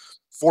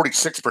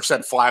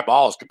 46% fly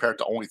balls compared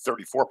to only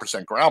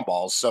 34% ground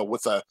balls. So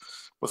with a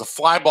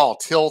fly ball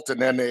tilt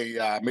and then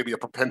maybe a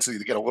propensity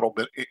to get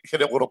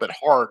hit a little bit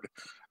hard,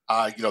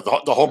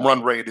 the home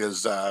run rate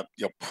is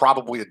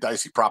probably a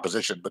dicey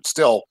proposition. But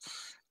still,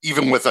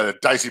 even with a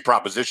dicey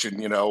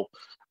proposition,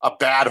 a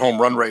bad home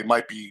run rate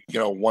might be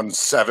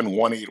 1.7,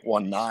 1.8,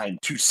 1.9.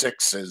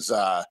 2.6 is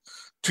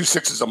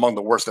 2.6 is among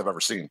the worst I've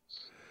ever seen.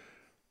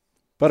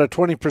 But a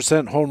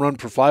 20% home run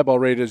per fly ball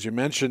rate, as you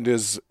mentioned,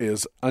 is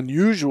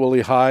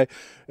unusually high.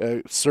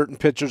 Certain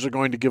pitchers are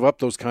going to give up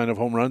those kind of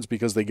home runs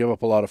because they give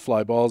up a lot of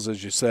fly balls,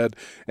 as you said.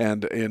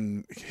 And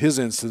in his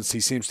instance, he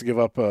seems to give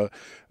up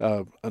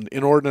an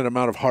inordinate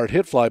amount of hard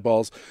hit fly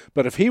balls.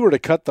 But if he were to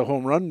cut the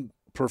home run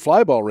per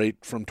fly ball rate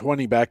from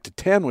 20 back to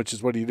 10, which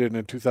is what he did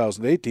in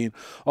 2018,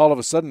 all of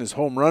a sudden his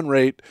home run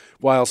rate,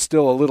 while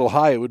still a little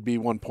high, it would be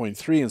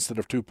 1.3 instead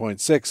of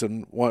 2.6.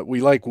 And we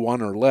like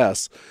 1 or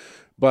less.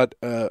 But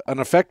an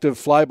effective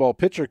fly ball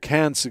pitcher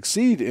can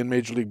succeed in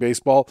Major League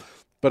Baseball.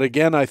 But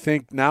again, I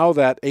think now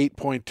that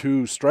 8.2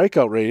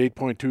 strikeout rate,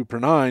 8.2 per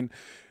 9,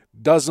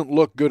 doesn't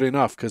look good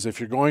enough, because if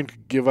you're going to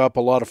give up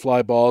a lot of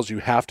fly balls, you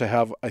have to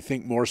have, I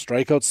think, more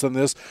strikeouts than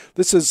this.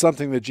 This is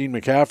something that Gene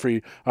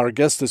McCaffrey, our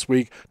guest this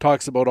week,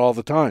 talks about all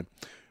the time.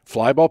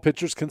 Fly ball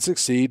pitchers can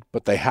succeed,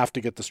 but they have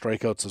to get the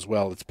strikeouts as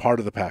well. It's part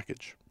of the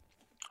package.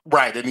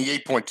 Right, and the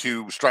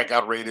 8.2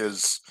 strikeout rate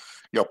is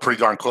pretty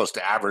darn close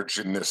to average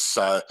in this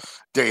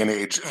day and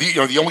age.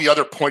 The only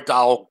other point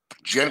I'll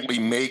gently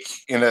make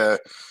in a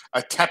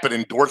tepid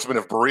endorsement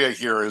of Berea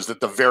here is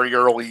that the very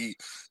early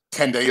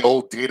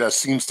 10-day-old data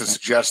seems to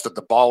suggest that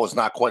the ball is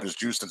not quite as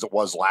juiced as it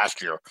was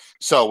last year.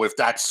 So if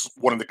that's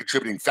one of the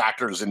contributing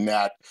factors in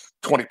that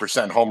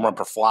 20% home run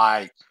per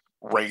fly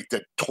rate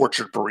that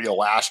tortured Berea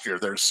last year,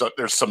 there's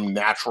some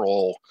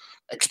natural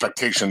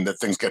expectation that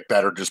things get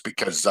better just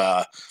because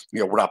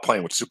we're not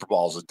playing with Super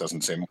Balls, it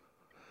doesn't seem.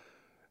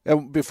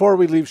 And before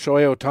we leave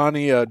Shohei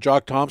Ohtani,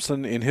 Jock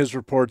Thompson in his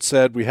report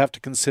said we have to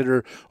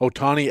consider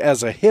Ohtani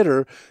as a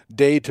hitter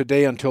day to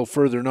day until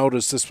further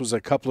notice. This was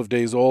a couple of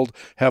days old.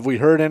 Have we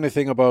heard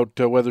anything about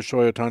whether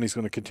Shohei Ohtani is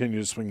going to continue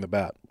to swing the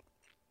bat?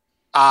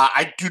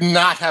 I do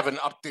not have an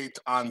update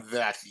on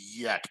that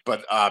yet,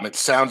 but it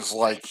sounds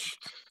like,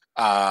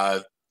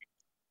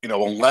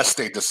 unless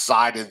they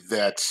decided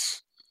that,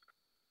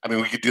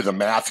 we could do the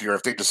math here.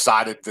 If they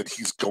decided that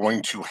he's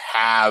going to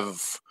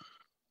have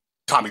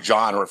Tommy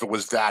John, or if it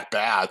was that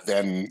bad,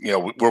 then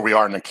where we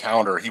are in the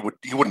calendar, he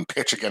wouldn't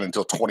pitch again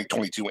until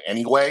 2022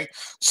 anyway.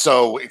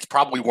 So it's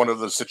probably one of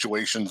those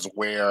situations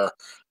where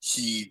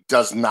he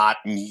does not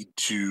need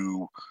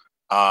to.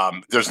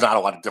 There's not a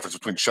lot of difference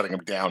between shutting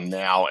him down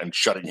now and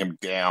shutting him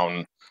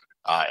down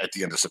at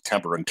the end of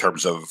September in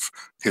terms of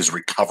his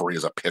recovery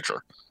as a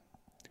pitcher.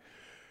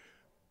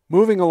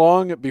 Moving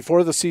along,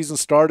 before the season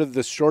started,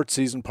 this short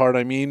season part,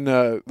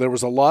 there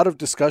was a lot of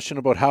discussion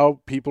about how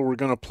people were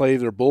going to play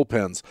their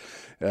bullpens.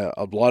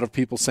 A lot of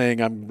people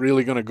saying, I'm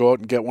really going to go out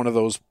and get one of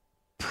those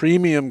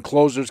premium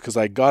closers because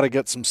I got to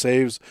get some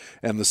saves,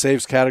 and the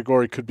saves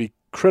category could be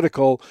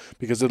critical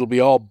because it'll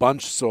be all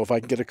bunched. So if I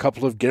can get a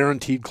couple of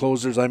guaranteed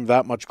closers, I'm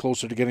that much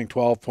closer to getting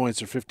 12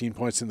 points or 15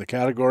 points in the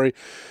category.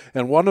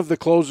 And one of the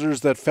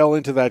closers that fell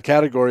into that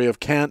category of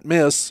can't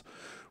miss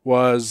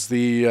was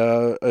the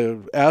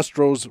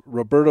Astros'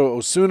 Roberto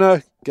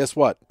Osuna. Guess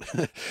what?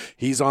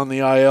 He's on the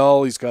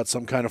IL. He's got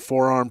some kind of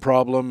forearm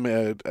problem,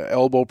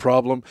 elbow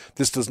problem.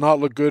 This does not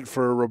look good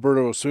for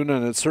Roberto Osuna,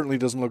 and it certainly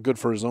doesn't look good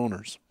for his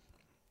owners.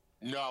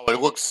 No,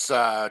 it looks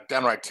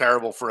downright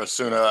terrible for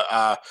Osuna.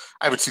 I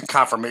haven't seen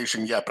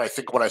confirmation yet, but I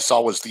think what I saw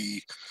was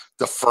the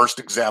first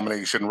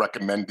examination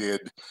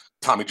recommended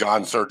Tommy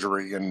John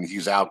surgery, and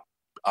he's out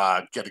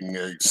getting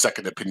a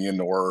second opinion,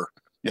 or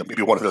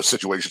maybe one of those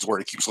situations where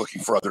he keeps looking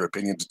for other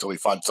opinions until he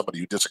finds somebody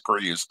who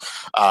disagrees.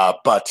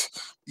 But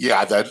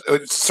yeah, that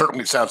it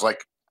certainly sounds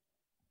like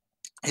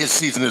his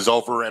season is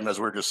over. And as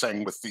we were just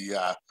saying with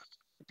the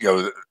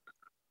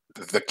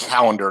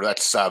calendar,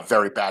 that's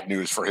very bad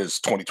news for his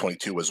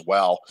 2022 as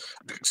well.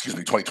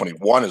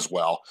 2021 as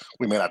well.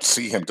 We may not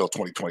see him till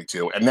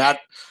 2022. And that,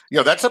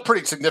 that's a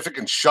pretty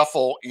significant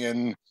shuffle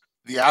in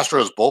the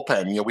Astros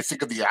bullpen. We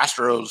think of the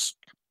Astros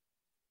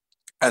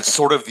as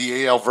sort of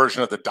the AL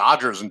version of the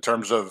Dodgers in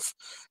terms of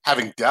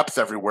having depth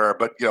everywhere.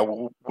 But,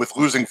 with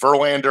losing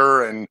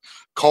Verlander and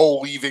Cole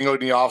leaving in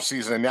the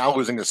offseason and now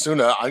losing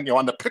Osuna,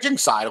 on the pitching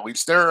side, at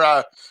least,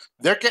 they're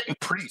getting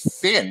pretty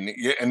thin.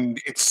 And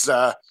it's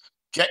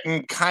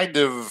getting kind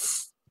of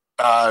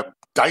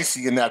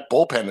dicey in that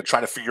bullpen to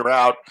try to figure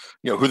out,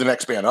 who the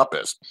next man up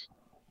is.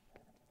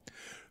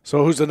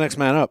 So who's the next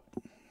man up?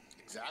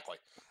 Exactly.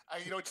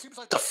 It seems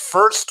like the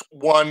first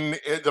one,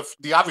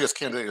 the obvious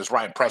candidate is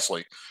Ryan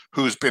Presley,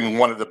 who's been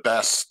one of the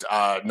best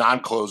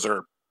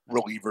non-closer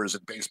relievers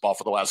in baseball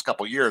for the last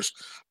couple of years,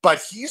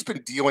 but he's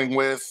been dealing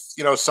with,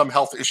 some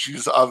health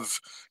issues of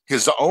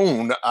his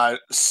own,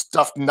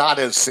 stuff not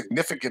as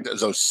significant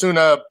as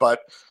Osuna, but,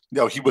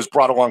 he was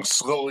brought along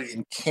slowly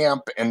in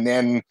camp. And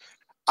then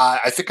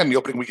I think on the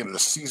opening weekend of the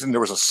season,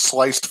 there was a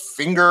sliced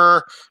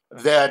finger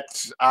that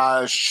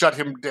shut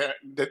him down,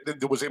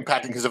 that was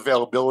impacting his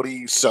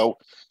availability. So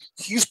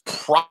he's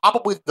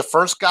probably the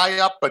first guy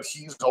up, but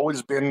he's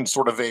always been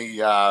sort of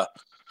a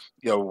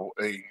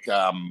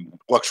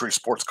luxury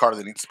sports car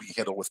that needs to be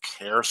handled with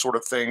care, sort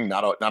of thing,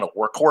 not a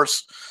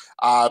workhorse.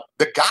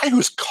 The guy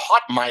who's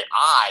caught my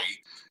eye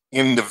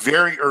in the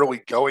very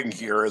early going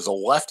here is a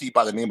lefty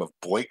by the name of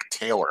Blake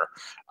Taylor.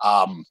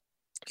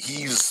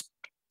 He's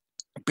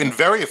been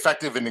very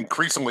effective, and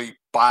increasingly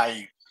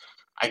by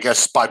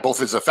both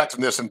his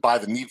effectiveness and by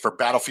the need for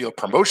battlefield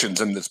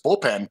promotions in this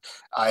bullpen,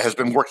 has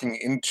been working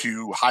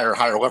into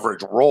higher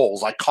leverage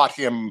roles. I caught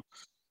him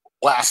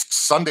last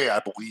Sunday, I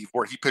believe,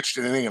 where he pitched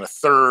an inning and a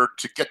third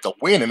to get the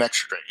win in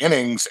extra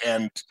innings.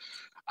 And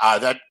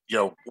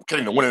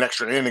getting the win in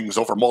extra innings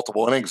over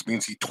multiple innings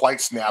means he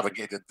twice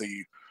navigated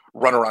the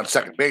runner on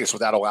second base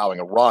without allowing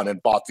a run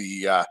and bought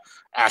the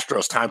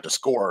Astros time to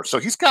score. So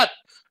he's got,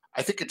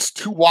 I think it's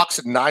 2 walks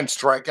and 9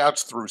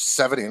 strikeouts through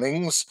 7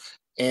 innings,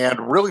 and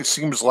really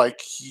seems like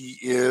he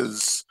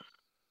is,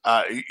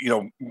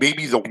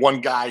 maybe the one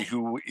guy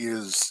who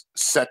is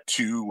set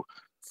to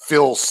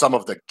fill some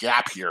of the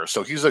gap here.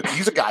 So he's a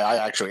guy I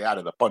actually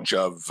added a bunch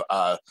of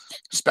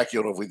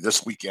speculatively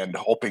this weekend,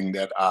 hoping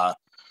that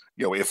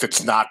if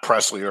it's not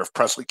Presley, or if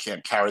Presley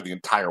can't carry the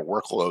entire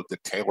workload,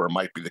 that Taylor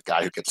might be the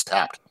guy who gets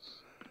tapped.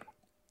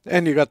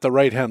 And you got the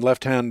right-hand,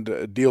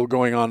 left-hand deal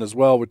going on as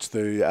well, which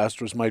the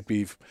Astros might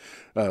be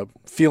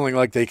feeling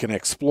like they can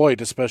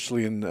exploit,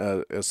 especially in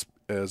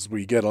as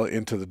we get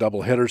into the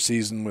doubleheader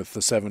season with the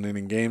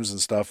 7-inning games and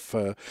stuff.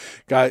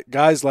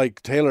 Guys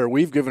like Taylor,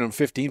 we've given him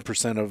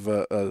 15%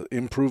 of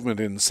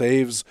improvement in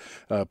saves.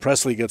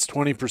 Presley gets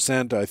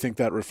 20%. I think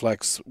that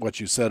reflects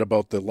what you said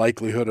about the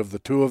likelihood of the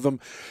two of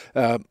them.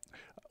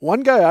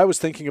 One guy I was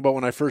thinking about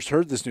when I first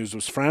heard this news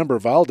was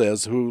Framber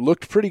Valdez, who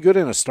looked pretty good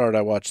in a start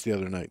I watched the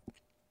other night.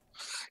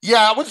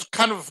 Yeah, I was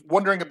kind of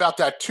wondering about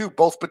that too,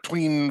 both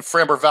between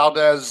Framber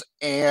Valdez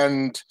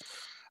and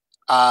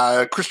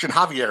Christian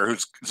Javier,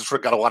 who's sort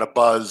of got a lot of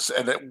buzz,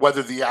 and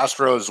whether the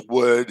Astros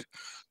would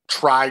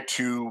try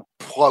to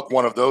plug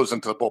one of those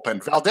into the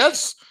bullpen.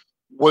 Valdez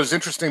was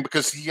interesting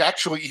because he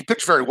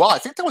pitched very well. I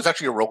think that was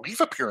actually a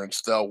relief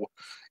appearance, though,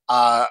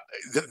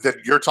 that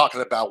you're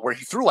talking about, where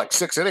he threw like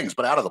 6 innings,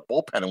 but out of the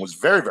bullpen, and was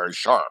very, very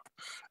sharp.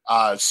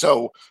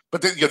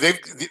 They've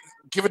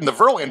given the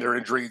Verlander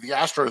injury, the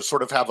Astros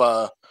sort of have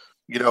a,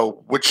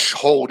 which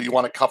hole do you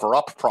want to cover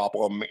up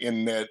problem,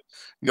 in that,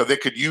 they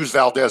could use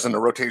Valdez in the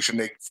rotation.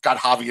 They've got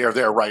Javier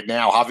there right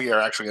now. Javier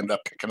actually ended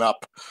up picking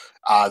up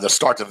the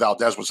start that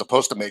Valdez was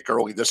supposed to make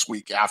early this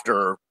week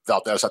after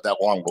Valdez had that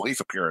long relief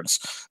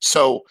appearance.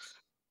 So,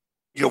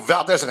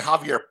 Valdez and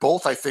Javier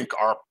both, I think,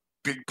 are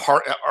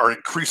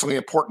increasingly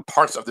important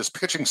parts of this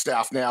pitching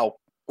staff now.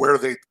 Where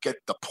they get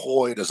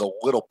deployed is a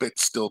little bit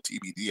still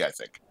TBD, I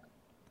think.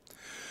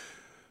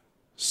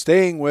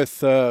 Staying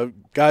with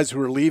guys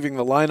who are leaving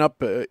the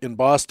lineup in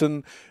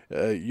Boston,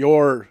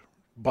 your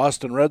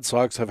Boston Red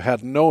Sox have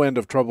had no end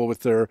of trouble with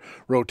their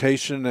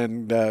rotation,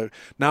 and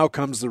now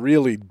comes the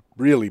really,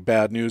 really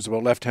bad news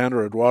about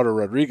left-hander Eduardo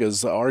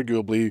Rodriguez,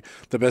 arguably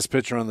the best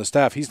pitcher on the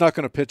staff. He's not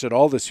going to pitch at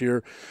all this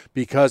year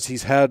because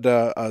he's had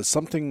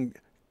something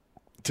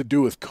to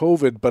do with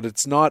COVID, but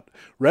it's not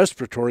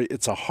respiratory.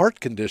 It's a heart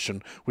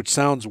condition, which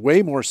sounds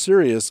way more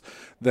serious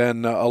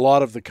than a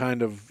lot of the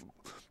kind of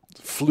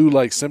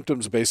flu-like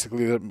symptoms,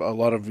 basically, that a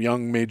lot of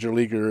young major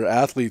leaguer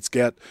athletes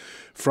get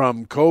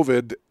from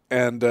COVID.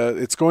 And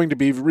it's going to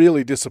be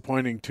really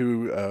disappointing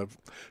to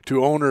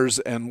owners.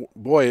 And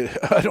boy,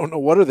 I don't know,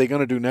 what are they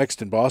going to do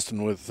next in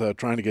Boston with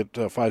trying to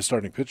get 5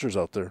 starting pitchers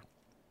out there?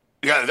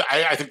 Yeah,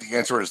 I think the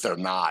answer is they're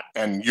not.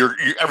 And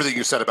everything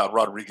you said about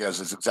Rodriguez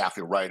is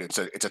exactly right. It's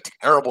a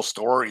terrible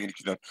story.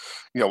 And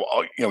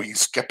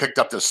he's picked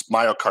up this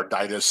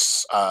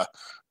myocarditis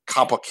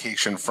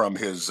complication from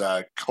his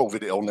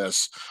COVID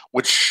illness,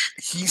 which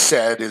he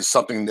said is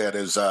something that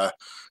is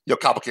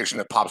complication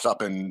that pops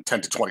up in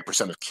 10 to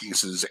 20% of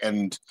cases.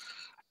 And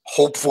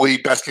hopefully,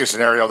 best case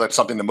scenario, that's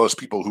something that most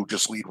people who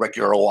just lead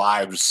regular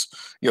lives,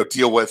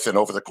 deal with, and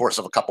over the course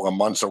of a couple of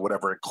months or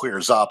whatever, it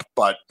clears up.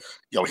 But,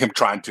 him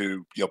trying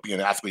to, be an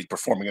athlete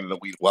performing at an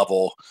elite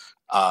level,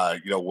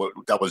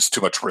 that was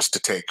too much risk to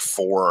take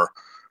for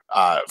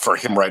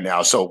him right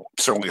now. So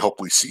certainly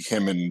hopefully see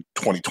him in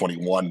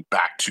 2021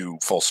 back to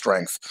full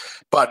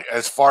strength. But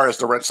as far as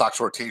the Red Sox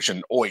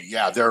rotation,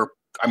 they're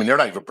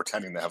not even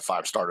pretending to have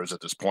 5 starters at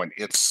this point.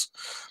 It's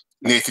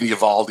Nathan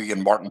Eovaldi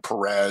and Martin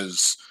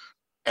Perez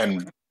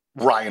and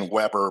Ryan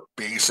Weber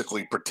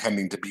basically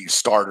pretending to be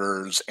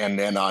starters. And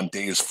then on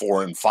days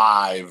 4 and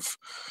 5,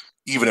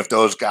 even if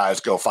those guys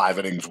go 5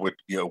 innings with,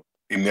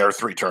 in their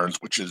 3 turns,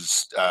 which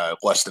is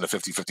less than a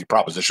 50-50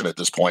 proposition at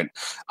this point.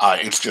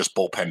 It's just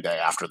bullpen day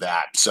after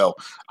that. So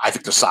I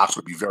think the Sox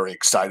would be very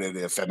excited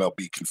if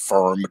MLB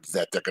confirmed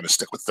that they're going to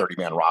stick with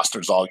 30-man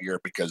rosters all year,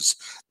 because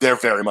they're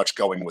very much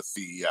going with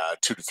the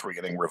 2 to 3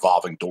 inning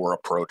revolving door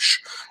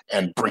approach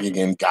and bringing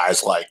in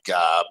guys like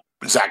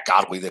Zach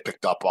Godley they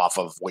picked up off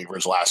of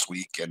waivers last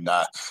week, and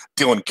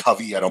Dylan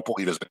Covey, I don't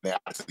believe has been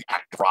added to the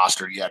active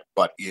roster yet,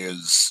 but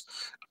is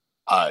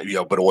but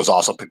it was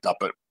also picked up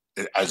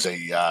as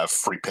a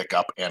free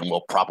pickup and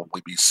will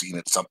probably be seen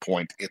at some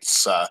point.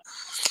 It's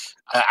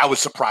I was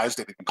surprised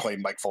they didn't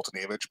claim Mike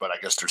Foltynewicz, but I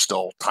guess there's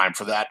still time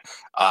for that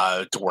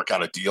to work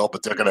out a deal.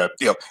 But they're gonna,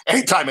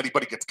 anytime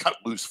anybody gets cut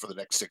loose for the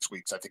next 6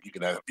 weeks, I think you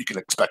can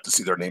expect to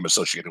see their name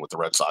associated with the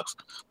Red Sox.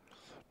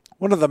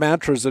 One of the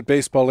mantras at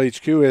Baseball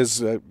HQ is,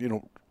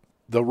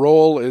 the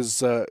role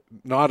is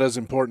not as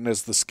important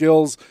as the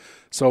skills.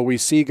 So we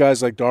see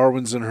guys like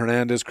Darwinzon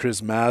Hernandez,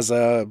 Chris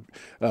Mazza,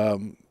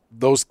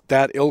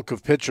 that ilk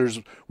of pitchers.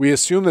 We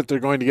assume that they're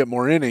going to get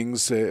more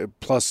innings,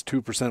 plus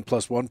 2%,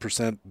 plus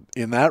 1%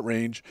 in that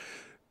range.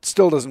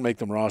 Still doesn't make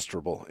them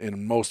rosterable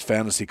in most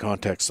fantasy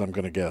contexts, I'm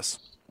going to guess.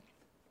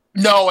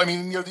 No, I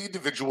mean, the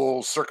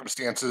individual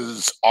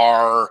circumstances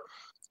are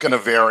going to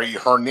vary.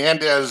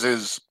 Hernandez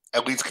is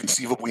at least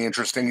conceivably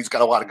interesting. He's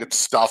got a lot of good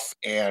stuff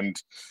and,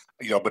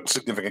 but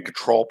significant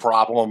control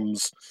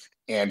problems.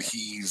 And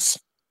he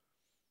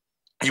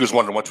was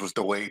one of the ones who was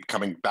delayed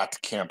coming back to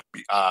camp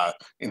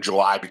in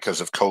July because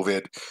of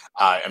COVID,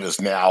 and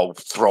is now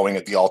throwing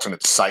at the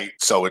alternate site.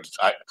 So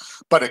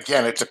but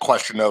again, it's a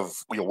question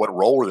of what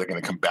role are they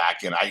going to come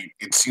back in?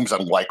 It seems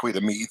unlikely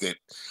to me that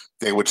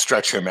they would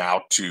stretch him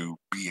out to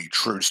be a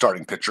true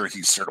starting pitcher.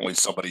 He's certainly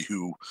somebody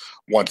who,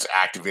 once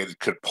activated,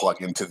 could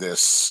plug into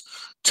this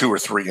 2 or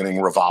 3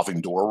 inning revolving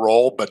door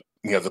role. But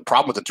the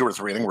problem with the 2 or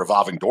 3 inning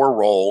revolving door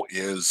role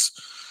is,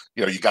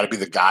 you got to be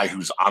the guy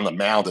who's on the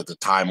mound at the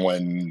time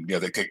when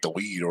they take the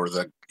lead, or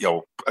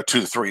a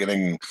 2 to 3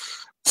 inning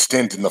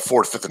stint in the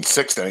 4th, 5th, and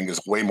 6th inning is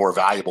way more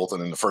valuable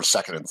than in the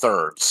 1st, 2nd, and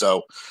 3rd.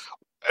 So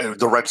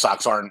the Red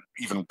Sox aren't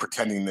even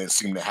pretending they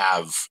seem to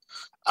have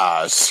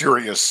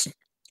serious,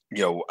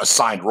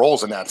 assigned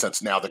roles in that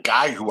sense. Now, the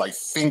guy who I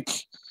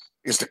think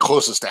is the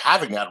closest to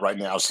having that right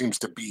now seems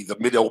to be the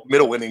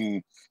middle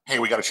inning. Hey,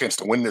 we got a chance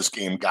to win this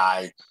game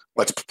guy.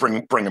 Let's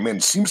bring him in.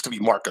 Seems to be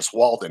Marcus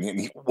Walden,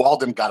 and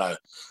Walden got a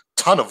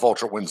ton of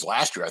vulture wins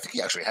last year. I think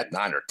he actually had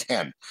 9 or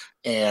 10,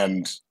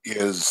 and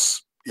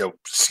is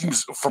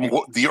seems, from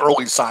the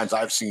early signs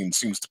I've seen,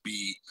 seems to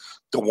be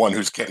the one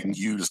who's getting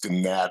used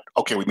in that.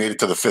 Okay, we made it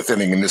to the 5th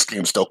inning, and this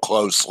game's still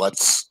close.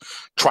 Let's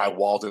try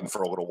Walden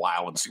for a little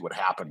while and see what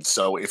happens.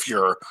 So if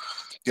you're,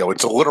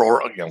 it's a little,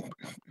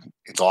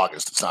 it's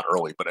August, it's not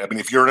early, but I mean,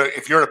 if you're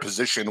in a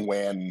position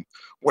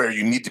where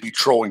you need to be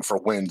trolling for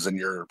wins and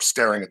you're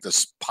staring at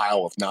this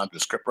pile of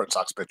nondescript Red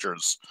Sox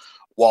pitchers,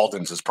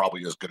 Walden's is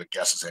probably as good a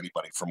guess as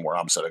anybody from where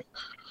I'm sitting.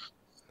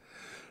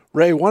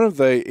 Ray, one of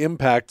the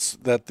impacts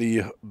that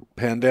the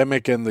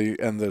pandemic and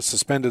the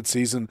suspended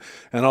season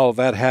and all of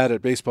that had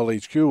at Baseball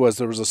HQ was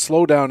there was a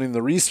slowdown in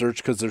the research,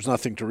 because there's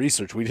nothing to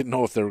research. We didn't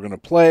know if they were going to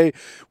play.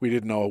 We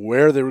didn't know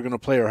where they were going to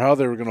play or how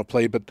they were going to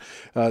play. But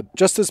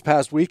just this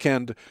past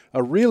weekend,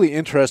 a really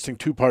interesting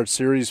 2-part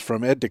series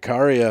from Ed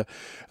DeCaria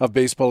of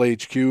Baseball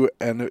HQ,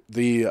 and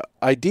the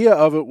idea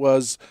of it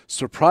was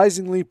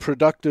surprisingly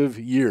productive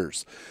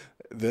years.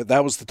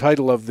 That was the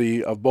title of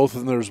both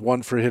of them. There's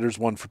one for hitters,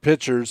 one for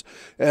pitchers.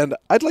 And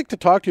I'd like to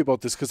talk to you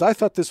about this, because I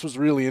thought this was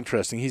really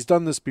interesting. He's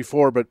done this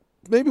before, but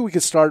maybe we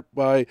could start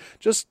by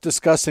just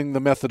discussing the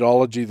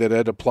methodology that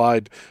Ed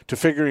applied to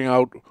figuring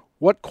out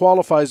what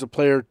qualifies a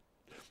player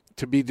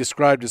to be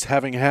described as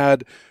having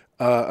had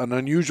an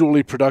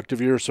unusually productive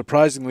year,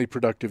 surprisingly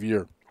productive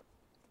year.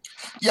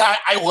 Yeah,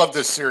 I love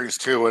this series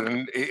too,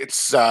 and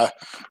it's Ed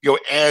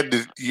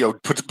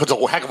puts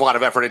a heck of a lot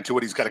of effort into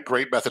it. He's got a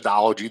great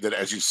methodology that,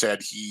 as you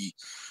said, he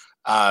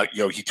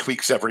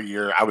tweaks every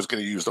year. I was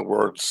going to use the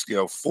words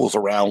fools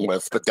around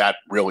with, but that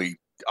really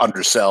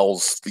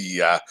undersells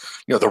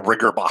the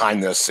rigor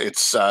behind this.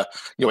 It's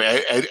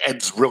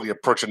Ed's really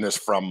approaching this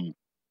from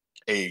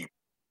a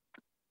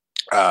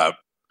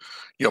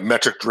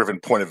metric-driven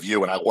point of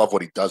view, and I love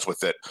what he does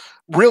with it.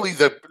 Really,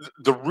 the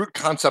root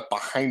concept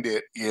behind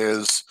it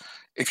is,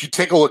 if you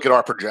take a look at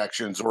our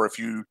projections, or if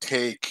you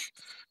take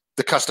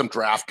the custom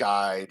draft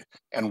guide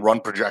and run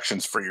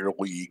projections for your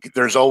league,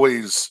 there's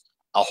always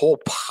a whole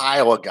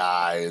pile of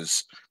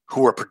guys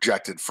who are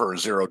projected for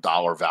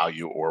 $0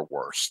 value or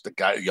worse. The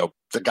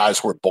guys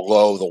who are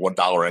below the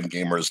 $1 end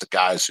gamers, the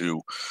guys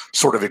who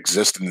sort of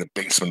exist in the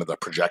basement of the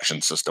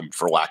projection system,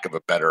 for lack of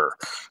a better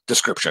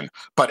description.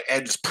 But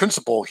Ed's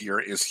principle here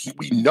is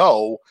we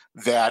know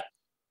that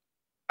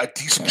a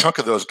decent chunk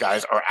of those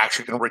guys are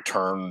actually going to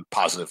return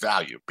positive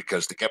value,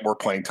 because they get more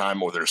playing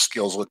time, or their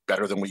skills look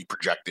better than we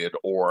projected,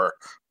 or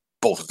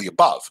both of the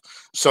above.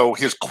 So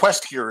his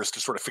quest here is to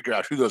sort of figure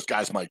out who those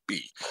guys might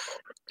be.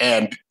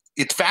 And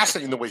it's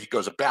fascinating the way he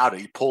goes about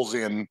it. He pulls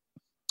in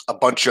a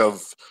bunch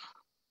of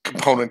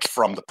components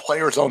from the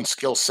player's own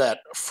skill set,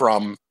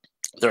 from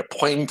their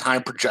playing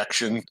time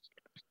projection,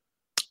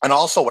 And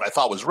also what I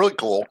thought was really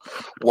cool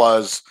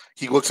was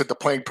he looks at the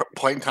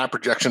playing time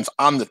projections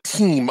on the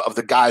team of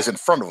the guys in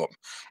front of him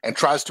and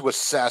tries to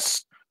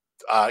assess.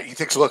 He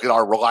takes a look at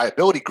our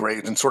reliability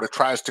grades and sort of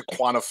tries to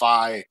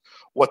quantify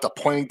what the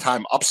playing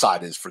time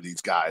upside is for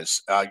these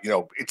guys.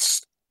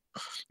 It's,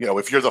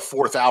 if you're the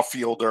fourth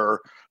outfielder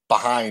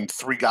behind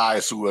three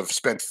guys who have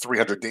spent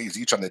 300 days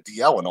each on the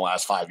DL in the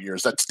last 5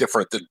 years, that's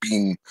different than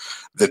being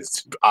the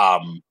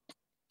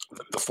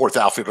fourth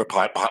outfielder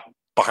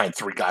behind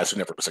three guys who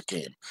never miss a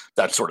game,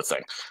 that sort of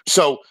thing.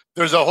 So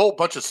there's a whole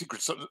bunch of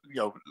secrets,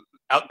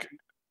 a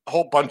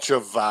whole bunch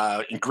of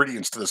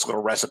ingredients to this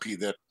little recipe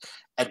that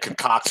Ed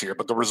concocts here,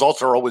 but the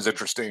results are always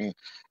interesting.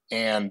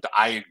 And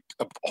a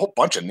whole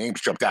bunch of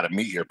names jumped out at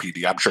me here,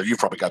 PD. I'm sure you've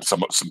probably got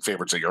some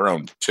favorites of your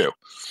own too.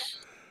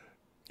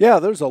 Yeah,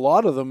 there's a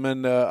lot of them,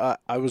 and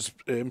I was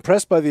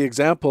impressed by the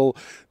example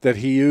that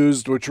he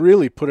used, which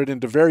really put it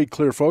into very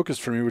clear focus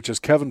for me, which is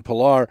Kevin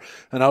Pillar,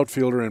 an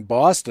outfielder in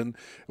Boston.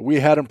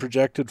 We had him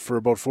projected for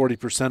about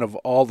 40% of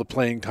all the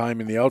playing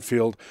time in the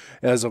outfield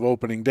as of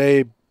opening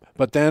day.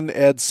 But then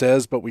Ed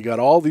says, but we got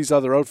all these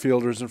other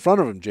outfielders in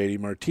front of him, J.D.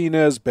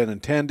 Martinez,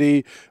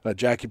 Benintendi,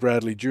 Jackie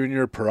Bradley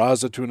Jr.,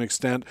 Peraza to an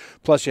extent.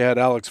 Plus you had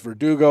Alex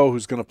Verdugo,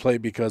 who's going to play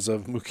because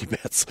of Mookie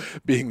Betts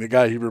being the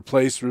guy he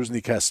replaced,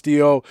 Rusney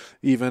Castillo.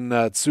 Even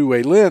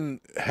Tsu-Wei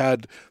Lin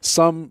had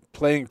some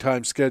playing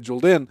time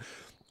scheduled in.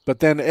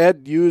 But then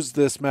Ed used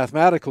this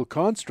mathematical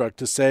construct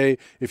to say,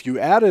 if you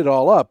add it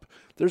all up,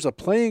 there's a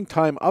playing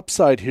time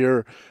upside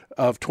here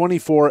of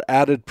 24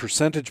 added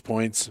percentage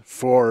points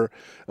for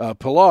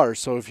Pillar.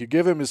 So if you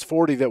give him his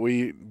 40 that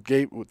we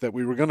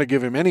were going to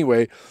give him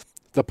anyway,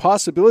 the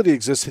possibility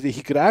exists that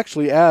he could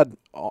actually add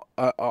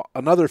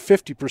another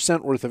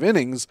 50% worth of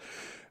innings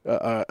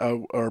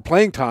or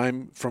playing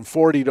time from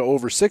 40 to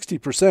over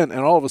 60%, and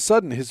all of a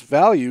sudden his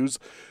values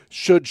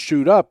should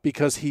shoot up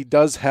because he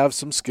does have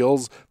some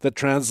skills that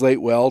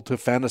translate well to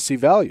fantasy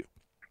value.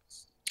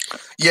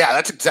 Yeah,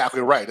 that's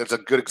exactly right. That's a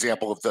good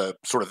example of the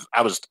sort of,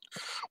 I was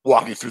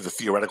walking through the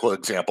theoretical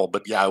example,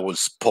 but yeah, it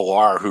was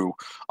Pillar who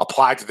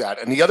applied to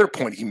that. And the other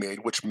point he made,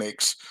 which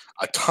makes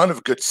a ton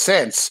of good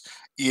sense,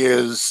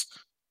 is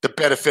the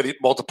benefit it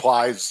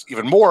multiplies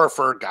even more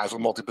for guys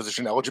with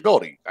multi-position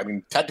eligibility. I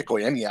mean,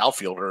 technically any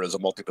outfielder is a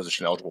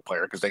multi-position eligible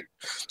player because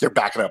they're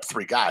backing up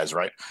three guys,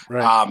 right?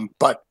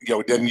 But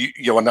then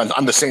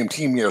on the same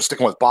team,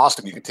 sticking with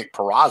Boston, you can take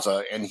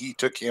Peraza, and he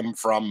took him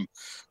from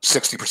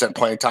 60%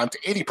 playing time to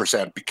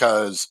 80%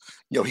 because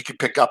he could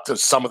pick up to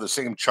some of the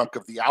same chunk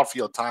of the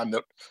outfield time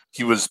that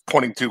he was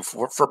pointing to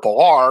for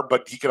Pillar,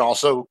 but he can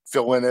also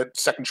fill in at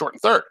second, short,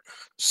 and third.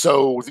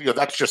 So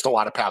that's just a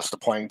lot of paths to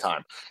playing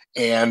time.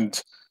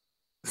 And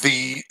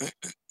when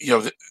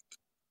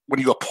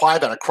you apply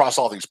that across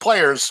all these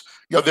players,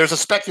 there's a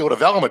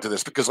speculative element to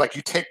this because, like,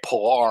 you take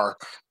Pillar,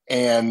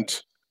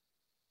 and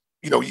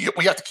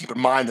we have to keep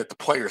in mind that the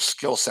player's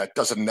skill set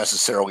doesn't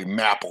necessarily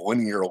map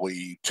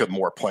linearly to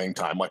more playing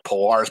time. Like,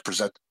 Pillar is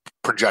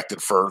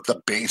projected for the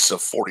base of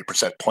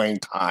 40% playing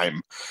time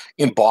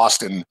in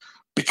Boston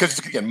because,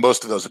 again,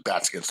 most of those at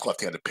bats against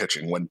left-handed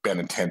pitching. When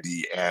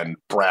Benintendi and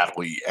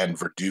Bradley and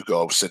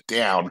Verdugo sit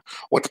down,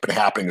 what's been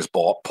happening is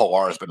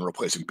Pillar has been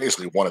replacing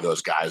basically one of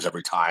those guys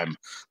every time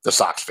the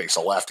Sox face a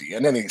lefty,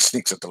 and then he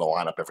sneaks into the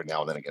lineup every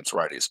now and then against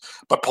righties.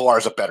 But Pillar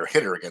is a better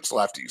hitter against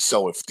lefties,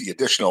 so if the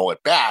additional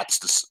at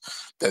bats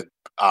that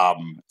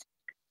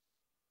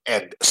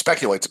Ed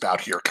speculates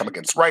about here come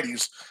against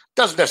righties,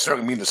 doesn't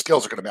necessarily mean the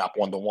skills are going to map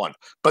 1-to-1.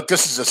 But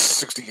this is a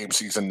 60-game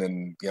season,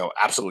 and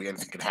absolutely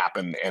anything can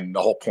happen. And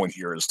the whole point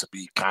here is to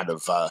be kind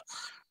of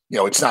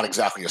it's not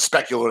exactly a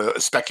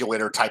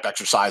speculator type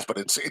exercise, but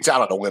it's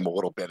out on a limb a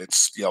little bit.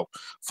 It's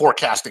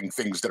forecasting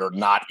things that are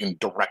not in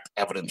direct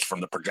evidence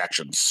from the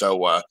projections.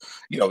 So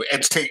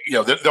Ed's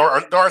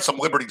there are some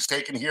liberties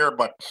taken here,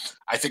 but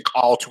I think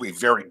all to a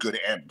very good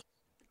end.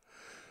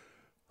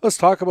 Let's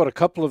talk about a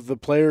couple of the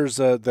players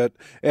that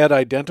Ed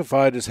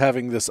identified as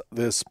having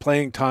this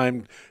playing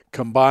time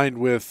combined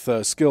with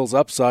skills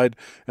upside.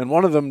 And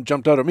one of them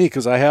jumped out at me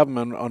because I have him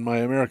on my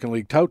American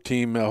League tout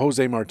team,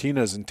 Jose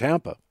Martinez in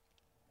Tampa.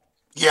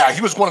 Yeah,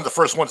 he was one of the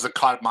first ones that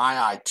caught my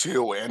eye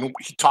too. And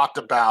he talked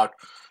about,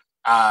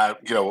 a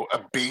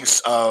base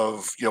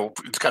of,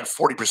 it's got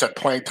 40%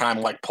 playing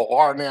time like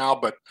Pillar now,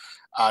 but,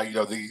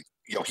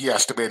 he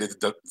estimated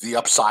the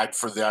upside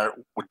for that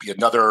would be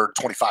another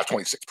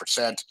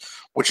 25-26%,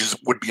 which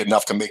would be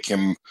enough to make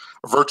him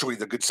virtually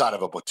the good side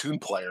of a platoon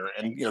player.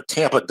 And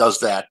Tampa does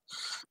that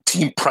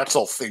team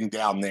pretzel thing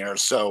down there,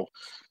 so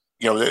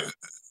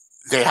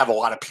they have a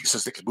lot of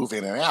pieces that can move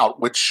in and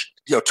out. Which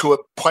to a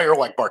player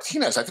like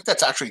Martinez, I think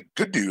that's actually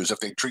good news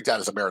if they treat that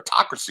as a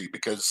meritocracy,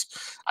 because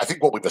I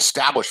think what we've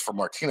established for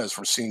Martinez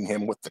from seeing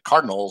him with the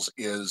Cardinals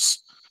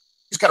is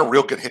he's got a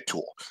real good hit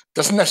tool.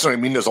 Doesn't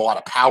necessarily mean there's a lot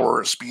of power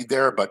or speed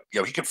there, but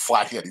he can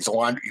flat hit. He's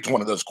one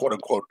of those quote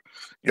unquote,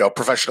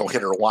 professional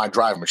hitter line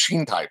drive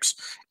machine types.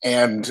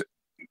 And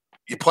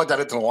you plug that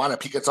into the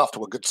lineup, he gets off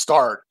to a good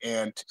start,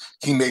 and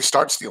he may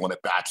start stealing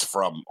at bats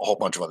from a whole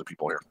bunch of other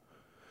people here.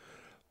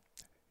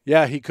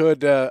 Yeah, he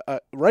could.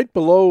 Right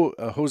below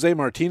Jose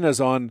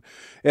Martinez on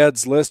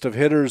Ed's list of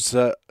hitters,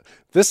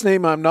 this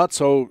name I'm not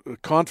so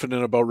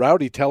confident about.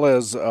 Rowdy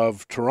Tellez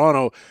of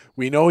Toronto.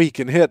 We know he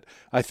can hit.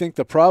 I think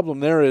the problem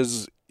there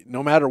is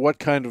no matter what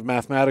kind of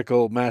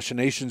mathematical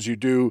machinations you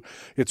do,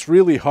 it's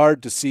really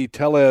hard to see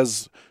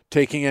Tellez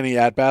taking any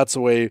at-bats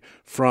away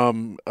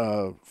from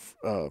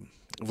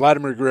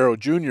Vladimir Guerrero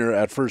Jr.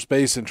 at first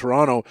base in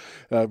Toronto.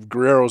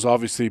 Guerrero's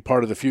obviously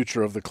part of the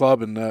future of the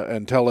club,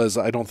 and Tellez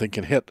I don't think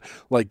can hit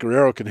like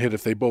Guerrero can hit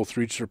if they both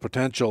reach their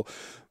potential.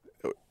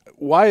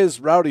 Why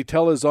is Rowdy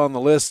Tellez on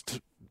the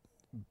list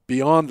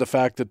beyond the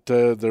fact that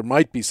there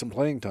might be some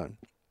playing time?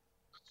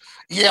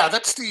 Yeah,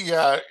 that's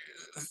the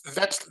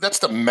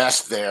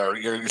mess there.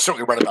 You're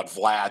certainly right about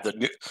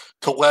Vlad.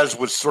 Tellez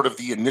was sort of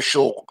the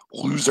initial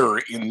loser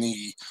in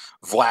the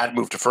Vlad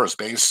move to first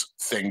base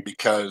thing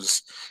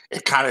because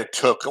it kind of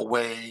took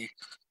away.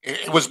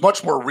 It was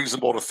much more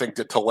reasonable to think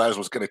that Tellez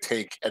was going to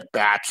take at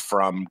bats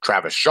from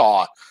Travis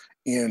Shaw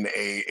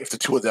if the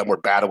two of them were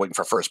battling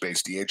for first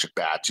base DH at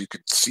bats. You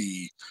could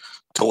see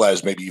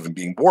Tellez maybe even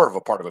being more of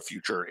a part of a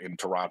future in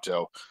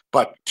Toronto.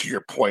 But to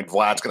your point,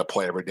 Vlad's going to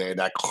play every day, and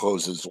that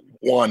closes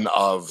one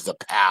of the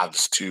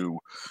paths to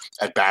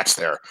at bats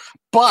there.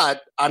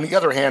 But on the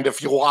other hand, even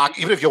if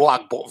you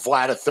lock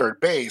Vlad at third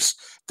base,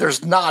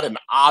 there's not an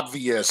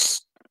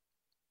obvious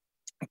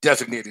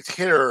designated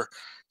hitter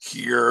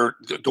here.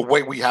 The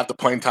way we have the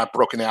playing time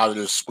broken out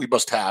is we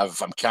must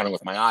have, I'm counting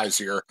with my eyes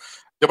here,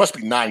 there must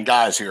be 9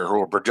 guys here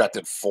who are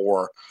projected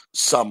for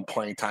some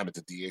playing time at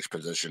the DH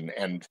position.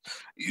 And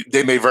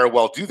they may very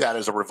well do that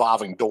as a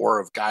revolving door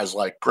of guys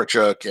like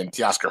Grichuk and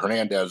Teoscar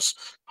Hernandez.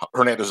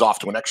 Hernandez off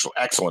to an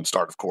excellent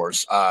start, of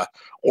course.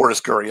 Oris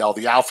Gurriel,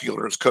 the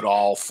outfielders could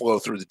all flow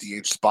through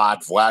the DH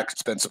spot. Vlad could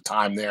spend some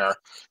time there.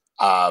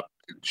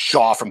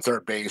 Shaw from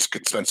third base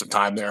could spend some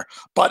time there.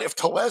 But if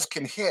Tellez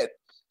can hit,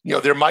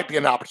 there might be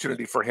an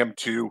opportunity for him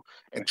to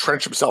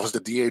entrench himself as the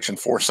DH and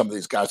force some of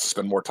these guys to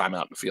spend more time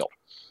out in the field.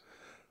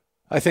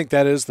 I think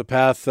that is the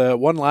path.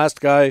 One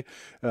last guy,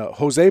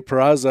 Jose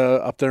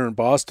Peraza up there in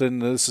Boston.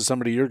 This is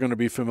somebody you're going to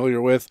be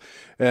familiar with.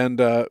 And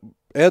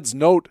Ed's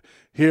note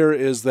here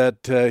is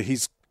that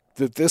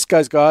this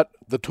guy's got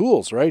the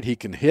tools, right? He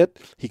can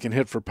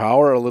hit for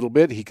power a little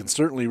bit. He can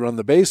certainly run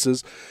the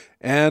bases.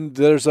 And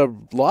there's a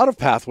lot of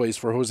pathways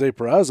for Jose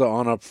Peraza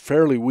on a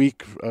fairly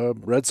weak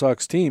Red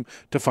Sox team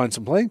to find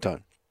some playing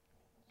time.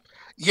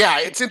 Yeah,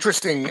 it's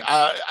interesting.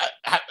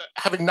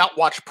 Having not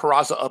watched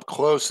Peraza up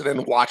close and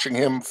then watching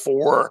him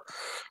for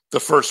the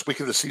first week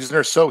of the season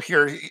or so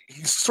here,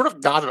 he's sort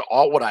of not at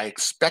all what I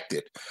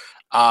expected.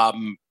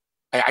 I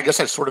guess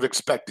I sort of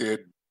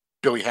expected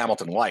Billy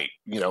Hamilton light,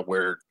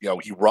 where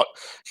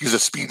he's a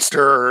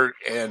speedster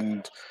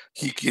and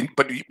he can,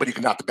 but he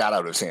can knock the bat out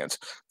of his hands.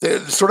 The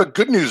sort of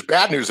good news,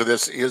 bad news of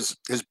this is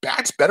his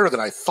bat's better than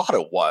I thought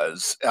it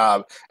was,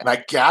 and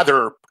I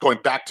gather going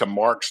back to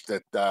March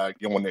that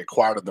when they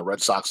acquired him, the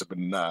Red Sox have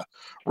been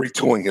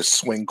retooling his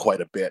swing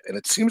quite a bit, and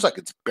it seems like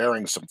it's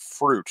bearing some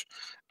fruit.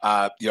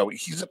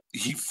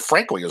 He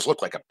frankly has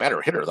looked like a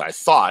better hitter than I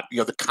thought.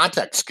 The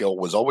contact skill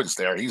was always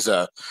there. He's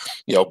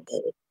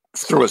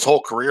through his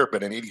whole career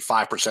been an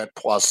 85%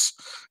 plus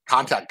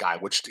contact guy,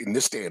 which in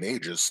this day and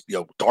age is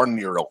darn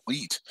near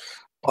elite.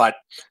 But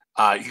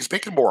he's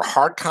making more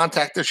hard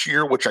contact this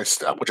year, which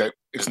is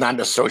not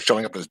necessarily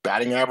showing up in his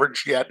batting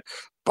average yet,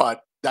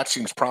 but that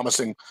seems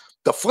promising.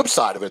 The flip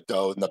side of it,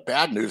 though, and the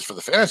bad news for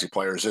the fantasy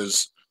players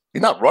is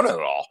he's not running at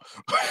all,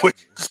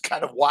 which is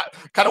kind of why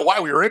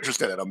we were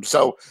interested in him.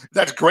 So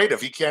that's great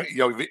if he can't.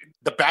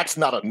 The bat's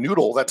not a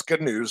noodle. That's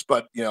good news,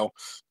 but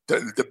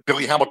the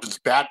Billy Hamilton's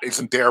bat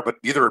isn't there, but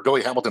neither are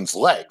Billy Hamilton's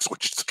legs,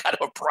 which is kind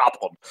of a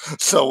problem.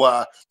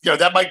 So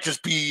that might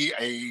just be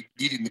a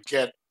needing to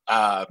get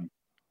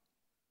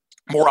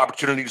more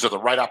opportunities or the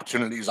right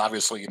opportunities.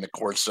 Obviously, in the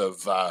course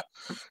of a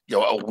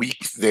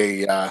week,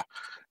 they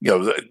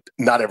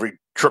not every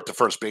trip to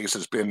first base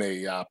has been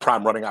a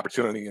prime running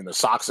opportunity, and the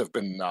Sox have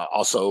been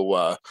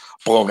also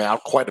blown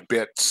out quite a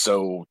bit.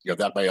 So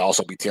that may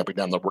also be tamping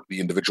down the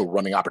individual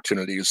running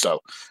opportunities.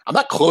 So I'm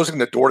not closing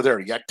the door there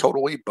yet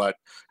totally, but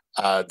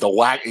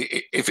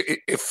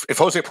if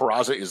Jose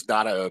Peraza is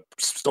not a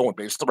stolen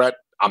base threat,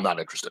 I'm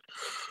not interested.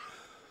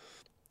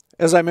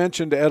 As I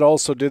mentioned, Ed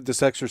also did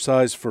this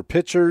exercise for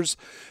pitchers.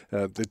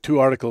 The 2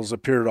 articles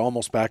appeared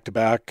almost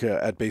back-to-back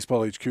at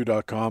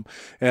baseballhq.com.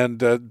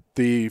 And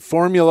the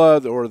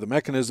formula or the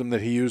mechanism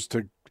that he used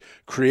to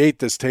create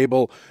this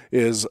table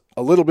is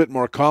a little bit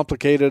more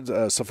complicated.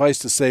 Suffice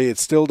to say, it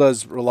still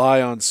does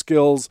rely on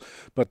skills,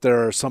 but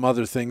there are some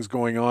other things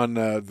going on.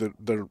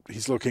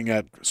 He's looking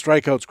at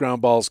strikeouts,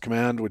 ground balls,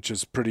 command, which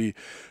is pretty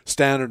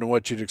standard and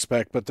what you'd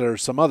expect, but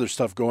there's some other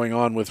stuff going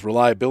on with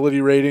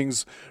reliability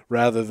ratings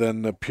rather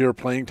than the pure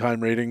playing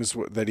time ratings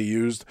that he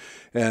used.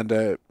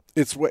 And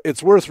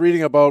it's worth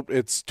reading about.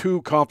 It's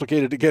too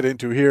complicated to get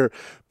into here,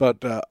 but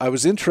I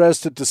was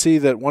interested to see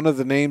that one of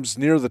the names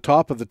near the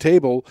top of the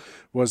table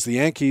was the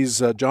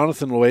Yankees'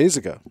 Jonathan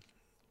Loaisiga.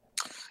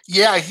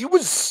 Yeah, he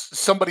was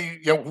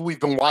somebody, who we've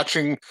been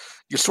watching.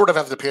 You sort of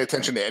have to pay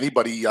attention to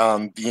anybody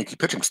on the Yankee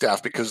pitching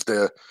staff because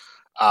the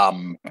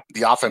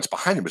offense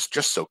behind him is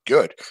just so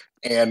good.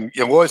 And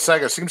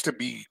Loizaga seems to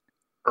be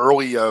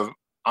early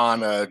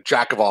on a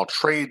jack of all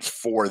trades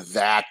for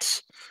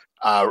that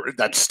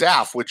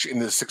staff, which in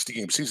the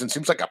 60-game season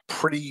seems like a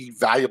pretty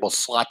valuable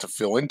slot to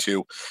fill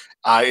into.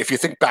 If you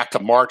think back to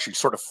March, he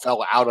sort of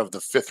fell out of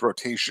the fifth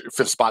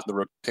spot in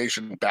the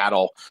rotation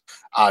battle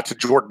to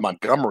Jordan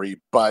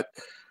Montgomery, but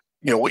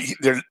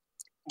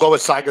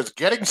Loizaga's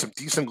getting some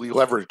decently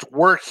leveraged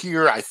work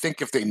here. I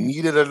think if they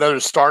needed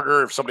another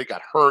starter, if somebody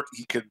got hurt,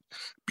 he could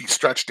be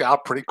stretched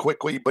out pretty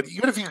quickly. But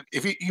even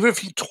if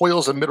he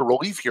toils in middle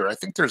relief here, I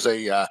think there's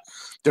a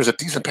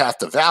decent path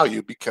to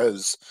value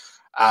because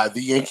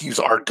the Yankees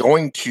are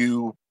going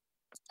to,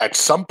 at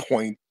some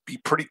point, be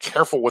pretty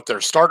careful with their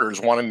starters,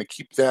 wanting to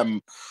keep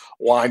them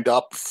lined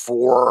up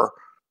for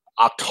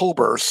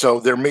October.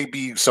 So there may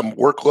be some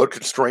workload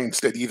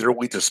constraints that either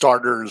lead to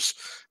starters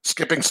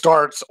skipping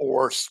starts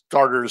or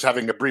starters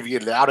having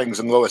abbreviated outings,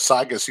 and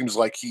Loizaga seems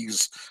like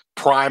he's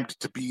primed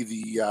to be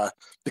the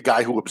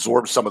guy who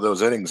absorbs some of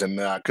those innings and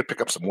could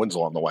pick up some wins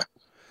along the way.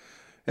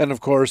 And,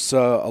 of course,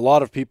 a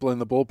lot of people in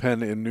the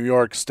bullpen in New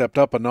York stepped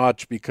up a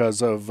notch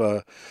because of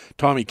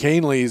Tommy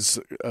Kahnle's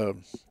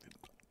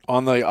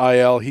on the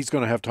IL. He's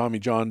going to have Tommy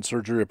John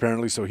surgery,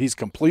 apparently, so he's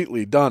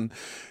completely done.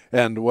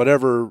 And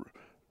whatever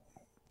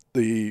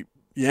the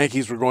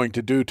Yankees were going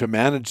to do to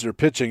manage their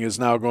pitching is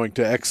now going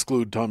to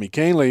exclude Tommy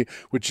Kahnle,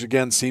 which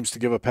again seems to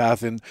give a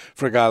path in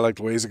for a guy like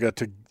Loizaga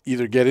to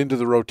either get into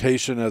the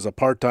rotation as a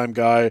part-time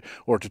guy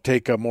or to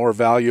take a more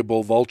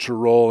valuable vulture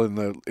role in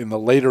the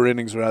later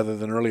innings rather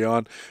than early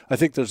on. I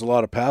think there's a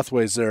lot of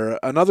pathways there.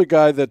 Another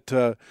guy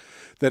that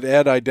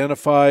Ed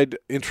identified,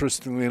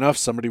 interestingly enough,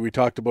 somebody we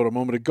talked about a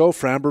moment ago,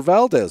 Framber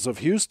Valdez of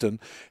Houston,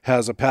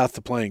 has a path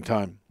to playing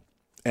time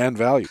and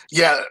value.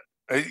 Yeah,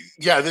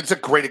 that's a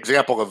great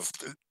example of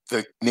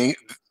the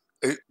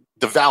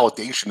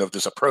validation of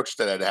this approach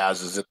that it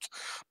has. Is it's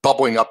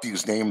bubbling up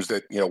these names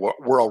that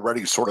were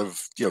already sort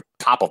of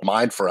top of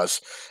mind for us.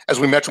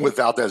 As we mentioned with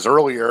Valdez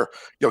earlier,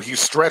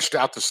 he's stretched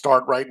out to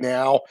start right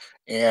now,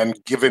 and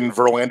given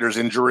Verlander's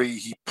injury,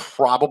 he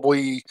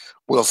probably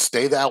will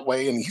stay that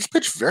way. And he's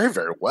pitched very,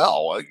 very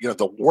well.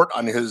 The wart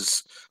on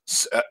his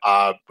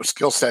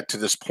skill set to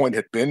this point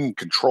had been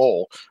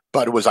control,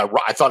 but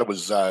I thought it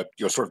was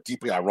sort of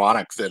deeply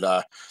ironic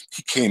that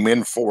he came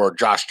in for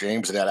Josh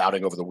James in that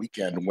outing over the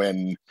weekend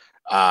when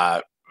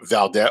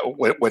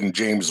when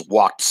James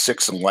walked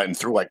six and went and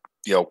threw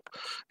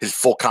his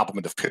full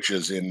complement of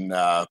pitches in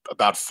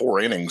about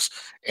 4 innings,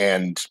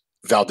 and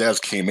Valdez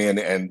came in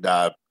and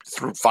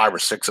threw 5 or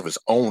 6 of his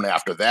own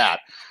after that,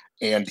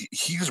 and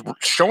he's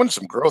showing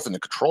some growth in the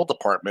control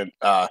department.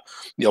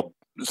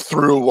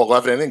 Through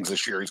 11 innings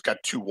this year, he's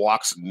got 2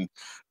 walks and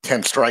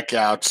 10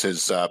 strikeouts.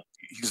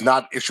 He's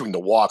not issuing the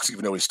walks,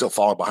 even though he's still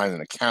falling behind in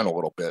the count a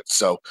little bit.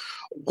 So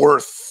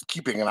worth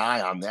keeping an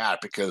eye on that,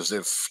 because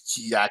if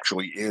he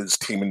actually is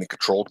taming the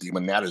control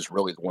demon, that is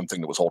really the one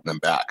thing that was holding him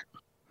back.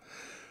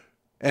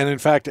 And in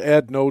fact,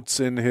 Ed notes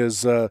in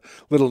his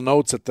little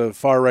notes at the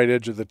far right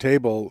edge of the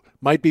table,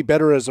 might be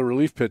better as a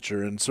relief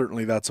pitcher, and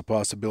certainly that's a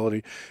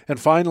possibility. And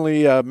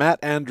finally,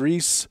 Matt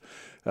Andriese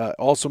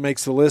also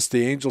makes the list,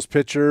 the Angels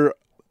pitcher,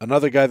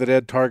 another guy that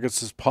Ed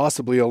targets as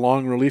possibly a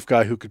long relief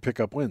guy who could pick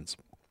up wins.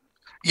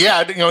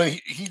 Yeah,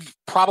 he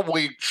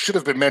probably should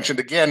have been mentioned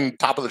again,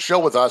 top of the show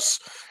with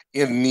us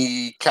in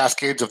the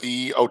cascades of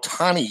the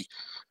Ohtani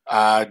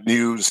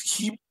news.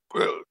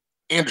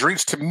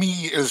 Andriese, to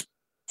me, is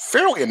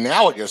fairly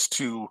analogous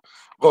to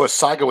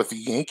Loizaga with the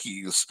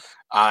Yankees.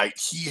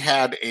 He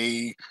had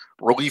a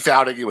relief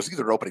outing. It was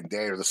either opening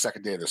day or the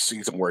second day of the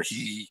season where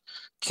he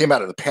came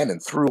out of the pen and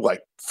threw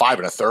 5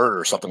 1/3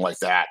 or something like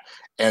that,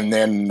 and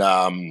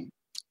then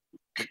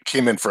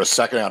came in for a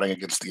second outing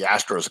against the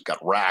Astros and got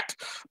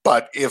racked.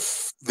 But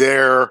if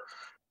they're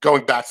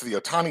going back to the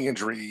Ohtani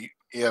injury,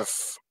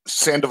 if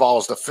Sandoval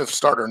is the 5th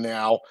starter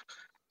now,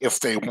 if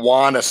they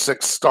want a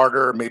 6th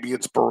starter, maybe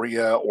it's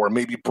Berea, or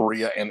maybe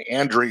Berea and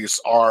Andriese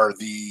are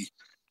the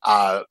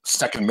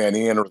second men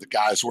in, or the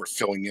guys who are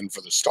filling in for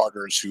the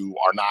starters who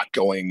are not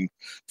going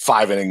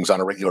 5 innings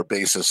on a regular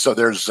basis. So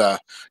there's there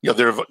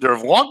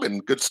have long been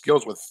good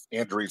skills with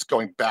Andriese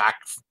going back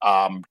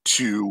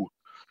to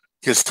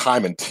his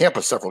time in Tampa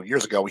several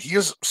years ago. He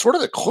is sort of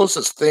the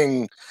closest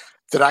thing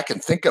that I can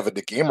think of in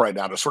the game right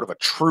now to sort of a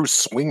true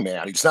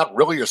swingman. He's not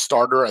really a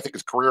starter. I think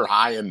his career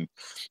high in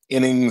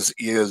innings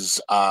is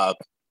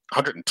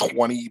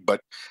 120,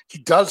 but he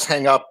does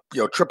hang up,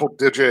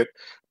 triple-digit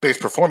base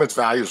performance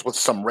values with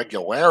some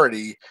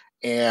regularity.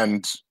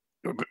 And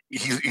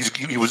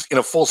he was in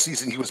a full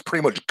season. He was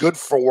pretty much good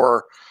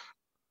for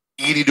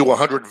 80 to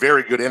 100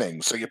 very good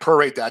innings. So you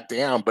prorate that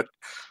down, but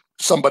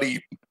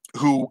somebody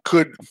who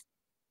could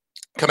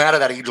come out of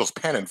that Angels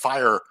pen and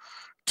fire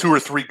 2 or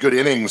 3 good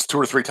innings 2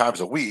 or 3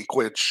 times a week,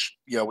 which,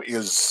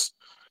 is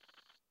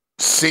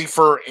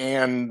safer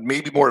and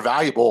maybe more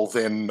valuable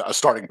than a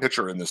starting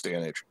pitcher in this day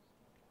and age.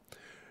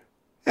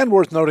 And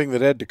worth noting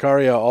that Ed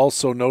DeCaria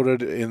also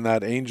noted in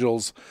that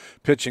Angels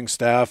pitching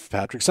staff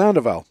Patrick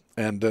Sandoval.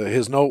 And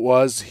his note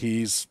was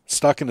he's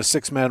stuck in a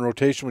six-man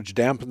rotation, which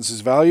dampens his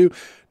value.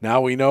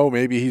 Now we know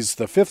maybe he's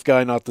the fifth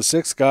guy, not the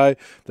sixth guy.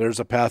 There's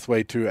a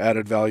pathway to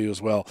added value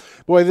as well.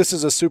 Boy, this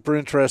is a super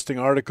interesting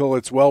article.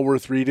 It's well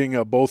worth reading,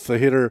 both the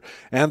hitter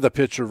and the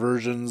pitcher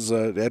versions.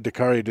 Ed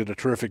DeCaria did a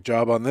terrific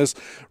job on this.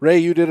 Ray,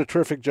 you did a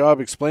terrific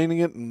job explaining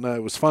it, and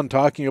it was fun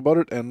talking about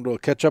it, and we'll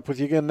catch up with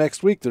you again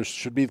next week. There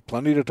should be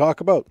plenty to talk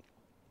about.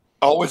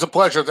 Always a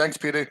pleasure. Thanks,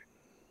 Petey.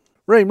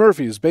 Ray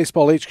Murphy is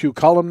Baseball HQ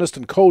columnist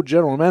and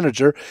co-general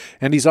manager,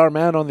 and he's our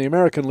man on the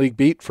American League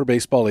beat for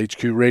Baseball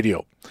HQ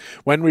Radio.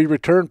 When we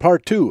return,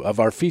 part 2 of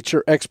our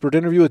feature expert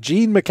interview with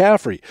Gene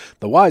McCaffrey,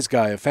 the wise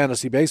guy of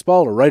fantasy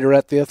baseball, a writer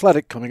at The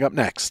Athletic, coming up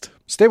next.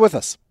 Stay with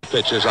us.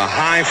 Pitch is a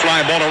high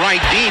fly ball to right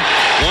deep.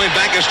 Going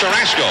back is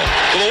Tarasco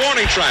to the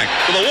warning track,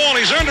 to the wall.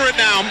 He's under it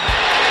now,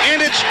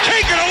 and it's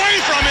taken away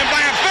from him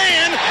by a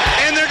fan,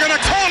 and they're going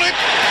to call it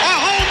a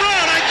home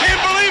run. I can't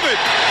believe it.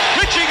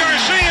 Richie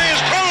Garcia is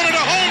calling it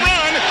a home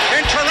run,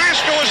 and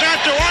Tarasco is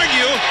out to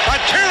argue. A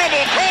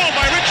terrible call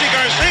by Richie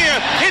Garcia.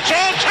 It's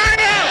all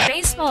tied up.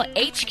 Baseball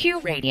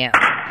HQ Radio.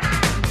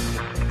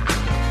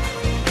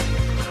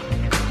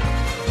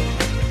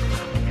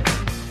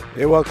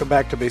 Hey, welcome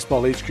back to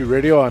Baseball HQ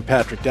Radio. I'm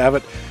Patrick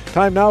Davitt.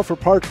 Time now for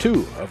part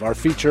 2 of our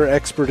feature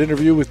expert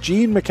interview with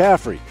Gene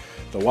McCaffrey,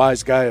 the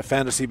wise guy of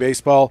fantasy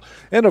baseball,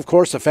 and of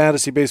course a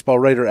fantasy baseball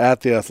writer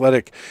at The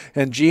Athletic.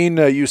 And Gene,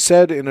 you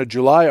said in a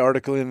July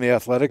article in The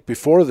Athletic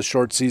before the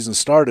short season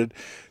started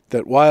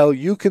that while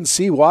you can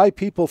see why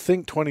people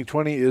think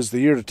 2020 is the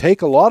year to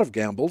take a lot of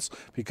gambles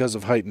because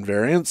of heightened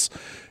variance,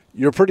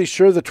 you're pretty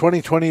sure that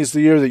 2020 is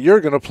the year that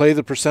you're going to play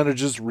the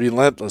percentages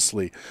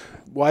relentlessly.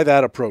 Why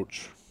that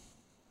approach?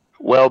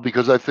 Well,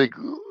 because I think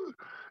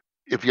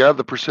if you have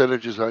the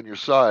percentages on your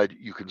side,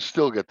 you can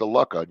still get the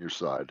luck on your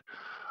side.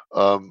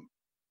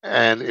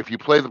 And if you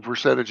play the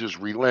percentages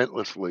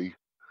relentlessly,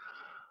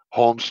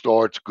 home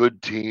starts,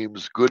 good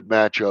teams, good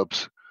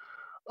matchups,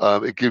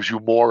 it gives you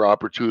more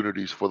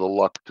opportunities for the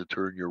luck to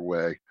turn your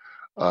way.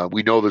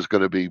 We know there's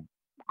going to be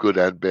good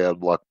and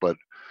bad luck, but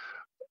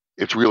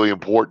it's really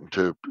important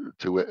to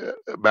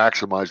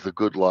maximize the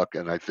good luck.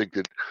 And I think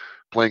that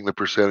playing the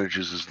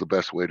percentages is the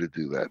best way to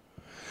do that.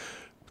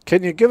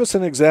 Can you give us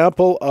an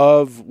example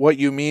of what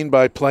you mean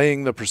by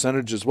playing the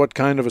percentages? What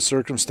kind of a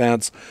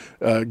circumstance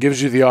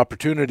gives you the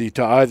opportunity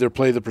to either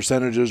play the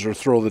percentages or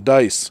throw the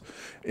dice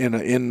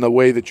in the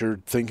way that you're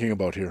thinking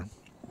about here?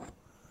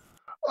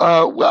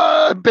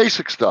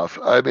 Basic stuff.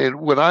 I mean,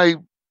 when I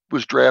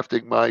was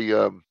drafting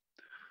my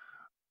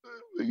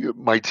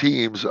my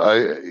teams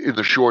in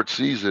the short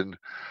season,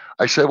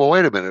 I said, well,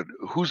 wait a minute,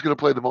 who's going to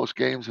play the most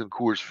games in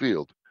Coors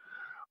Field?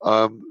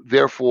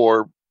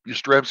 Therefore,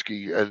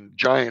 Yastrzemski and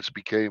Giants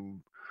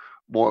became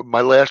more.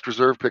 My last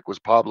reserve pick was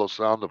Pablo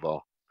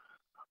Sandoval.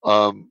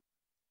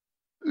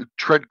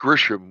 Trent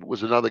Grisham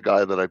was another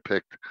guy that I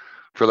picked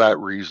for that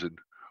reason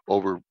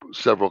over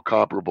several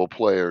comparable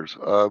players.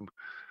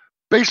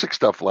 Basic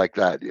stuff like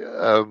that.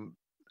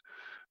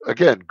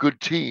 Again, good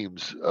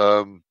teams.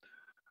 Home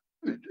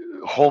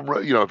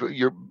run. You know,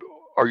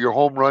 are your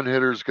home run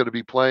hitters going to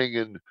be playing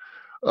in,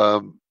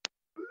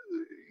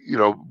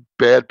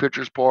 bad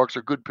pitchers' parks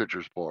or good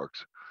pitchers'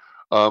 parks?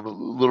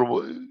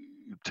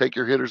 Take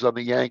your hitters on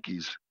the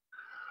Yankees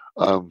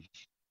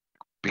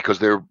because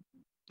they're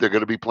going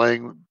to be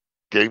playing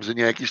games in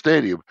Yankee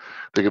Stadium.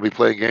 They're going to be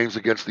playing games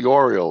against the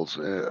Orioles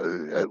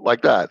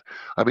like that.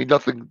 I mean,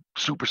 nothing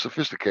super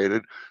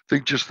sophisticated.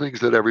 Just things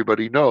that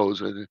everybody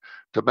knows, and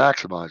to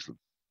maximize them.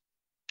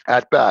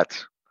 At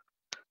bats,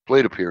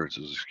 plate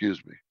appearances.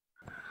 Excuse me.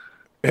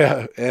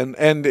 Yeah,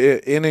 and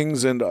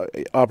innings and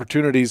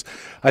opportunities.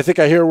 I think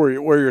I hear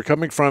where you're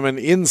coming from. And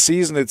in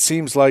season, it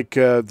seems like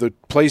the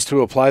place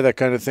to apply that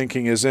kind of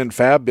thinking is in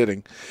fab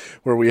bidding,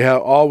 where we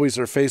always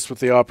are faced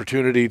with the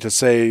opportunity to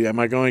say, am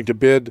I going to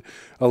bid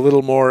a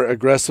little more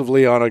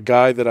aggressively on a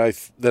guy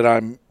that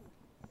I'm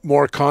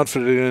more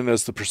confident in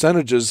as the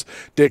percentages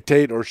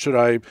dictate, or should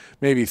I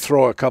maybe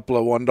throw a couple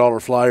of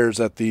 $1 flyers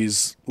at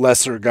these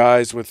lesser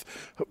guys with,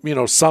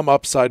 some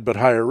upside but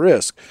higher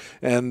risk?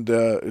 And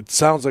it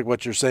sounds like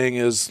what you're saying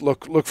is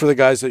look for the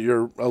guys that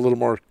you're a little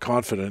more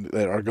confident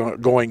that are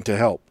going to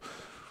help.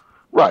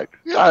 Right.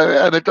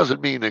 Yeah, and it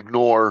doesn't mean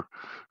ignore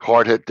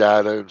hard hit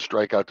data and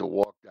strikeout to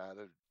walk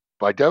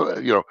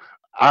data.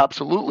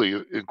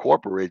 Absolutely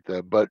incorporate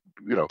them, but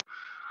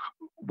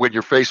when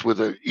you're faced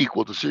with an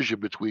equal decision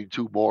between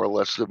two more or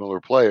less similar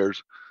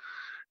players,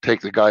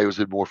 take the guy who's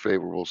in more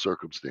favorable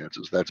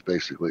circumstances. That's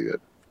basically it.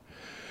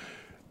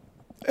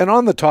 And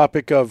on the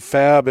topic of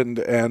fab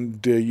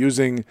and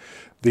using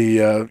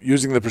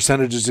the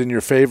percentages in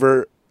your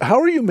favor, how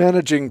are you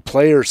managing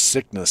player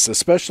sickness,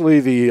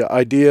 especially the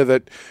idea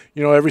that,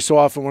 every so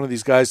often one of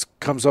these guys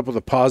comes up with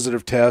a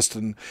positive test,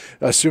 and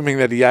assuming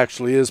that he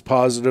actually is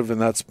positive, and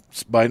that's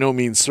by no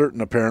means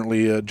certain,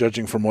 apparently,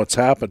 judging from what's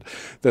happened,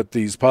 that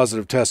these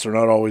positive tests are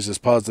not always as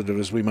positive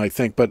as we might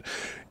think. But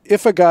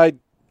if a guy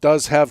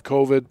does have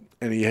COVID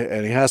and he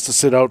has to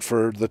sit out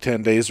for the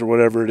 10 days or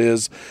whatever it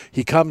is.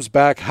 He comes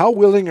back. How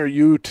willing are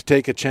you to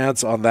take a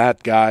chance on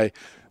that guy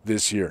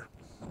this year?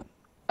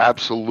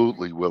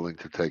 Absolutely willing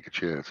to take a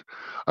chance.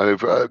 I mean,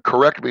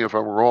 correct me if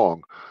I'm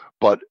wrong,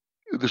 but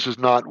this is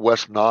not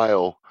West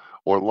Nile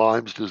or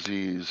Lyme's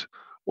disease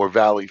or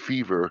valley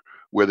fever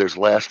where there's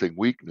lasting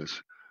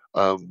weakness.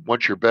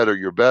 Once you're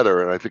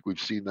better, and I think we've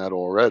seen that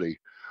already.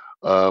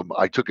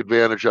 I took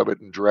advantage of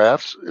it in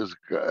drafts as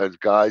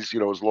guys,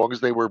 as long as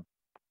they were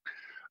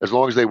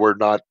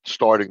not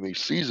starting the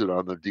season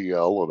on the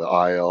DL or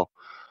the IL.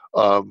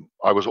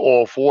 I was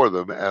all for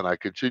them, and I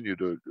continue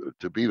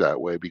to be that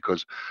way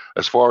because,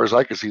 as far as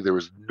I can see, there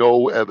is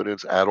no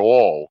evidence at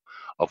all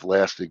of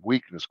lasting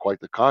weakness. Quite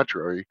the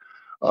contrary.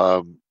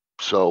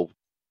 So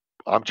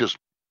I'm just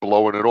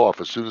blowing it off.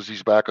 As soon as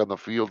he's back on the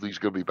field, he's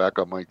going to be back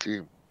on my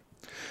team.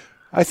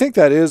 I think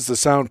that is the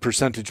sound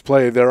percentage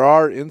play. There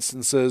are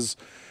instances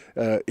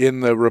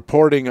in the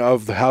reporting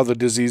of how the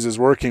disease is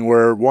working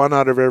where 1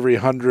 out of every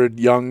 100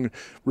 young,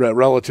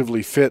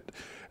 relatively fit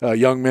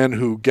young men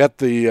who get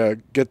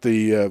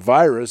the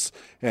virus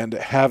and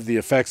have the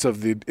effects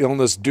of the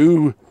illness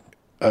do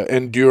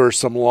endure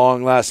some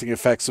long-lasting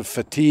effects of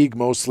fatigue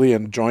mostly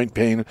and joint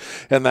pain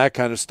and that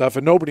kind of stuff,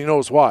 and nobody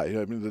knows why.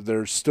 I mean,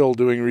 they're still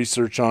doing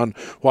research on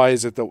why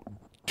is it that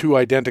two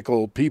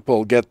identical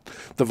people get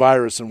the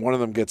virus and one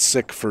of them gets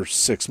sick for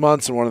 6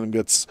 months and one of them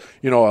gets,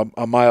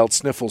 a mild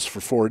sniffles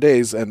for 4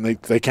 days, and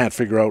they can't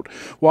figure out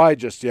why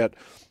just yet.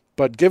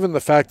 But given the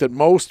fact that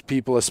most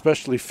people,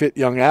 especially fit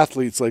young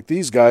athletes like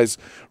these guys,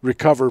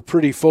 recover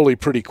pretty fully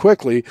pretty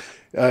quickly,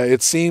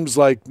 it seems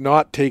like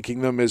not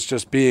taking them is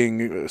just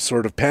being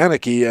sort of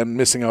panicky and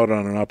missing out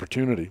on an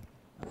opportunity.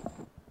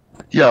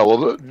 Yeah,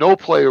 well, no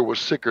player was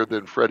sicker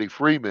than Freddie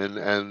Freeman,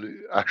 and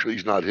actually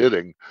he's not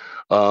hitting.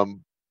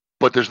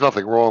 But there's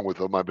nothing wrong with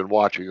him. I've been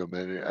watching him,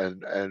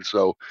 and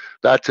so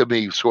that to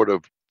me sort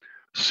of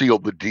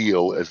sealed the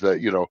deal, as that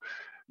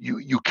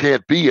you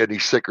can't be any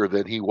sicker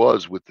than he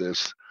was with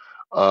this,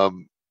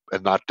 and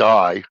not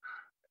die.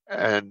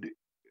 And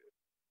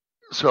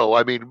so,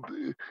 I mean,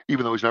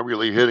 even though he's not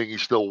really hitting,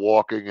 he's still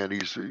walking and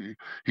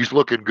he's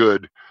looking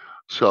good.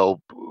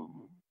 So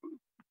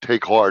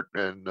take heart,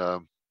 and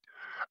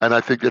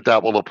I think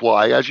that will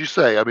apply, as you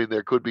say. I mean,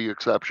 there could be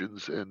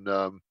exceptions, and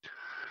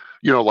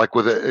like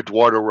with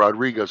Eduardo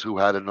Rodriguez, who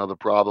had another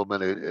problem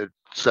and it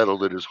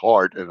settled in his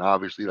heart, and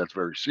obviously that's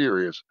very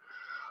serious.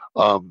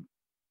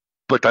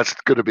 But that's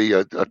going to be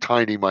a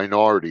tiny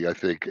minority, I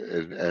think,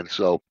 and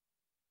so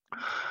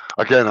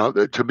again,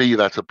 to me,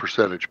 that's a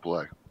percentage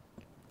play.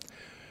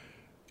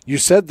 You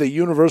said the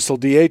universal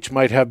DH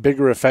might have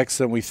bigger effects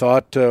than we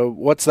thought.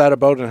 What's that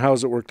about, and how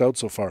has it worked out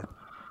so far?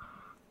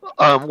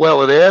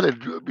 Well, it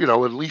added,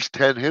 at least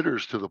 10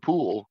 hitters to the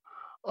pool,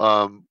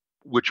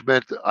 which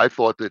meant I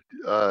thought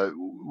that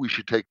we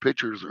should take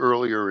pitchers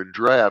earlier in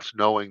drafts,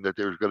 knowing that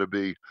there's going to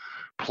be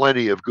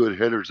plenty of good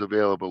hitters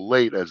available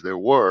late, as there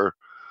were.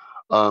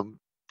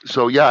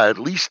 So yeah, at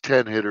least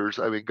 10 hitters.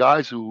 I mean,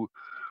 guys who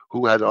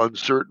had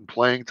uncertain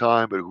playing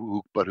time,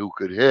 but who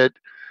could hit.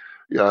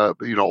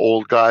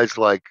 Old guys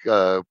like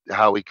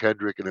Howie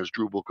Kendrick and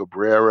Asdrubal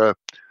Cabrera.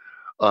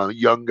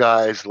 Young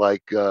guys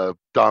like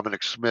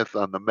Dominic Smith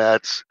on the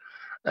Mets,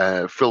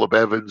 Phillip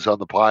Evans on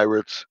the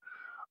Pirates.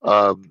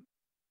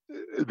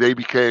 They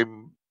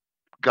became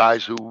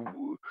guys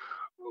who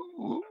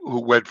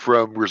went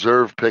from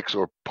reserve picks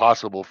or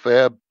possible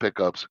fab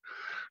pickups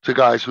to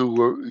guys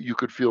who you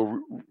could feel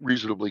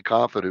reasonably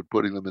confident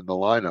putting them in the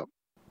lineup.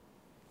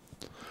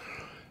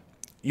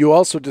 You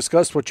also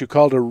discussed what you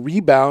called a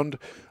rebound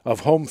of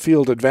home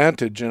field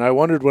advantage, and I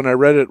wondered when I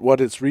read it what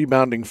it's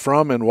rebounding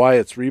from and why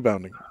it's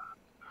rebounding.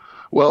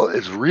 Well,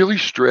 it's really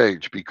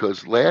strange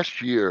because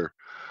last year,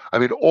 I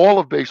mean, all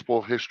of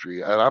baseball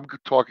history, and I'm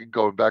talking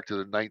going back to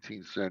the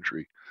 19th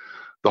century,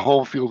 the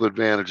home field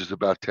advantage is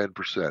about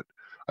 10%.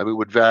 I mean, it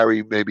would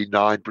vary maybe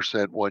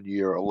 9% one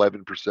year,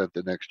 11%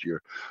 the next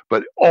year,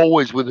 but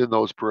always within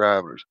those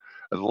parameters.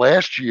 And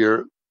last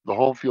year, the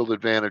home field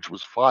advantage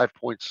was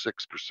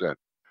 5.6%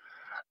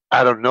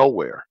 out of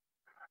nowhere.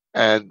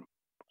 And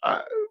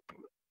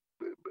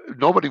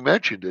nobody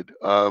mentioned it.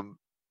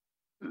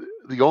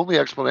 The only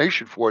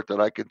explanation for it that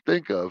I can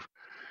think of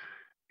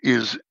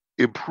is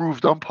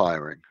improved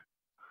umpiring.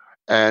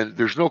 And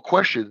there's no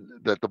question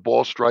that the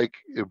ball strike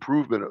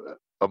improvement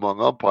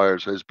among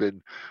umpires has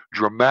been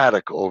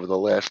dramatic over the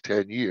last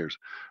 10 years.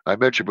 I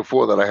mentioned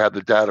before that I had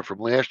the data from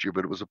last year,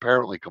 but it was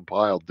apparently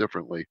compiled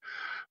differently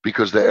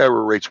because the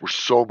error rates were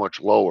so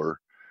much lower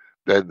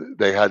than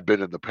they had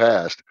been in the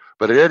past.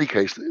 But in any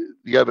case,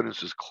 the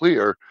evidence is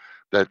clear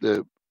that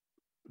the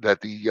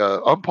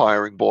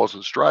umpiring balls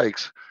and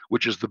strikes,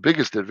 which is the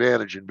biggest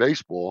advantage in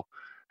baseball,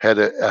 had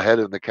ahead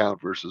in the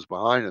count versus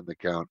behind in the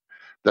count,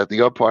 that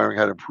the umpiring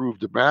had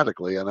improved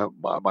dramatically. And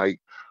my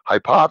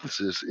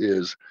hypothesis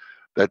is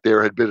that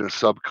there had been a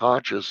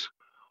subconscious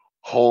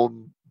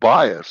home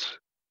bias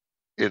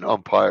in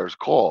umpires'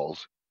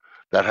 calls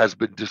that has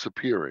been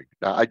disappearing.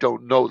 Now, I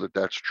don't know that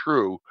that's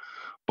true,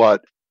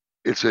 but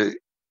it's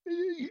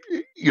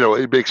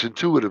it makes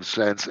intuitive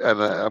sense,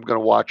 and I'm going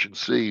to watch and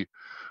see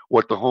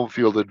what the home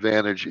field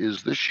advantage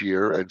is this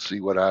year and see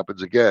what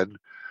happens again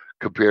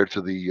compared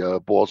to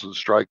the balls and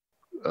strike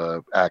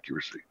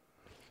accuracy.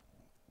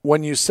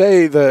 When you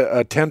say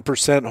the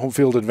 10% home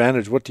field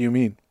advantage, what do you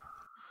mean?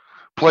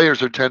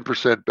 Players are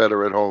 10%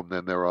 better at home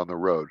than they're on the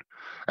road.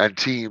 And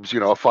teams,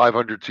 a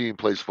 500 team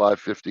plays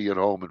 550 at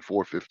home and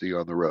 450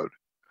 on the road.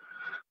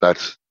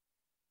 That's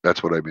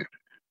what I mean.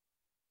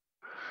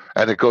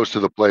 And it goes to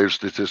the player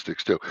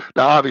statistics too.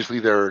 Now, obviously,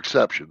 there are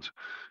exceptions,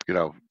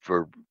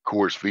 for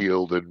Coors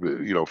Field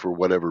and, for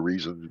whatever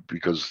reason,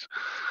 because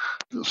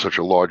such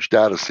a large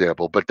data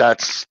sample. But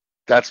that's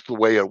the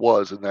way it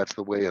was, and that's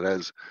the way it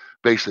has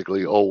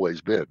basically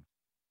always been.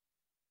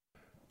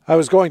 I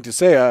was going to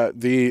say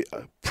the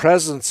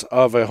presence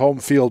of a home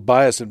field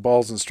bias in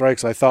balls and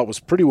strikes I thought was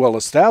pretty well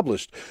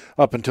established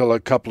up until a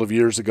couple of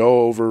years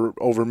ago.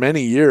 Over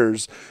many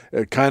years,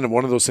 kind of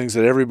one of those things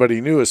that everybody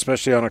knew,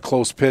 especially on a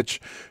close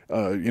pitch.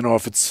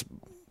 If it's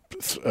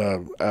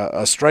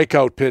a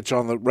strikeout pitch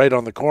right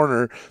on the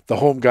corner, the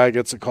home guy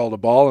gets a call to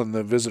ball and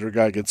the visitor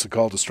guy gets a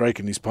call to strike,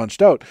 and he's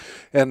punched out.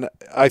 And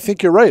I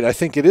think you're right. I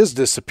think it is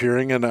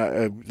disappearing, and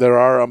there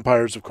are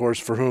umpires, of course,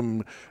 for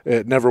whom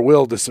it never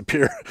will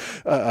disappear.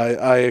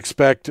 I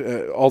expect,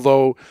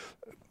 although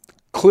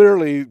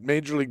clearly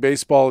Major League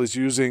Baseball is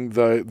using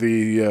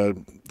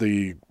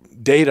the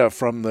data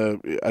from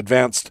the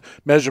advanced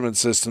measurement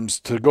systems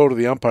to go to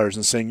the umpires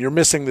and saying, you're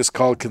missing this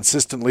call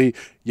consistently.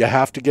 You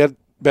have to get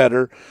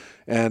better,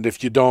 and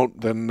if you don't,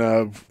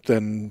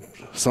 then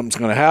something's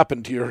going to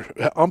happen to your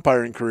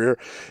umpiring career.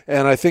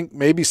 And I think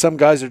maybe some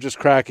guys are just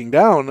cracking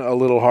down a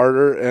little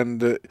harder,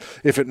 and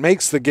if it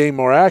makes the game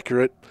more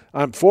accurate,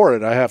 I'm for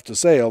it, I have to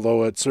say,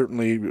 although it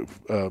certainly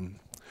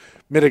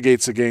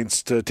mitigates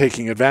against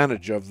taking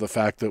advantage of the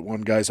fact that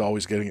one guy's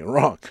always getting it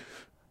wrong,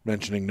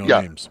 mentioning no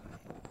names.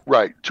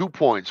 Right. 2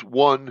 points.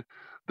 One,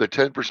 the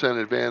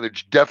 10%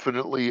 advantage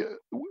definitely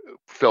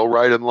fell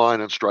right in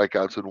line on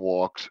strikeouts and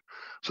walks.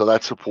 So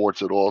that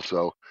supports it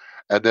also.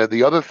 And then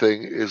the other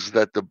thing is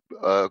that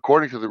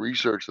according to the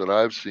research that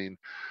I've seen,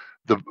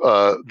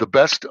 the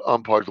best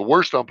umpires, the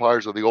worst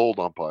umpires are the old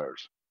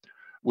umpires,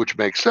 which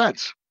makes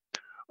sense.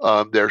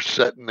 They're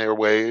set in their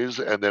ways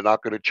and they're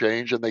not going to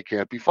change and they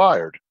can't be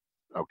fired.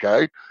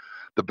 Okay.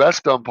 The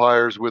best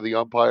umpires were the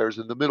umpires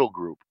in the middle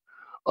group.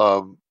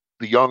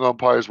 The young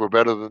umpires were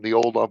better than the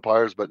old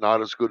umpires, but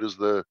not as good as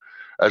the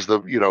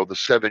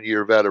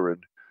 7-year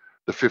veteran,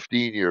 the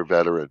 15-year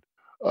veteran.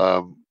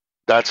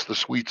 That's the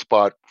sweet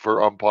spot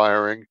for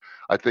umpiring.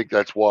 I think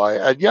that's why.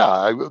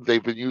 And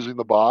they've been using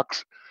the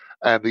box,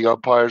 and the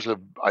umpires have,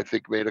 I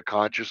think, made a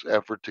conscious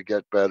effort to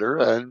get better,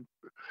 and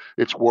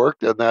it's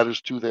worked, and that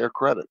is to their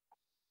credit.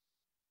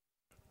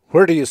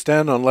 Where do you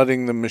stand on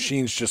letting the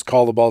machines just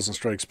call the balls and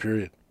strikes,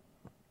 period?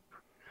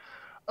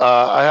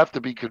 I have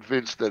to be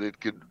convinced that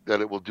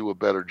it will do a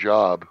better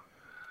job.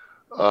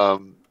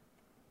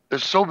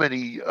 There's so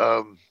many,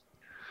 was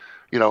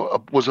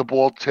a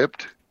ball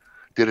tipped?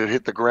 Did it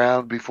hit the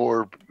ground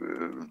before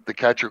the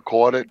catcher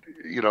caught it?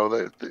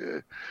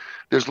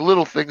 There's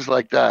little things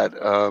like that.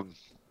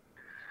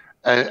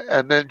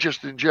 And then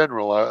just in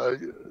general,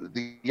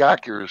 the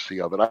accuracy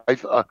of it.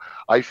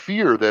 I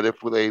fear that if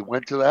they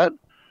went to that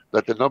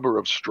the number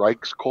of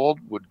strikes called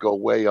would go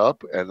way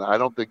up, and I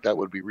don't think that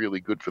would be really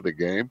good for the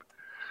game.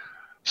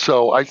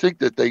 So I think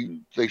that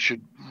they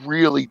should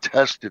really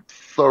test it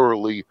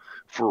thoroughly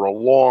for a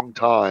long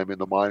time in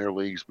the minor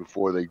leagues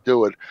before they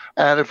do it.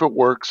 And if it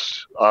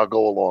works, I'll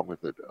go along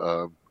with it.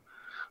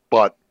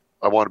 But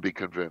I want to be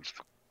convinced.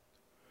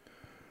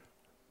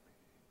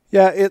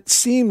 Yeah, it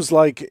seems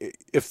like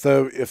if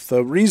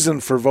the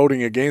reason for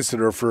voting against it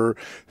or for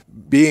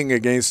being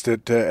against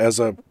it as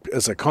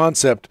a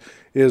concept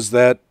is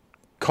that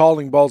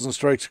calling balls and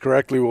strikes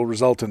correctly will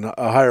result in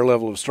a higher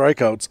level of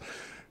strikeouts,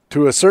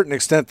 to a certain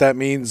extent, that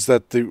means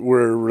that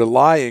we're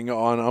relying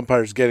on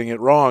umpires getting it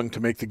wrong to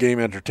make the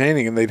game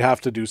entertaining, and they'd have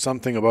to do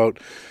something about,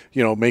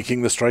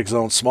 making the strike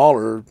zone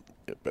smaller,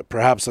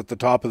 perhaps at the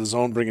top of the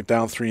zone, bring it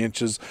down 3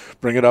 inches,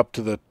 bring it up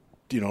to the,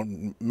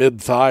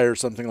 mid-thigh or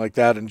something like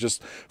that, and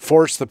just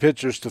force the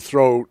pitchers to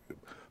throw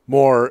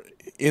more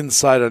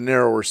inside a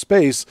narrower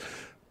space,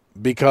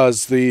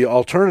 because the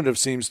alternative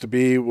seems to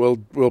be we'll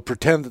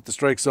pretend that the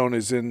strike zone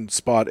is in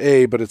spot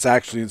A, but it's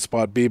actually in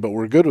spot B, but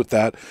we're good with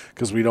that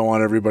because we don't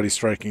want everybody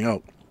striking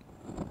out.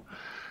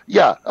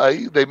 Yeah,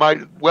 they might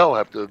well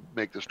have to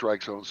make the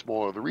strike zone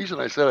smaller. The reason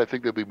I said I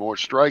think there'll be more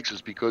strikes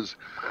is because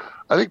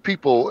I think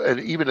people, and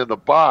even in the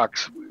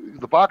box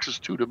is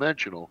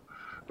two-dimensional,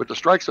 but the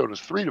strike zone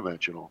is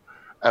three-dimensional.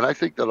 And I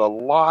think that a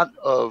lot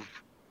of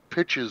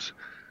pitches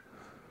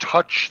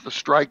touch the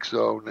strike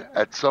zone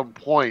at some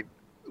point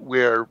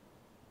where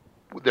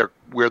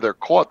they're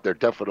caught. They're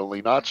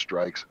definitely not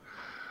strikes,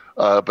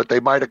 but they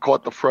might have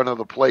caught the front of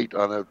the plate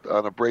on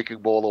a breaking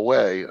ball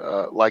away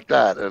like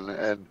that.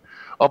 And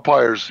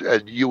umpires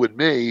and you and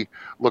me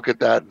look at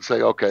that and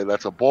say, okay,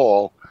 that's a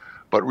ball,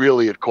 but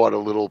really it caught a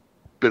little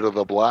bit of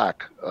the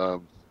black.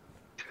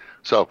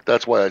 So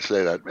that's why I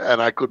say that,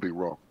 and I could be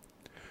wrong.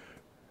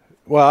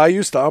 Well, I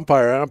used to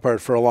umpire. I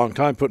umpired for a long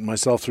time, putting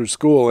myself through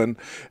school, and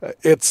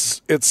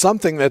it's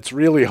something that's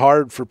really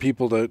hard for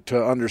people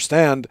to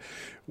understand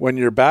when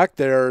you're back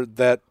there,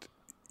 that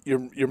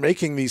you're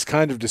making these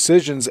kind of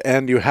decisions,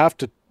 and you have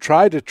to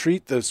try to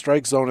treat the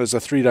strike zone as a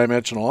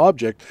three-dimensional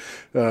object,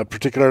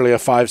 particularly a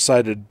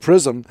five-sided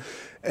prism.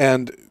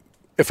 And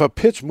if a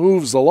pitch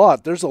moves a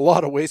lot, there's a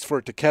lot of ways for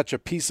it to catch a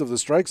piece of the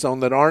strike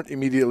zone that aren't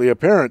immediately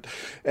apparent.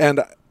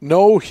 And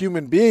no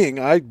human being,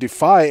 I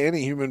defy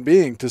any human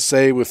being to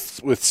say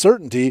with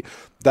certainty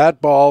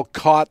that ball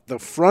caught the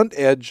front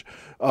edge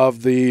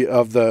of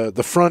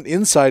the front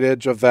inside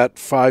edge of that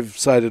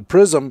five-sided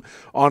prism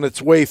on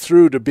its way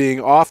through to being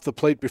off the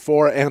plate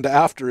before and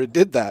after it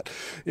did that.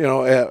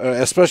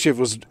 Especially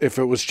if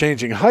it was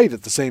changing height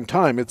at the same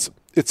time.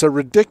 It's a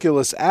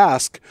ridiculous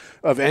ask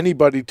of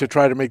anybody to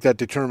try to make that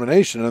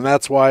determination, and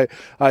that's why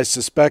I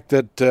suspect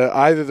that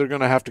either they're going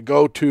to have to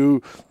go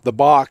to the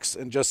box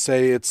and just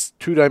say it's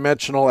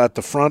two-dimensional at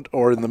the front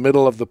or in the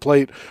middle of the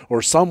plate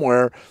or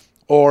somewhere,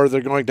 or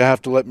they're going to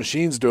have to let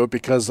machines do it,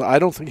 because I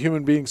don't think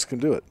human beings can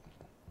do it.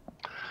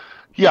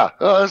 Yeah,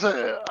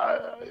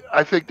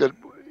 I think that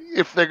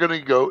if they're going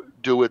to go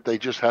do it, they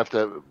just have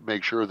to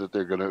make sure that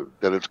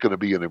that it's going to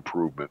be an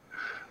improvement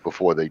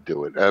before they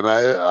do it. And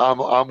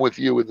I'm with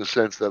you in the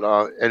sense that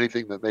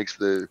anything that makes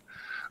the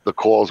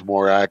calls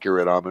more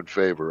accurate, I'm in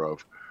favor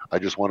of. I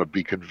just want to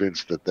be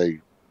convinced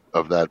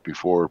of that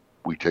before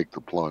we take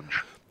the plunge.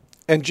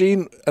 And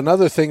Gene,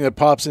 another thing that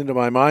pops into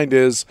my mind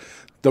is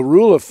the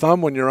rule of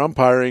thumb when you're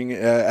umpiring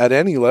at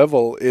any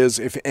level is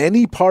if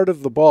any part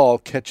of the ball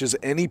catches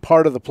any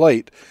part of the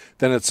plate,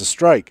 then it's a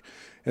strike.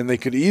 And they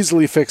could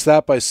easily fix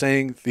that by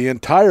saying the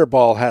entire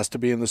ball has to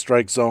be in the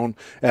strike zone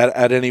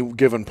at any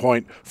given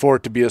point for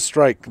it to be a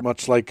strike.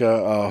 Much like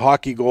a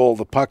hockey goal,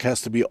 the puck has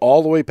to be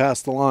all the way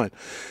past the line,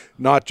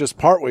 not just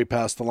partway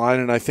past the line.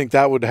 And I think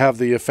that would have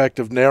the effect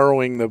of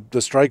narrowing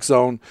the strike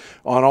zone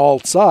on all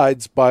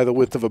sides by the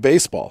width of a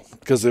baseball,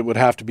 because it would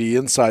have to be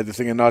inside the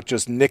thing and not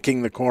just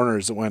nicking the corner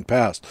as it went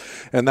past.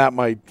 And that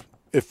might,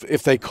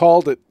 if they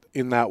called it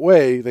in that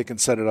way, they can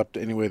set it up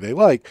to any way they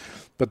like,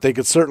 but they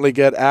could certainly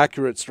get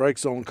accurate strike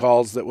zone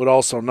calls that would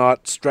also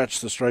not stretch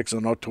the strike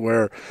zone out to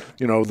where,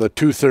 the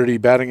 230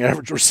 batting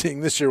average we're seeing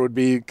this year would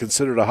be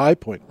considered a high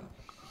point.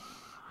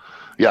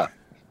 Yeah,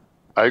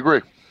 I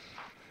agree.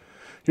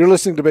 You're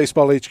listening to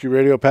Baseball HQ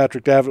Radio.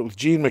 Patrick Davitt with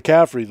Gene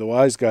McCaffrey, the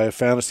wise guy of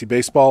fantasy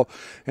baseball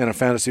and a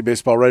fantasy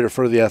baseball writer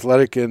for The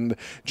Athletic. And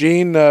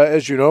Gene,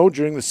 as you know,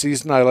 during the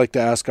season, I like to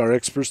ask our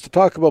experts to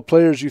talk about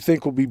players you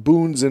think will be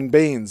boons and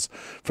banes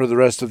for the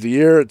rest of the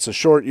year. It's a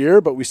short year,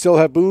 but we still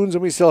have boons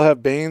and we still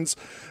have banes.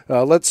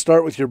 Let's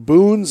start with your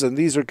boons, and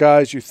these are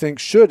guys you think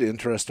should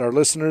interest our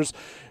listeners.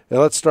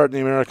 Let's start in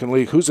the American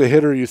League. Who's a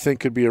hitter you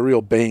think could be a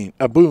real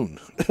boon?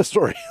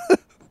 Sorry.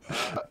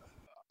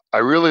 I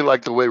really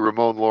like the way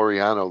Ramon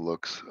Laureano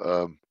looks.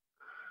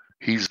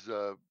 He's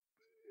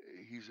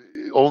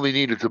only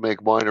needed to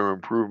make minor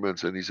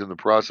improvements, and he's in the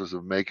process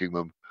of making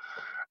them.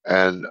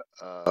 And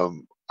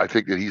I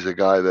think that he's a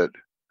guy that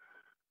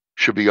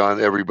should be on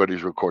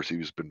everybody's. Of course,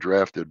 he's been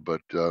drafted,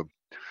 but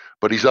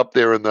he's up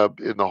there in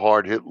the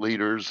hard hit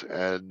leaders,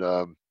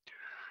 and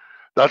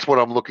that's what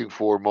I'm looking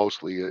for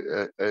mostly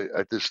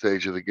at this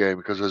stage of the game.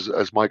 Because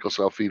as Michael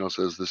Salfino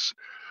says,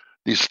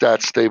 these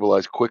stats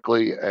stabilize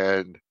quickly,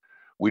 and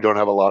we don't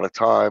have a lot of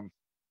time.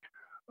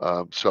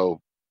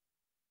 So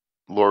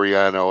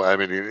Laureano, I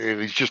mean, and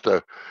he's just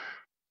a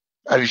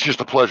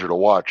pleasure to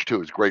watch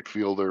too. He's a great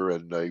fielder,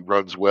 and he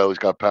runs well. He's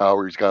got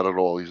power. He's got it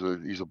all.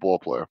 He's a ball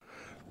player.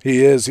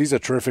 He is. He's a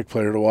terrific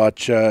player to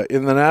watch.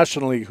 In the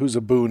National League, who's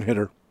a boon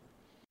hitter?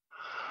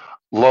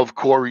 Love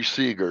Corey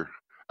Seager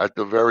at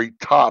the very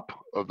top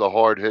of the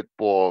hard hit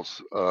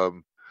balls.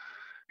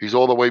 He's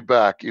all the way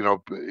back.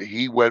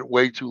 He went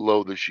way too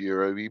low this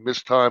year. I mean, he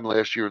missed time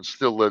last year and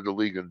still led the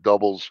league in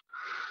doubles,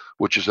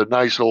 which is a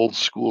nice old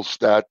school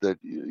stat that,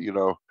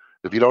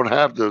 if you don't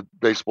have the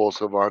baseball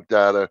savant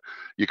data,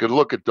 you can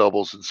look at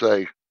doubles and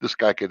say, this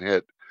guy can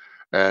hit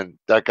and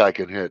that guy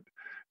can hit.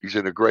 He's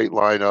in a great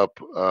lineup.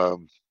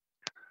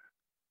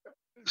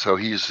 So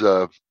he's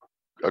a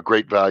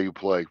great value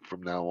play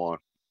from now on.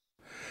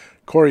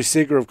 Corey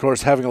Seager, of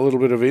course, having a little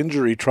bit of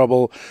injury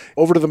trouble.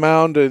 Over to the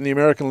mound in the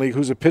American League,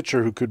 who's a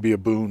pitcher who could be a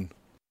boon?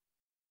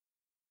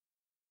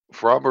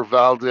 Framber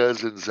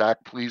Valdez and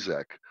Zach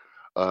Plesac,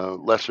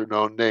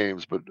 lesser-known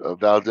names, but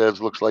Valdez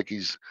looks like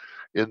he's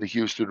in the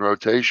Houston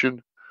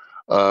rotation.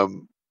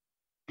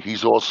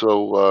 He's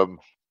also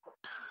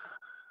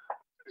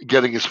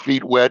getting his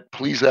feet wet.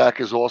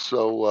 Plesac is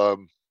also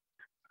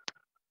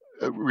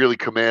really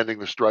commanding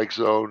the strike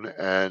zone,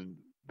 and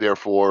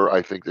therefore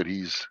I think that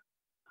he's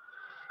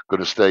going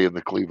to stay in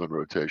the Cleveland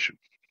rotation.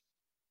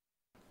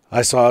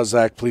 I saw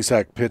Zach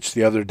Plesac pitch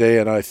the other day,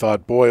 and I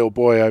thought, boy, oh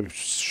boy, I'm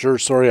sure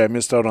sorry I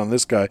missed out on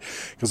this guy,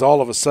 because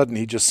all of a sudden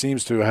he just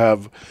seems to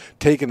have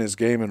taken his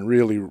game and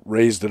really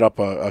raised it up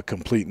a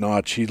complete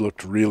notch. He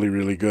looked really,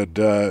 really good.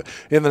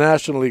 In the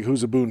National League,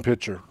 who's a boon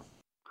pitcher?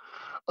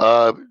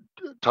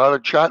 Tyler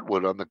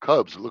Chatwood on the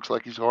Cubs. It looks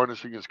like he's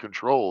harnessing his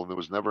control, and there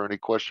was never any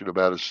question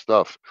about his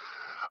stuff.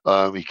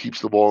 He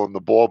keeps the ball in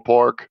the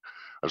ballpark.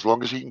 As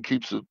long as he can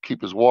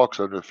keep his walks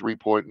under 3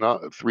 per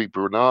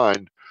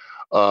 9,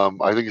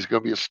 I think he's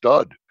going to be a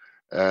stud.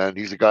 And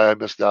he's a guy I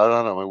missed out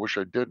on. I wish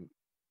I didn't.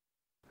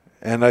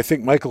 And I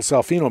think Michael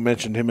Salfino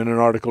mentioned him in an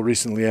article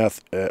recently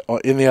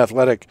in The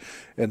Athletic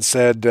and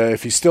said,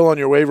 if he's still on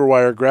your waiver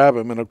wire, grab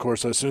him. And, of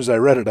course, as soon as I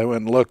read it, I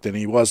went and looked, and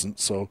he wasn't.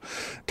 So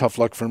tough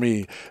luck for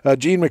me.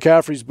 Gene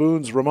McCaffrey's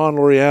Boons, Ramon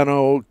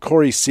Laureano,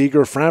 Corey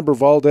Seager, Framber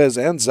Valdez,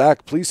 and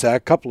Zach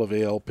Plesac, couple of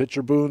AL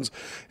pitcher Boons,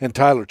 and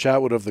Tyler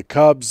Chatwood of the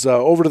Cubs.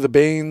 Over to the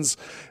Banes.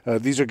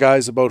 These are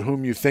guys about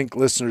whom you think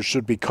listeners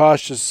should be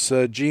cautious.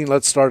 Gene,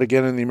 let's start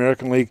again in the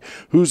American League.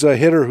 Who's a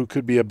hitter who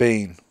could be a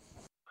bane?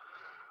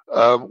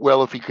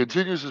 Well, if he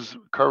continues his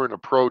current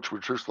approach,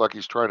 which looks like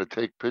he's trying to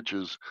take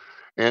pitches,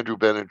 Andrew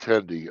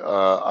Benintendi,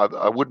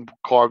 I wouldn't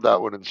carve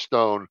that one in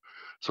stone,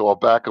 so I'll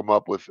back him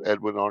up with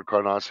Edwin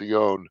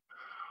Encarnacion,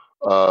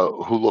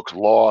 who looks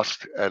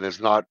lost and is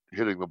not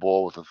hitting the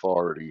ball with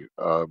authority,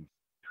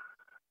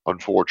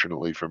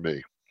 unfortunately for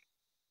me.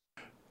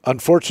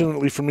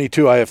 Unfortunately for me,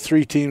 too. I have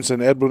 3 teams,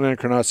 and Edwin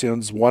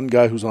Encarnacion's one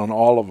guy who's on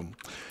all of them.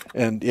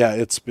 And, yeah,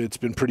 it's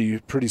been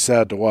pretty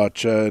sad to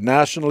watch.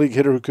 National League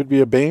hitter who could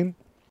be a bane?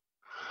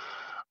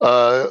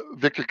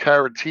 Victor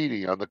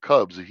Caratini on the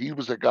Cubs. He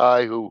was a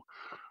guy who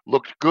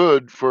looked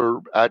good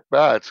for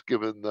at-bats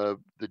given the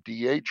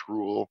DH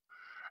rule.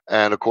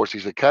 And, of course,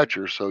 he's a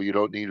catcher, so you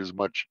don't need as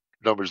much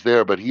numbers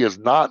there. But he is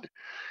not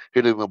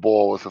hitting the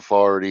ball with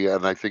authority,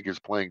 and I think his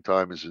playing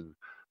time is in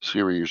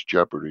serious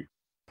jeopardy.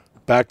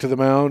 Back to the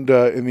mound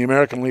in the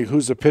American League.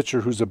 Who's a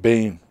pitcher who's a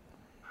bane?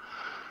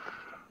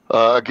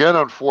 Again,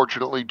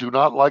 unfortunately, do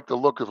not like the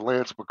look of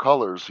Lance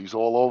McCullers. He's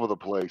all over the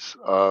place.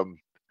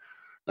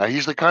 Now,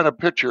 he's the kind of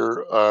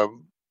pitcher,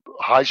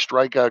 high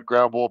strikeout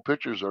ground ball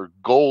pitchers are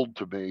gold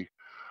to me.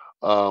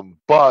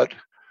 But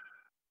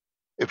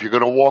if you're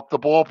going to walk the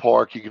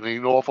ballpark, you can need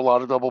an awful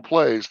lot of double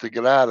plays to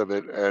get out of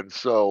it. And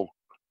so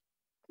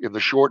in the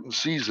shortened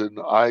season,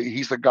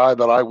 he's the guy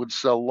that I would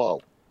sell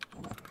low.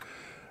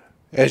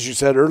 As you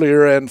said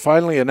earlier, and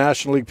finally, a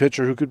National League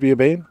pitcher who could be a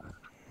bane?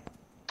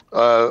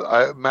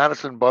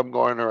 Madison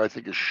Bumgarner, I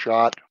think, is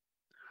shot.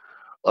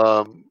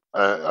 I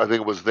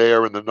think it was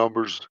there in the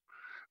numbers.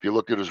 If you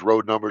look at his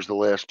road numbers the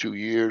last 2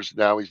 years,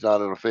 now he's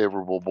not in a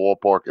favorable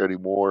ballpark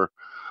anymore.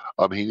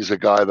 He's a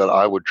guy that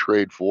I would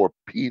trade for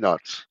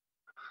peanuts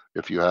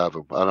if you have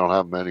him. I don't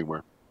have him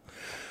anywhere.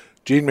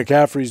 Gene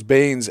McCaffrey's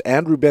Banes,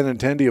 Andrew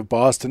Benintendi of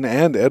Boston,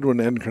 and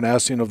Edwin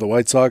Encarnacion of the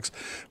White Sox,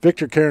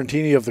 Victor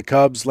Caratini of the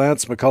Cubs,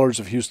 Lance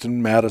McCullers of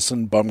Houston,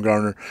 Madison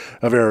Bumgarner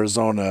of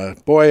Arizona.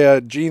 Boy,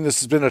 Gene,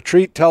 this has been a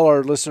treat. Tell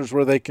our listeners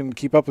where they can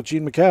keep up with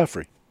Gene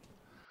McCaffrey.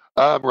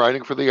 I'm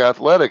writing for The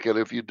Athletic, and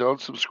if you don't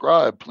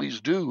subscribe,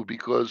 please do,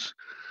 because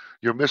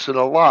you're missing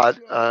a lot.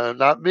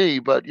 Not me,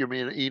 but you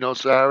mean Eno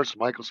Saris,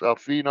 Michael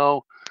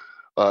Salfino,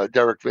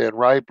 Derek Van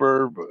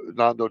Riper,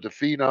 Nando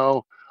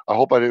DeFino. I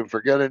hope I didn't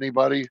forget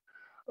anybody.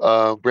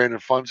 Brandon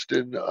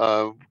Funston,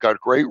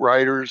 got great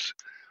writers.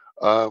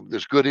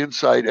 There's good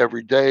insight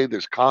every day.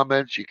 There's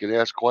comments. You can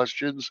ask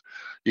questions.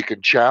 You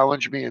can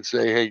challenge me and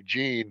say, hey,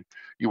 Gene,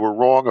 you were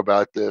wrong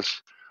about this.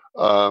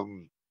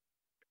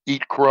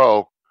 Eat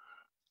crow.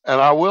 And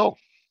I will.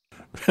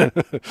 and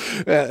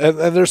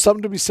there's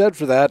something to be said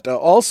for that.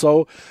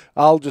 Also,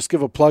 I'll just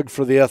give a plug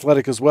for The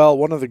Athletic as well.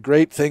 One of the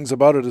great things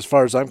about it, as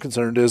far as I'm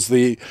concerned, is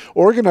the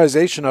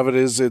organization of it.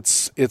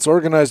 It's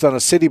organized on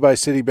a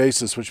city-by-city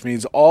basis, which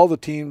means all the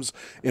teams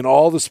in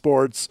all the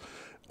sports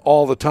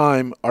all the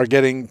time are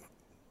getting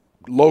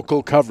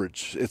local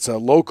coverage. It's a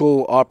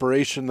local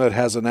operation that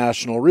has a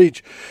national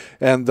reach,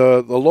 and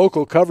the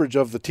local coverage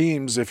of the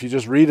teams, if you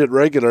just read it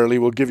regularly,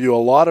 will give you a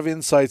lot of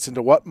insights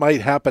into what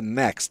might happen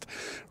next,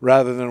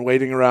 rather than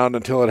waiting around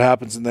until it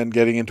happens and then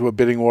getting into a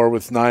bidding war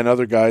with 9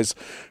 other guys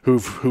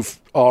who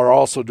are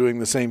also doing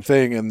the same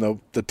thing. And the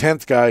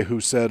 10th guy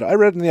who said, I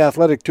read in The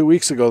Athletic 2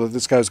 weeks ago that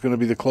this guy's going to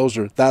be the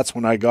closer, that's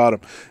when I got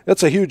him.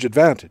 That's a huge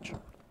advantage.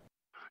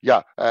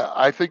 Yeah,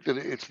 I think that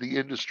it's the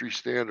industry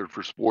standard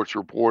for sports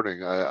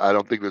reporting. I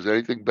don't think there's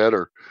anything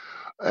better.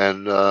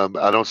 And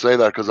I don't say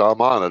that because I'm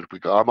on it,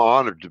 because I'm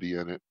honored to be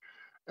in it.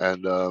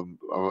 And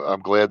I'm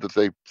glad that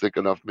they think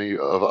enough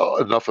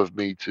of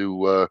me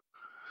to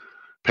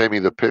pay me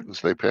the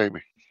pittance they pay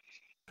me.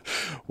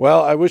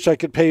 Well, I wish I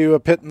could pay you a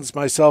pittance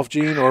myself,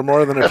 Gene, or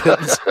more than a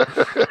pittance.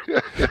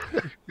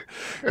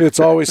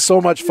 It's always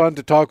so much fun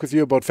to talk with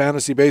you about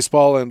fantasy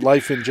baseball and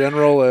life in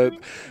general.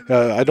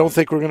 I don't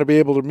think we're going to be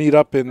able to meet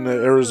up in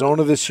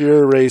Arizona this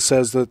year. Ray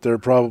says that they're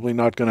probably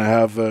not going to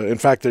have, in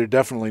fact, they're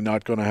definitely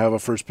not going to have a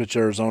First Pitch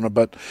Arizona.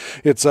 But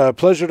it's a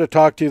pleasure to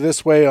talk to you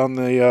this way on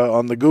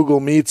the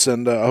Google Meets,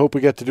 and I hope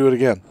we get to do it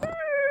again.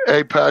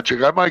 Hey,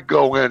 Patrick, I might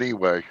go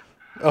anyway.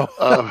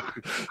 Oh.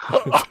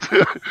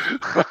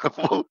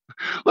 Well,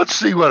 let's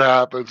see what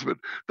happens. But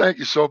thank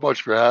you so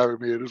much for having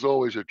me. It is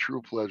always a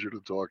true pleasure to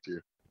talk to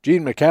you.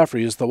 Gene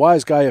McCaffrey is the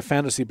wise guy of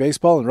fantasy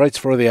baseball and writes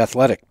for The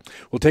Athletic.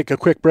 We'll take a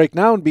quick break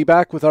now and be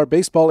back with our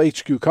Baseball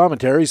HQ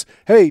commentaries.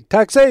 Hey,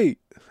 taxi!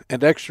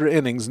 And Extra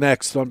Innings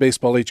next on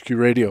Baseball HQ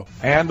Radio.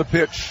 And the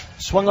pitch.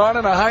 Swung on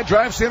in a high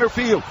drive center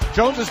field.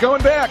 Jones is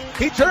going back.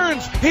 He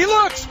turns. He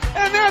looks.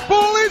 And that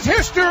ball is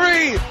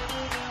history.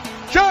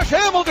 Josh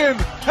Hamilton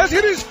has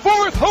hit his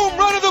 4th home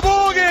run of the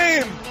ball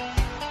game.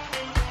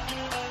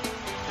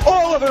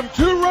 All of them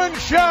 2-run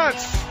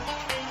shots.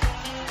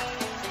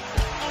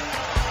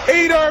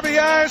 8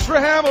 RBIs for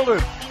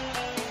Hamilton.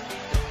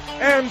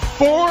 And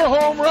 4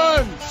 home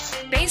runs.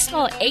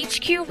 Baseball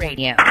HQ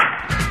Radio.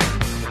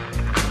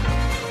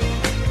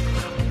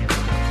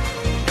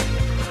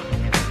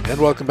 And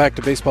welcome back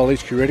to Baseball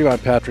HQ Radio. I'm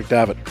Patrick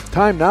Davitt.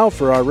 Time now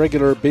for our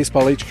regular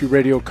Baseball HQ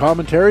Radio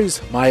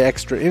commentaries. My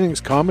Extra Innings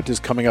comment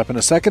is coming up in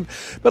a second.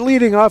 But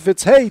leading off,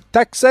 it's Hey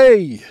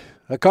Taxi!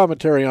 A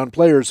commentary on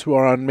players who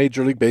are on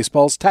Major League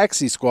Baseball's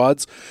taxi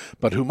squads,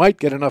 but who might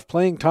get enough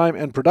playing time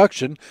and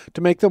production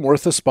to make them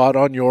worth a spot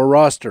on your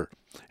roster.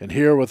 And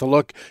here with a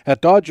look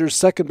at Dodgers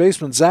second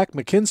baseman Zach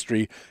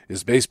McKinstry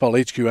is Baseball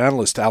HQ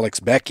analyst Alex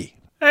Becky.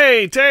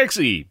 Hey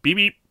Taxi! Beep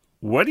beep.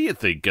 What do you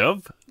think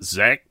of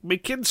Zach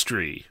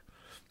McKinstry?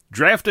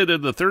 Drafted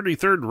in the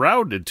 33rd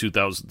round in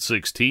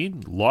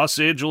 2016, Los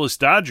Angeles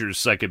Dodgers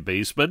second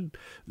baseman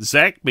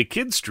Zach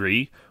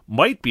McKinstry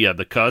might be on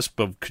the cusp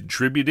of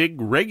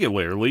contributing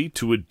regularly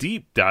to a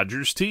deep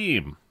Dodgers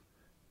team.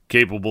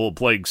 Capable of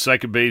playing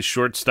second base,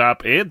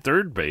 shortstop, and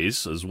third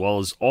base, as well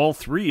as all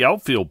 3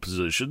 outfield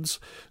positions,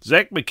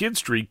 Zach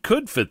McKinstry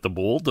could fit the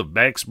mold of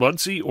Max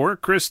Muncy or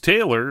Chris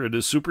Taylor in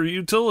a super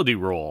utility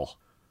role.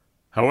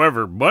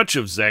 However, much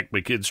of Zach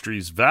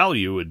McKinstry's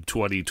value in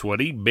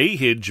 2020 may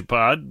hinge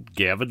upon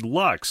Gavin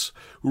Lux,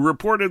 who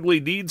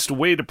reportedly needs to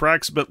wait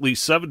approximately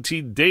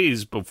 17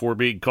 days before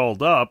being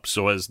called up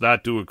so as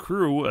not to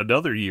accrue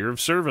another year of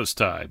service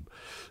time.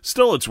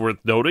 Still, it's worth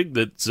noting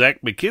that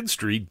Zach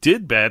McKinstry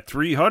did bat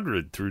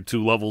 .300 through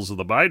 2 levels of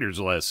the minors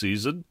last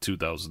season,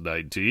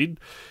 2019,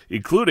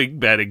 including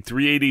batting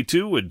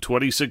 .382 in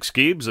 26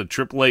 games at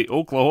AAA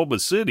Oklahoma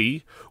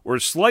City, or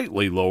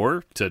slightly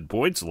lower, 10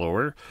 points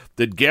lower,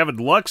 than Gavin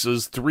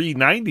Lux's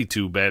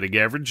 .392 batting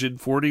average in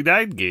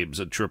 49 games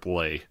at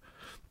AAA.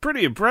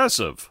 Pretty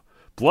impressive.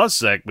 Plus,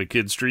 Zach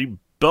McKinstry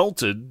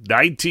belted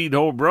 19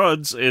 home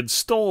runs and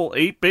stole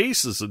 8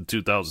 bases in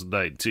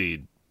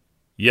 2019.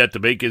 Yet to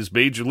make his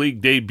Major League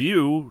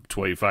debut,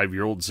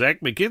 25-year-old Zach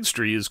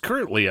McKinstry is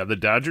currently on the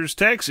Dodgers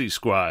taxi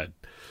squad.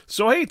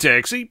 So hey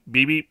Taxi,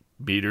 beep beep,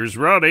 meter's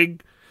running.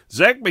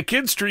 Zach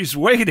McKinstry's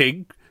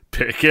waiting.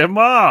 Pick him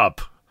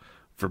up.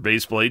 For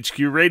Baseball HQ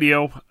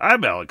Radio,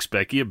 I'm Alex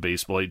Becky of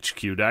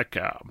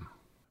BaseballHQ.com.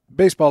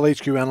 Baseball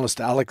HQ analyst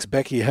Alex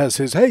Becky has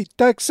his Hey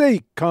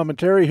Taxi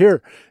commentary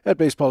here at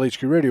Baseball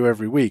HQ Radio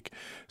every week.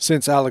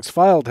 Since Alex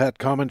filed that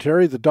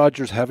commentary, the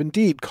Dodgers have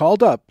indeed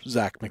called up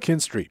Zach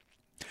McKinstry.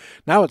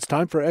 Now it's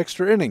time for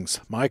Extra Innings,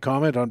 my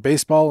comment on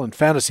baseball and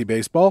fantasy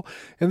baseball,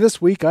 and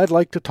this week I'd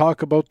like to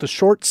talk about the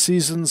short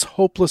season's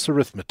hopeless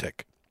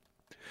arithmetic.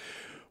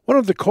 One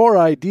of the core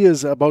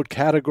ideas about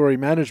category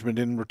management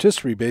in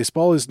rotisserie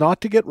baseball is not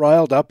to get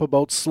riled up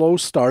about slow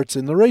starts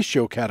in the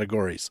ratio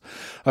categories.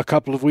 A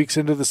couple of weeks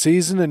into the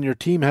season and your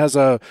team has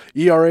a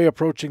ERA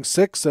approaching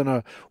 6 and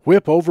a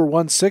whip over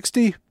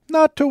 160?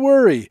 Not to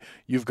worry.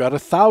 You've got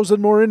 1,000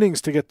 more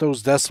innings to get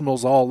those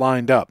decimals all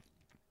lined up.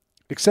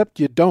 Except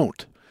you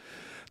don't.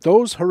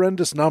 Those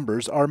horrendous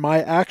numbers are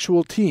my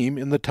actual team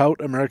in the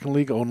Tout American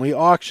League Only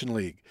Auction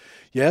League.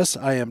 Yes,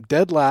 I am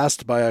dead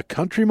last by a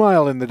country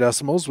mile in the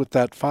decimals with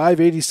that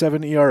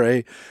 5.87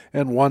 ERA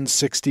and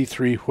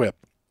 163 whip.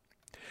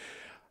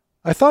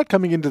 I thought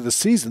coming into the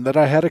season that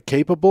I had a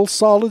capable,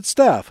 solid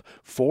staff,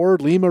 4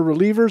 Lima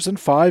relievers and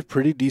 5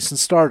 pretty decent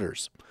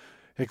starters.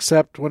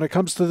 Except when it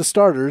comes to the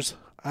starters,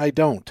 I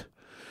don't.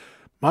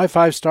 My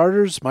 5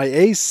 starters, my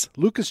ace,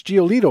 Lucas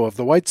Giolito of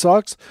the White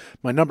Sox,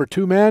 my number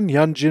 2 man,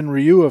 Hyunjin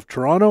Ryu of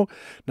Toronto,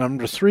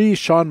 number 3,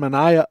 Sean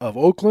Manaea of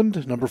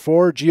Oakland, number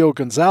 4, Gio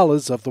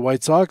Gonzalez of the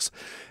White Sox,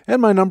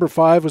 and my number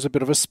 5 was a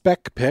bit of a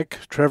spec pick,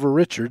 Trevor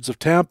Richards of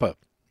Tampa.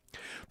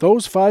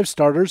 Those 5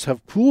 starters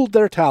have pooled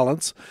their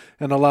talents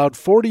and allowed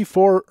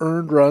 44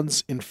 earned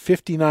runs in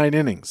 59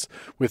 innings,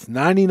 with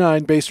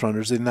 99 base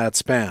runners in that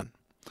span.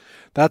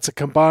 That's a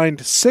combined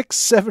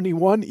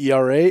 6.71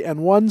 ERA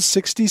and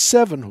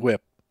 167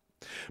 whip.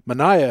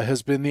 Manaea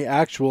has been the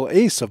actual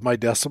ace of my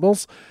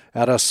decimals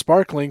at a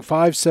sparkling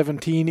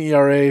 5.17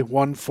 ERA,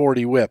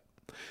 140 whip.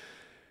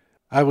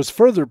 I was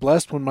further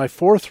blessed when my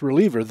 4th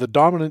reliever, the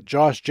dominant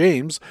Josh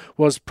James,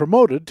 was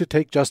promoted to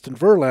take Justin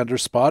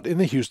Verlander's spot in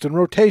the Houston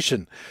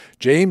rotation.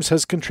 James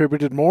has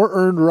contributed more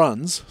earned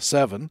runs,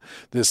 7,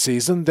 this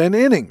season than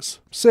innings,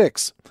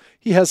 6.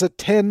 He has a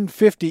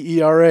 10.50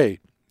 ERA.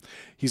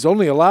 He's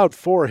only allowed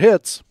 4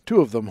 hits, 2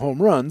 of them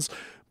home runs,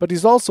 but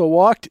he's also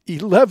walked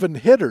 11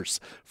 hitters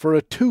for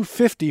a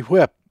 250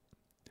 whip.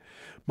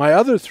 My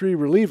other 3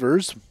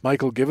 relievers,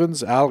 Michael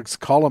Givens, Alex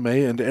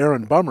Colomé, and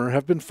Aaron Bummer,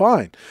 have been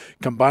fine,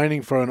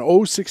 combining for an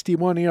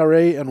 0.61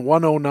 ERA and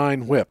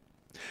 109 whip.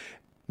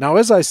 Now,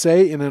 as I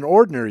say, in an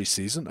ordinary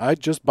season,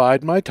 I'd just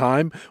bide my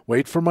time,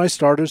 wait for my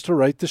starters to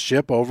right the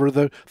ship over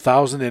the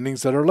 1,000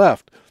 innings that are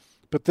left.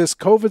 But this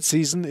COVID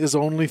season is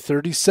only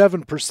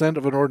 37%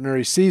 of an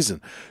ordinary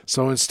season,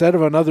 so instead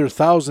of another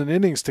 1,000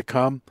 innings to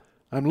come,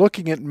 I'm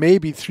looking at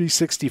maybe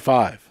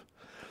 365.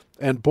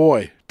 And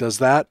boy, does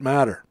that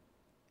matter.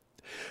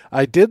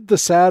 I did the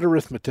sad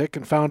arithmetic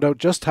and found out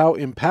just how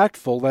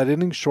impactful that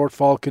innings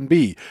shortfall can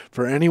be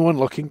for anyone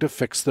looking to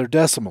fix their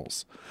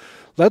decimals.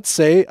 Let's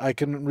say I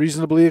can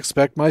reasonably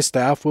expect my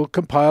staff will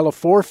compile a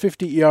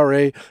 4.50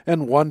 ERA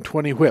and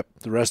 1.20 whip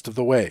the rest of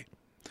the way.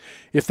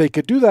 If they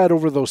could do that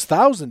over those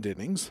 1,000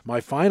 innings,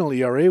 my final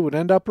ERA would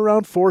end up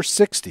around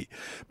 4.60,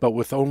 but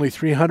with only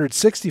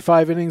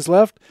 365 innings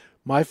left,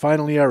 my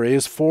final ERA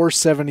is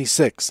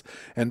 4.76,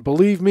 and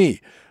believe me,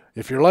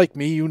 if you're like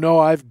me, you know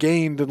I've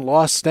gained and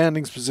lost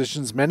standings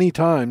positions many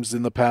times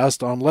in the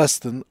past on less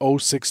than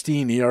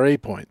 0.16 ERA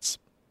points.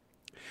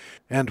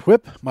 And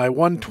whip, my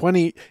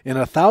 120 in a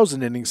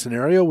 1,000 inning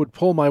scenario would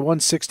pull my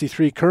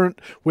 163 current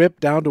whip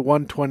down to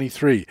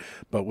 123.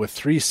 But with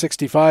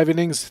 365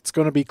 innings, it's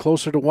going to be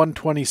closer to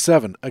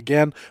 127.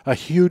 Again, a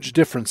huge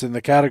difference in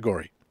the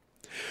category.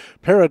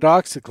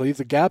 Paradoxically,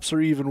 the gaps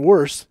are even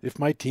worse if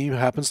my team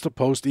happens to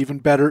post even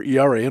better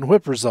ERA and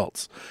whip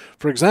results.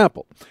 For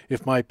example,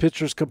 if my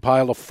pitchers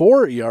compile a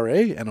 4 ERA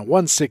and a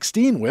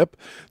 1.16 whip,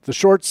 the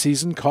short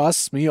season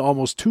costs me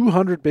almost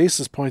 200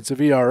 basis points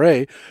of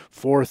ERA,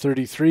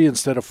 4.33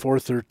 instead of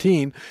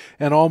 4.13,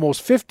 and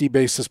almost 50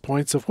 basis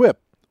points of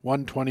whip,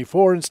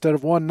 1.24 instead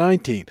of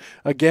 1.19.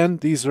 Again,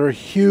 these are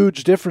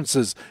huge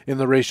differences in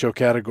the ratio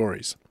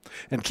categories.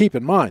 And keep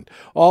in mind,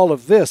 all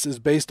of this is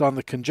based on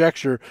the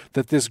conjecture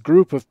that this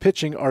group of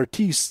pitching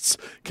artistes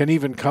can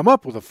even come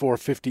up with a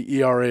 4.50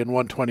 ERA and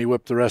 1.20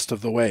 whip the rest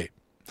of the way.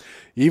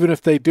 Even if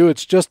they do,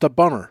 it's just a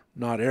bummer,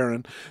 not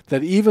Aaron,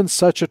 that even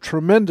such a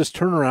tremendous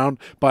turnaround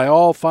by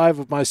all 5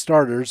 of my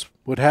starters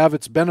would have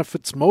its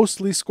benefits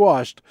mostly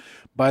squashed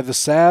by the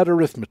sad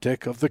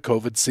arithmetic of the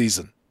COVID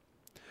season.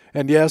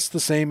 And yes, the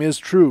same is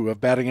true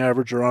of batting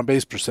average or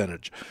on-base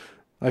percentage.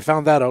 I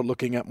found that out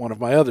looking at one of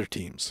my other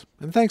teams,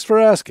 and thanks for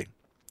asking.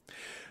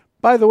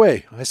 By the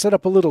way, I set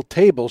up a little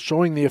table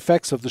showing the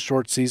effects of the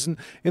short season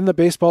in the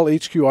Baseball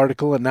HQ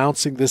article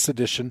announcing this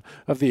edition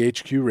of the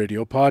HQ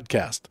Radio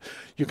podcast.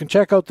 You can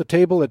check out the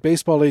table at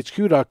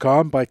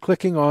baseballhq.com by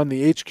clicking on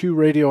the HQ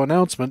Radio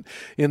announcement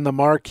in the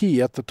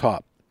marquee at the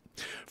top.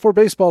 For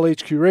Baseball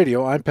HQ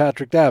Radio, I'm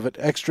Patrick Davitt,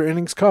 Extra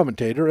Innings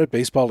commentator at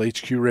Baseball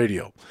HQ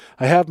Radio.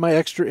 I have my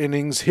Extra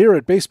Innings here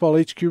at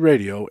Baseball HQ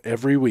Radio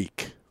every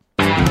week.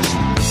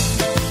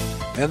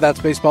 And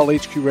that's Baseball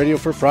HQ Radio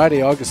for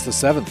Friday, August the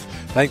 7th.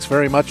 Thanks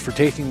very much for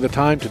taking the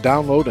time to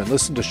download and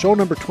listen to show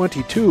number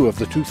 22 of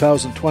the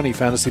 2020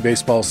 Fantasy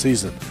Baseball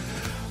season.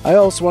 I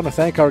also want to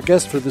thank our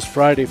guest for this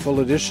Friday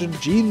full edition,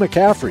 Gene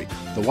McCaffrey,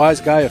 the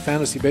wise guy of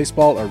fantasy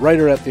baseball, a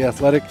writer at The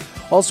Athletic,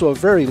 also a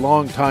very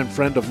long-time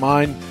friend of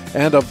mine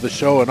and of the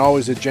show, and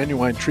always a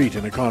genuine treat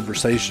in a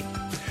conversation.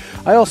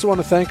 I also want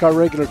to thank our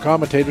regular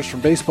commentators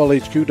from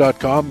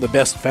BaseballHQ.com, the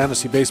best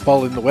fantasy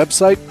baseball in the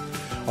website.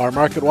 Our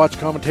Market Watch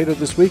commentator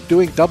this week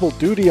doing double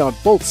duty on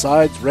both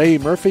sides, Ray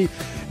Murphy,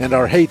 and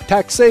our Hey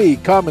Taxi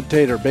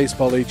commentator,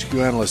 Baseball HQ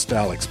analyst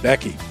Alex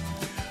Becky.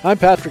 I'm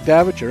Patrick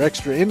Davitt, your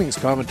Extra Innings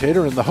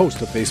commentator and the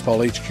host of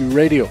Baseball HQ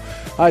Radio.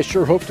 I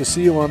sure hope to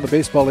see you on the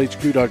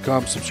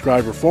BaseballHQ.com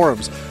subscriber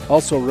forums.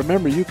 Also,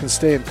 remember you can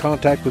stay in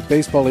contact with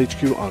Baseball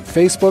HQ on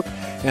Facebook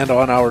and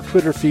on our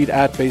Twitter feed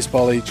at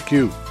Baseball HQ.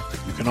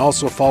 You can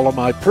also follow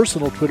my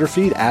personal Twitter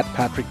feed at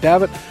Patrick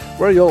Davitt,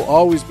 where you'll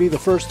always be the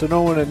first to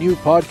know when a new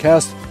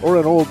podcast or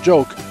an old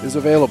joke is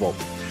available.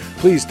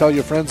 Please tell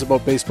your friends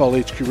about Baseball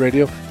HQ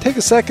Radio. Take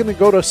a second and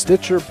go to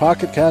Stitcher,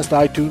 Pocket Cast,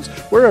 iTunes,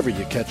 wherever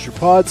you catch your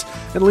pods,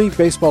 and leave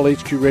Baseball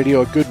HQ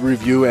Radio a good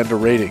review and a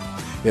rating.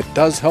 It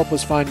does help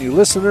us find new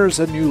listeners,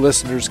 and new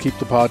listeners keep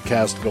the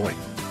podcast going.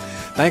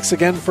 Thanks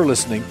again for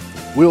listening.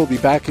 We'll be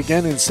back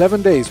again in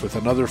 7 days with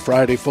another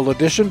Friday full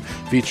edition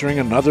featuring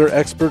another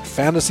expert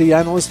fantasy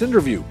analyst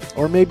interview,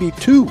 or maybe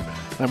 2.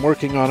 I'm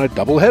working on a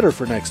doubleheader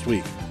for next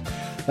week.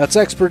 That's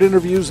expert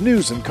interviews,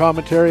 news, and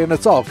commentary, and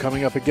it's all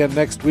coming up again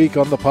next week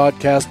on the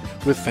podcast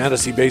with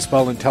Fantasy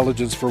Baseball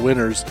Intelligence for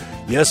Winners.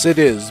 Yes, it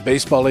is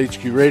Baseball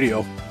HQ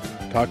Radio.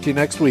 Talk to you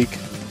next week.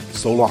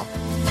 So long.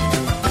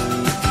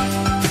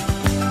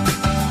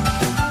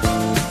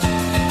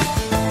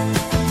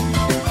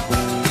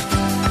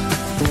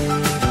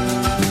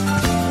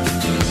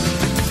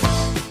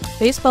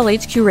 Baseball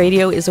HQ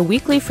Radio is a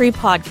weekly free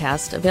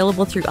podcast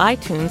available through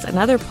iTunes and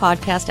other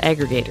podcast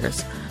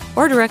aggregators,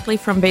 or directly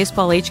from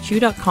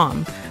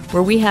baseballhq.com,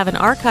 where we have an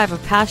archive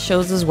of past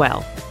shows as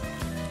well.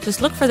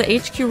 Just look for the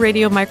HQ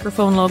Radio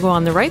microphone logo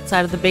on the right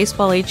side of the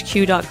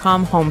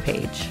baseballhq.com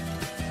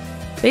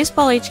homepage.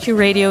 Baseball HQ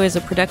Radio is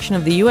a production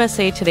of the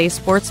USA Today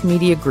Sports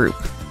Media Group.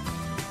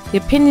 The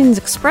opinions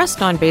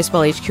expressed on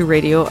Baseball HQ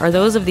Radio are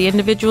those of the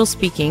individual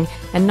speaking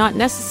and not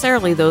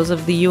necessarily those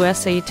of the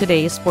USA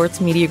Today Sports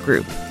Media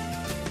Group.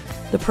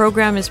 The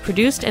program is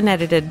produced and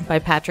edited by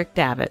Patrick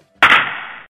Davitt.